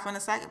first wife and the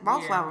second,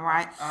 both of them,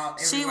 right?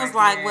 She was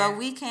like, well,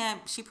 we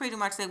can't. She pretty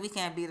much said we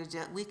can't be the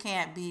judge. We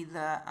can't be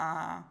the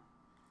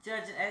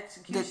judge and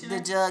executioner.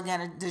 The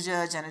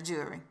judge and the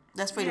jury.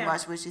 That's pretty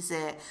much what she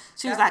said.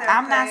 She was like,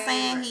 I'm not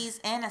saying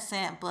he's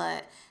innocent,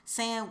 but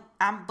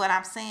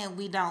I'm saying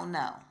we don't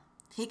know.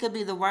 He could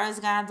be the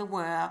worst guy in the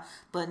world,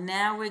 but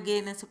now we're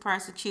getting into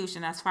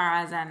persecution as far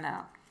as I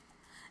know.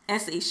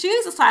 And see,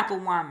 she's the type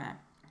of woman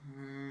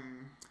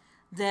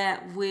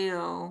that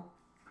will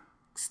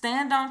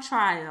stand on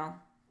trial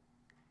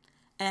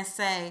and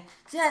say,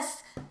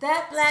 yes,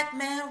 that black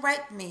man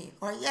raped me,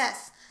 or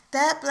yes,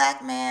 that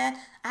black man,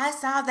 I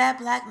saw that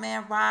black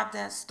man rob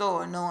that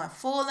store, knowing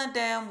full and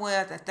damn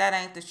well that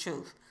ain't the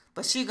truth.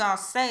 But she gonna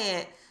say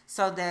it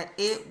so that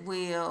it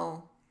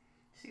will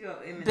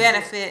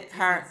benefit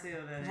her.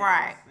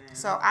 Right.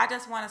 So I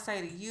just want to say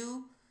to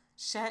you,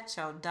 shut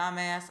your dumb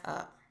ass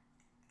up.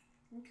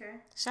 Okay.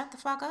 Shut the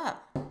fuck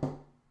up.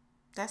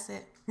 That's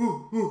it.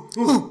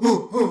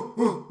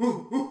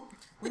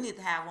 We need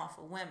to have one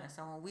for women,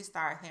 so when we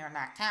start hearing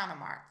our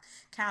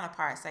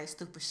counterparts say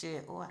stupid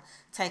shit or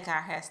take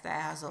our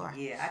hairstyles or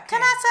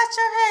can I touch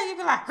your hair? You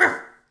be like,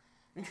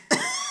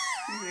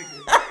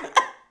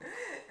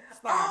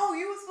 oh,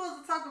 you were supposed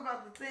to talk about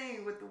the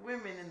thing with the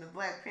women in the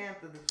Black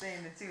Panther, the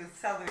thing that you was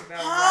telling me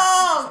about.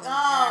 Oh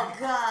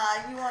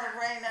God, you want to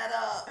bring that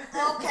up?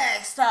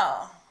 Okay,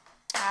 so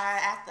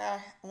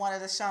after one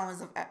of the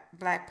showings of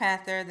Black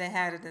Panther, they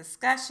had a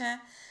discussion.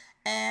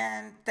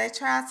 And they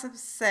tried to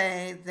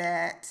say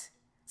that,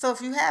 so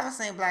if you haven't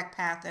seen Black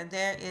Panther,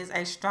 there is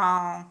a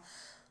strong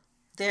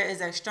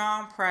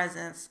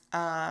presence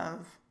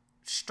of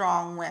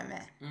strong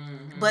women.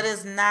 Mm-hmm. But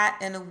it's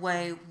not in a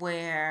way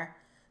where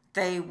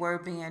they were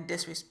being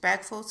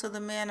disrespectful to the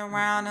men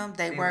around them.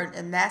 They weren't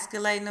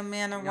emasculating the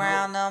men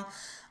around them.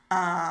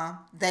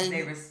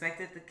 They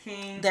respected the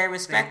king. They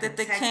respected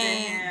the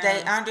king. Him.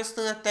 They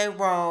understood their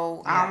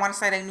role. Yeah. I don't want to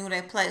say they knew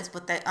their place,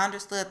 but they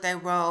understood their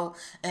role,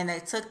 and they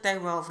took their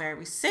role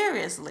very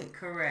seriously.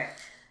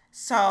 Correct.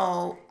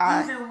 So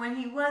even when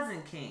he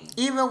wasn't king.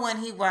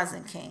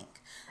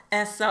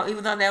 And so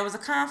even though there was a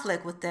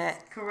conflict with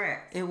that.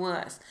 Correct. It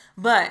was.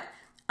 But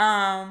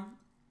after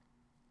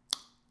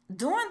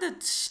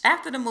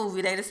the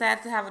movie, they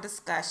decided to have a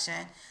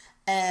discussion.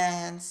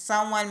 And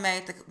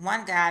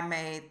one guy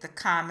made the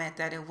comment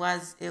that it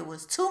was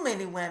too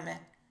many women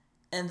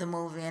in the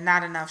movie and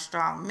not enough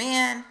strong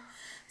men.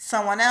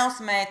 Someone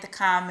else made the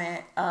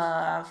comment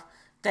of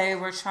they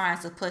were trying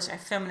to push a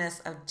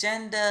feminist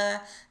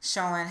agenda,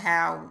 showing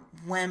how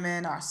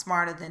women are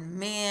smarter than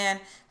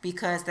men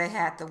because they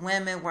had the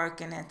women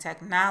working in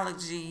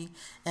technology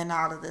and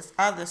all of this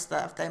other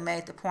stuff. They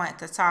made the point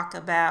to talk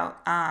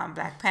about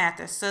Black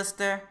Panther's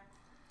sister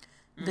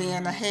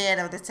being the head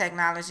of the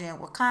technology in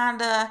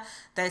Wakanda.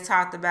 They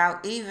talked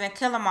about even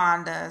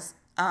Killmonger's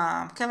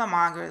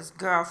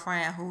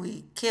girlfriend who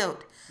he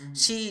killed.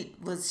 She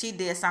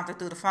did something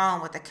through the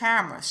phone with the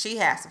camera. She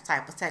has some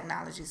type of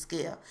technology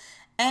skill.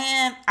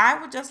 And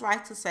I would just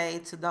like to say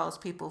to those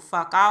people,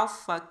 fuck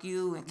off, fuck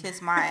you, and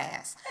kiss my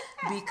ass.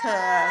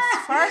 Because,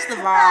 first of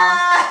all...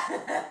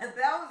 that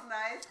was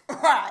nice.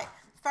 Right.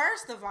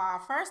 First of all,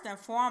 first and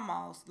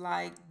foremost,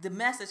 like, the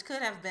message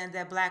could have been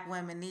that black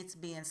women need to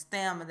be in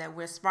STEM and that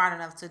we're smart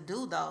enough to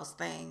do those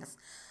things.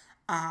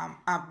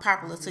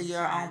 Popular to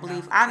your own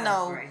belief. I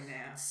know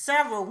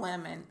several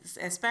women,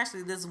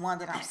 especially this one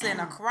that I'm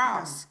sitting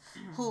across,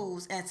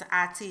 who's into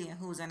IT and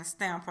who's in a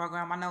STEM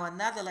program. I know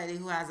another lady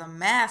who has a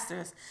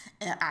master's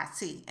in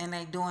IT, and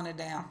they doing a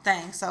damn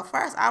thing. So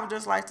first, I would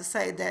just like to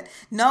say that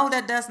no,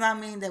 that does not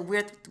mean that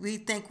we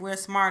think we're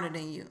smarter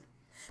than you,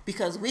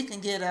 because we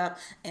can get up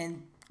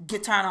and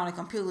turn on a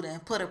computer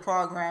and put a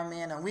program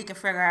in, and we can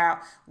figure out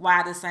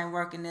why this ain't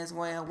working this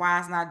way or why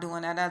it's not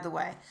doing that other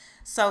way.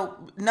 So,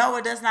 no,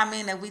 it does not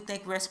mean that we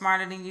think we're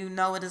smarter than you.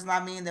 No, it does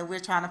not mean that we're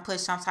trying to push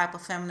some type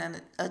of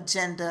feminine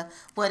agenda.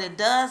 What it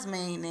does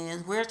mean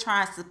is we're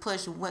trying to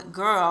push young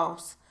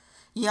girls,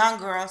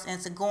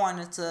 into going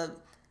into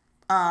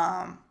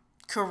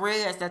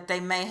careers that they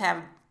may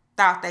have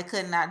thought they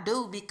could not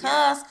do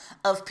because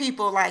of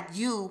people like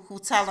you who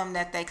tell them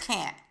that they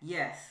can't.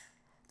 Yes.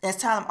 And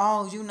tell them,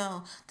 oh, you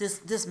know,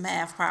 this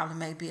math problem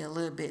may be a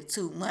little bit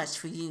too much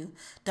for you.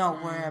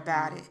 Don't worry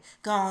about it.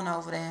 Go on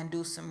over there and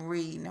do some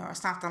reading or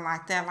something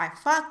like that. Like,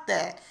 fuck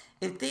that.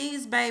 If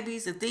these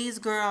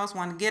girls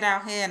want to get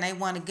out here and they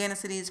want to get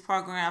into these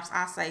programs,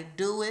 I say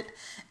do it,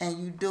 and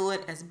you do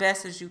it as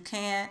best as you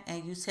can,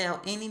 and you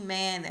tell any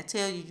man that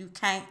tell you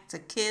can't to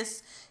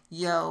kiss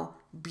your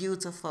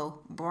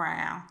beautiful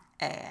brown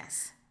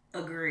ass.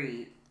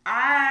 Agreed.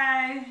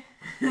 So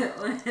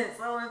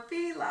when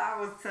P-Lar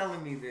was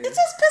telling me this, it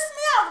just pissed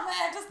me off,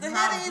 man. Just to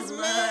hear these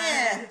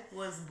men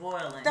was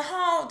boiling. The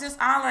whole, just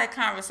all that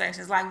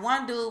conversations. Like,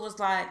 one dude was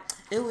like,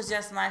 it was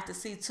just nice to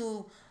see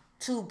two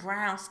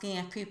brown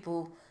skinned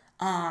people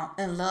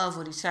in love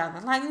with each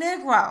other. Like,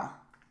 Negro.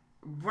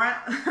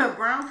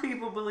 Brown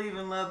people believe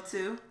in love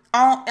too.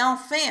 On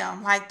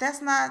film. Like,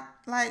 that's not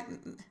like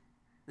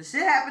the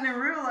shit happened in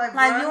real life.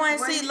 Like, you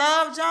ain't see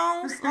Love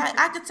Jones? Like,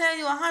 I could tell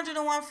you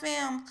 101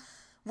 films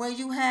where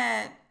you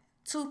had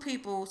two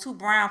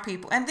brown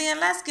people. And then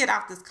let's get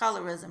off this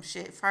colorism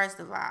shit, first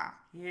of all.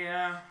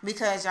 Yeah.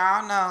 Because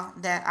y'all know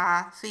that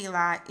I feel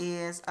like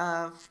is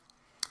of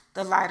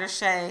the lighter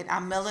shade.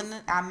 I'm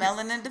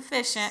melanin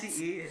deficient.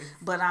 She is.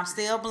 But I'm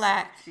still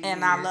black,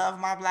 I love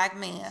my black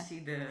men. She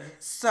does.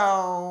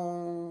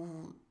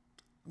 So,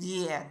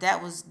 yeah,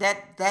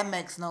 that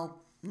makes no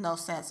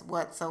sense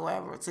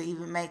whatsoever to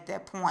even make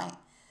that point.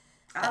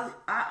 I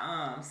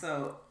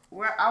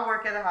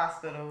work at a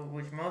hospital,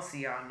 which most of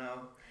y'all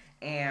know,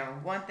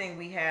 and one thing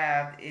we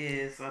have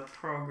is a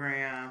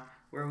program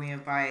where we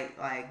invite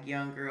like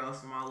young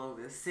girls from all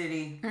over the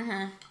city,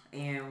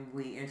 and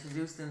we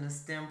introduce them to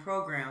STEM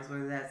programs,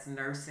 whether that's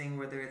nursing,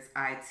 whether it's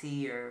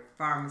IT or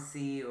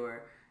pharmacy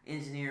or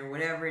engineering,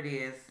 whatever it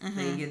is.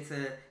 They get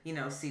to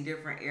see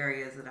different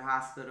areas of the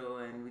hospital,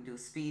 and we do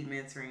speed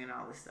mentoring and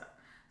all this stuff.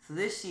 So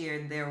this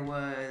year there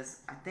was,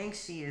 I think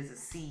she is a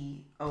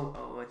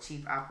COO, a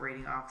Chief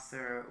Operating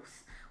Officer.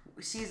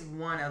 She's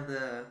one of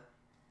the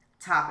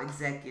top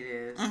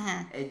executives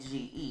at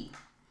GE.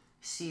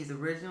 She's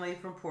originally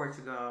from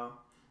Portugal,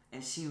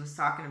 and she was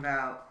talking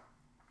about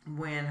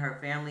when her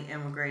family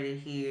immigrated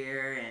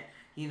here,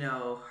 and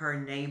her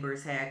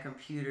neighbors had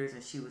computers,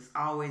 and she was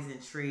always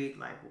intrigued,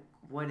 like,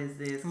 what is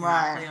this? Can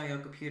I play on your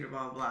computer,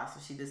 blah, blah, blah.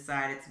 So she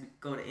decided to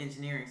go to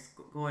engineering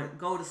school,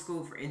 go to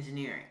school for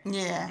engineering.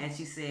 Yeah. And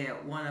she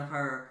said one of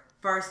her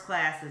first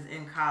classes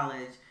in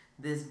college,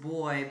 this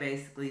boy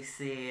basically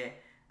said,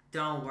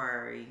 don't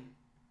worry,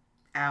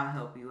 I'll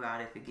help you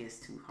out if it gets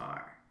too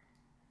hard.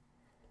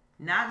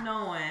 Not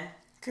knowing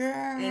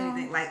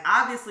anything. Like,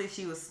 obviously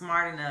she was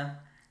smart enough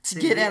to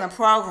get in a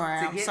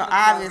program. So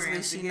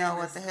obviously she know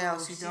what the hell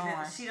she's doing.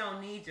 She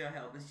don't need your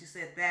help. And she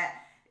said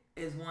that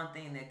is one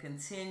thing that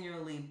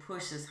continually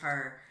pushes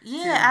her to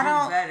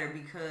do better,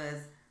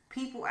 because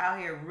people out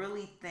here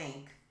really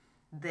think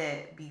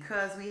that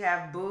because we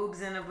have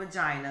boobs and a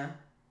vagina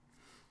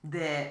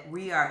that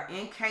we are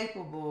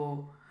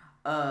incapable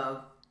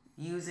of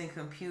using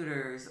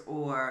computers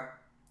or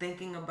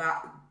thinking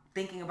about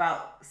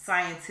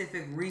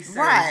scientific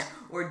research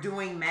or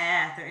doing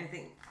math or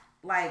anything.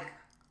 Like,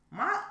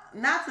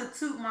 not to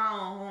toot my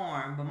own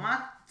horn, but my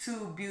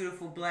two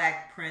beautiful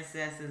black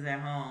princesses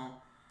at home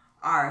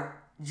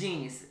are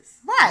geniuses.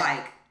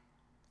 Right.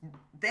 Like,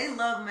 they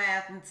love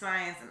math and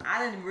science, and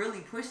I didn't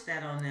really push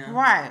that on them.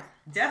 Right.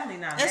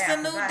 Definitely not. It's a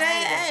new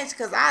day and age,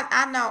 because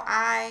I know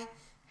I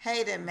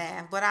hated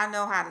math, but I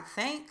know how to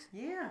think.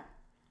 Yeah.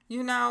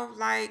 You know,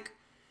 like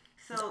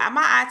So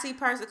my IT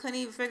person couldn't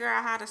even figure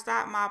out how to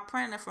stop my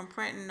printer from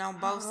printing on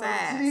both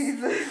sides.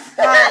 Jesus.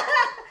 Like,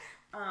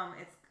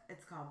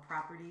 it's called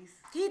properties.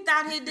 he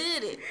thought he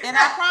did it, and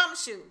I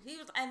promise you, he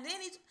was. And then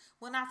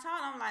when I told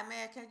him, I'm like,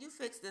 man, can you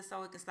fix this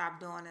so we can stop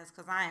doing this?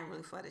 Cause I ain't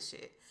really for this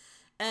shit.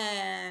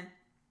 And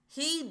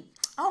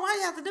all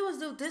you have to do is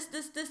do this,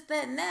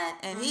 that, and that.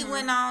 And he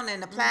went on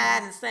and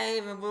applied and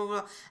saved and blah,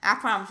 blah. I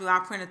promise you, I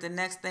printed the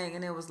next thing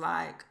and it was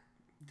like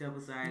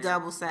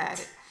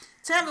double-sided.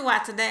 Tell me why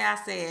today I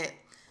said,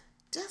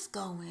 just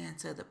go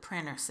into the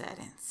printer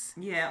settings.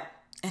 Yeah.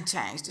 And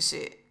change the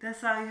shit.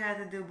 That's all you had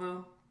to do,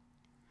 boo.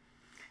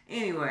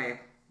 Anyway,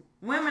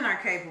 women are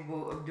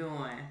capable of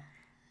doing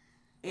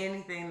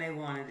anything they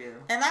want to do.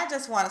 And I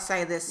just want to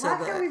say this Why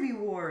can't we be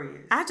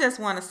warriors? I just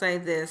want to say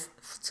this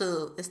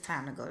to, it's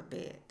time to go to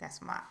bed.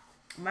 That's Mine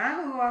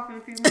will go off in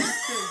a few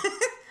minutes too.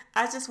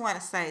 I just want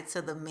to say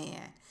to the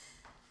men,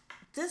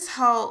 this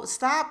whole,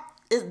 stop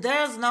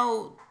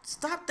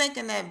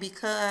thinking that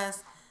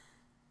because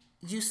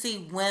you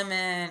see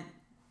women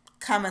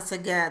coming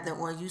together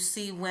or you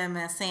see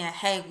women saying,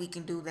 hey, we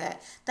can do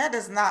that. That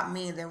does not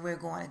mean that we're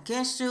going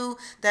against you.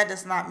 That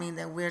does not mean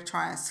that we're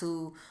trying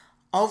to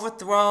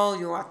overthrow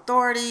your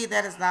authority.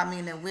 That does not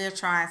mean that we're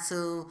trying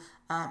to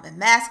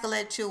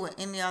emasculate you in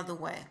any other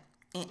way,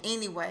 in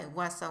any way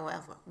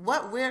whatsoever.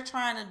 What we're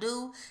trying to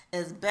do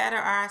is better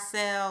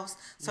ourselves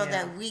so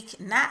that we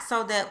can, not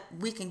so that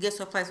we can get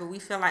to a place where we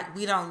feel like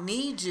we don't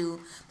need you,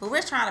 but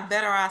we're trying to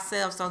better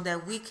ourselves so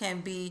that we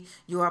can be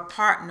your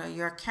partner,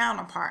 your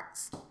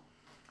counterparts.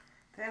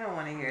 They don't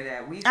want to hear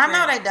that. I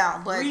know they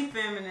don't, but we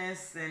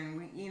feminists and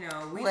we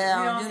don't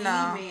need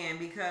men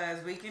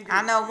because we can do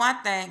I know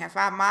one thing. If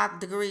my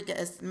degree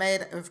is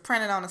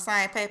printed on the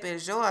same paper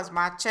as yours,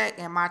 my check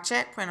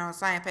printed on the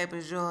same paper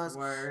as yours,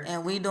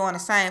 and we doing the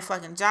same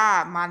fucking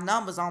job, my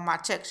numbers on my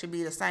check should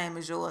be the same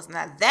as yours.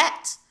 Now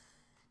that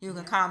you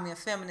can call me a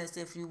feminist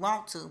if you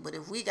want to, but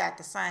if we got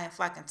the same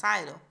fucking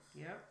title,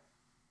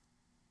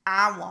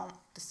 I want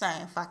the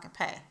same fucking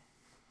pay.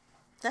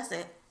 That's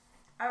it.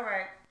 All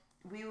right.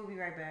 We will be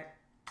right back.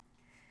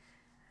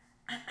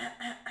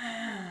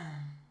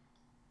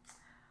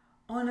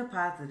 On a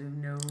positive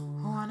note.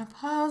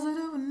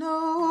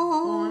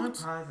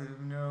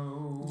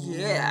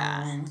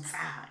 Yeah.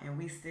 And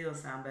we still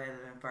sound better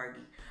than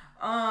Fergie.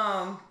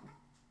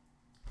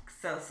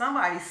 So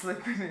somebody's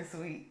slipping this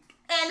week.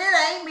 And it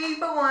ain't me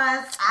but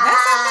once.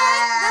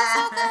 That's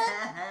okay.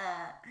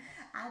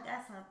 I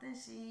got something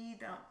she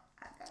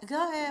don't.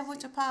 Go ahead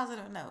with your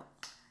positive note.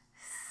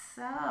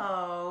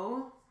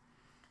 So,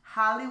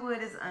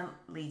 Hollywood is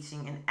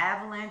unleashing an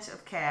avalanche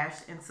of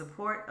cash in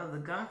support of the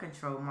gun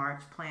control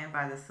march planned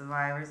by the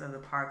survivors of the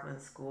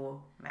Parkland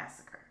School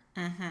massacre.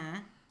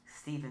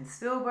 Steven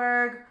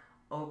Spielberg,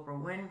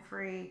 Oprah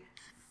Winfrey,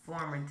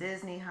 former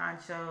Disney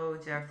honcho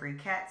Jeffrey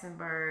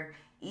Katzenberg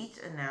each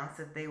announced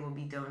that they will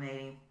be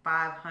donating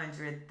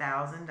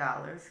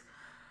 $500,000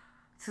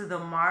 to the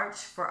March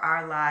for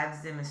Our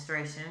Lives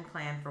demonstration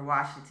planned for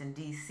Washington,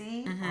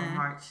 D.C. on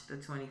March the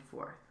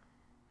 24th.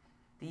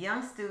 The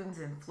young students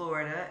in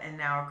Florida and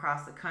now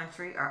across the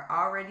country are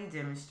already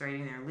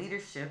demonstrating their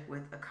leadership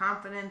with a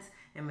confidence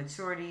and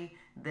maturity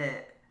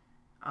that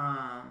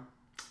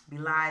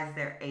belies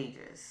their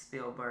ages,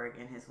 Spielberg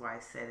and his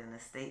wife said in a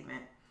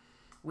statement.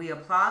 We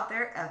applaud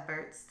their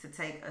efforts to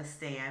take a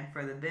stand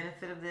for the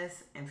benefit of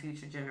this and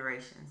future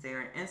generations. They are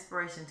an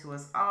inspiration to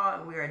us all,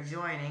 and we are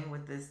joining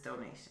with this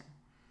donation.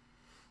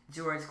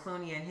 George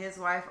Clooney and his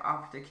wife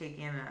offered to kick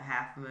in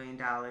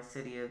 $500,000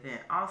 to the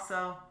event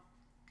also,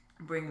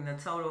 bringing the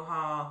total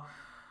haul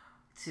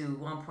to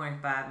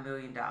 $1.5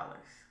 million.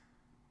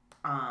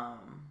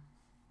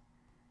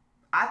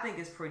 I think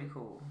it's pretty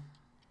cool.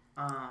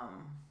 I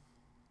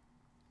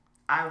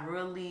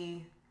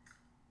really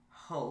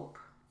hope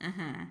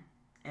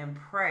and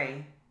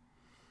pray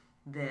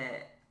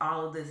that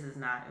all of this is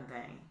not in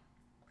vain.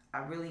 I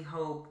really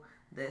hope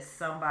that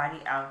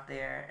somebody out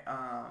there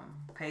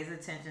pays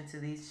attention to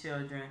these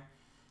children,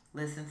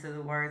 listen to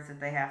the words that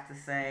they have to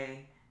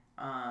say,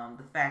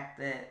 the fact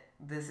that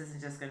this isn't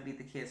just going to be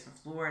the kids from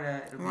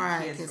Florida, it'll be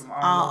kids from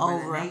all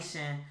over the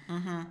nation.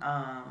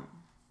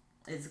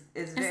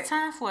 It's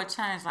time for a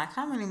change. Like,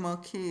 how many more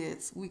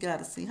kids we got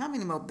to see? How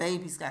many more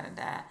babies got to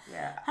die?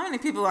 Yeah. How many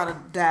people got to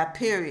die?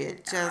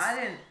 Period.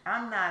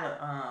 I'm not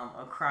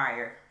a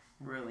crier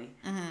really,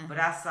 but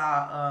I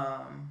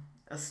saw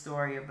a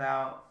story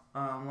about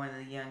one of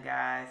the young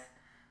guys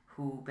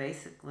who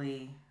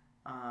basically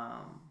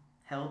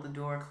held the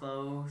door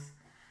closed,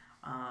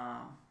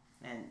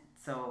 and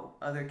so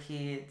other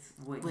kids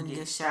wouldn't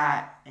get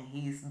shot, and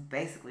he's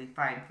basically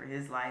fighting for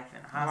his life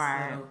in a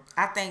hospital. Right.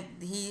 I think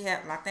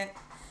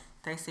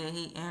they said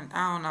and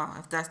I don't know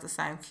if that's the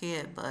same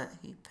kid, but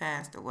he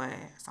passed away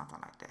or something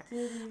like that.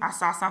 I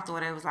saw something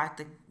where it was like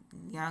the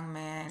young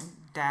man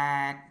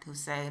died who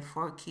saved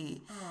 4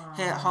 kids,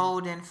 had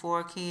holding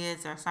 4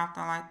 kids or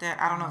something like that.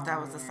 I don't know if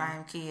that was the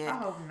same kid. I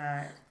hope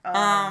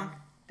not.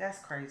 That's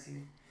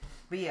crazy.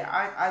 But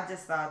yeah, I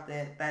just thought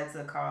that that's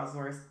a cause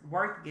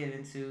worth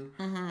giving to.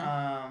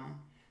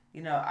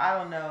 You know, I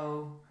don't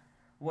know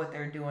what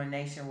they're doing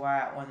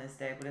nationwide on this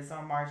day, but it's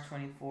on March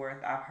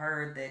 24th. I've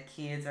heard that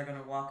kids are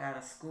gonna walk out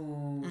of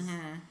schools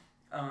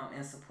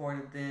in support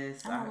of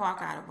this. I'm gonna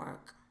walk out of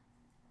work.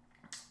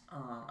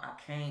 I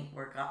can't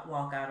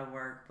walk out of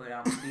work, but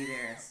I'm gonna be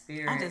there in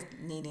spirit. I just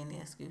need any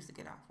excuse to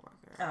get off work.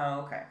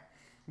 Oh, okay.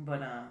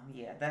 But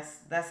yeah,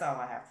 that's all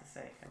I have to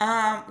say.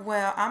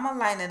 Well, I'm gonna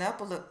lighten it up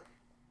a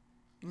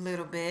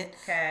little bit.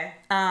 Okay.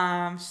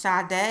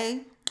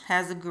 Sade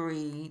has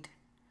agreed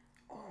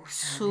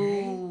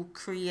to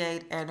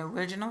create an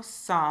original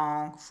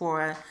song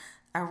for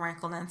A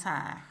Wrinkle in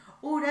Time.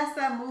 Oh, that's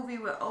that movie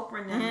with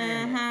Oprah and them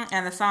in it.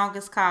 And the song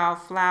is called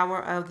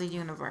Flower of the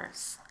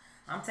Universe.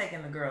 I'm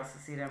taking the girls to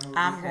see that movie.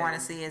 I'm going to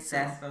see it too.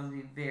 That's supposed to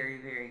be very,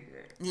 very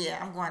good. Yeah,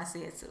 I'm going to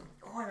see it too.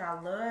 Oh, and I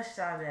love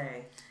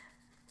Sade.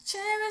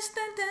 Cherish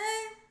the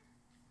day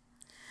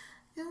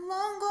you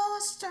won't go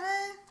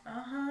astray.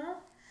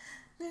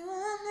 You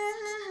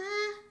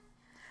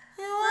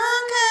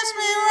won't catch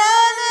me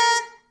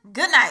running.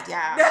 Good night,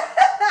 y'all.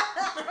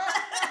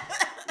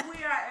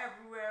 We are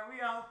everywhere. We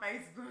on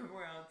Facebook.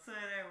 We're on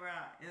Twitter. We're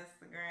on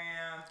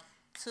Instagram.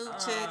 Two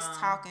chicks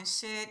talking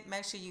shit.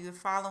 Make sure you're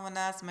following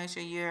us. Make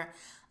sure you're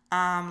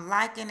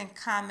liking and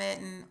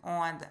commenting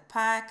on the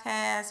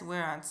podcast.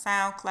 We're on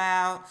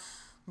SoundCloud,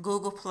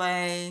 Google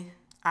Play,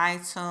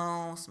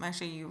 iTunes. Make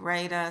sure you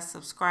rate us,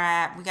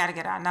 subscribe. We got to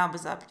get our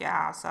numbers up,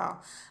 y'all. So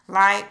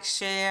like,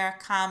 share,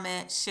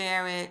 comment,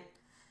 share it.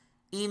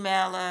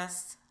 Email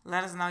us.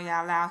 Let us know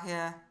y'all out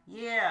here.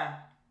 Yeah.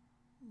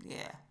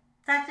 Yeah.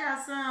 Talk to y'all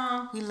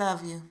soon. We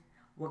love you.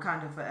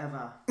 Wakanda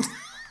forever.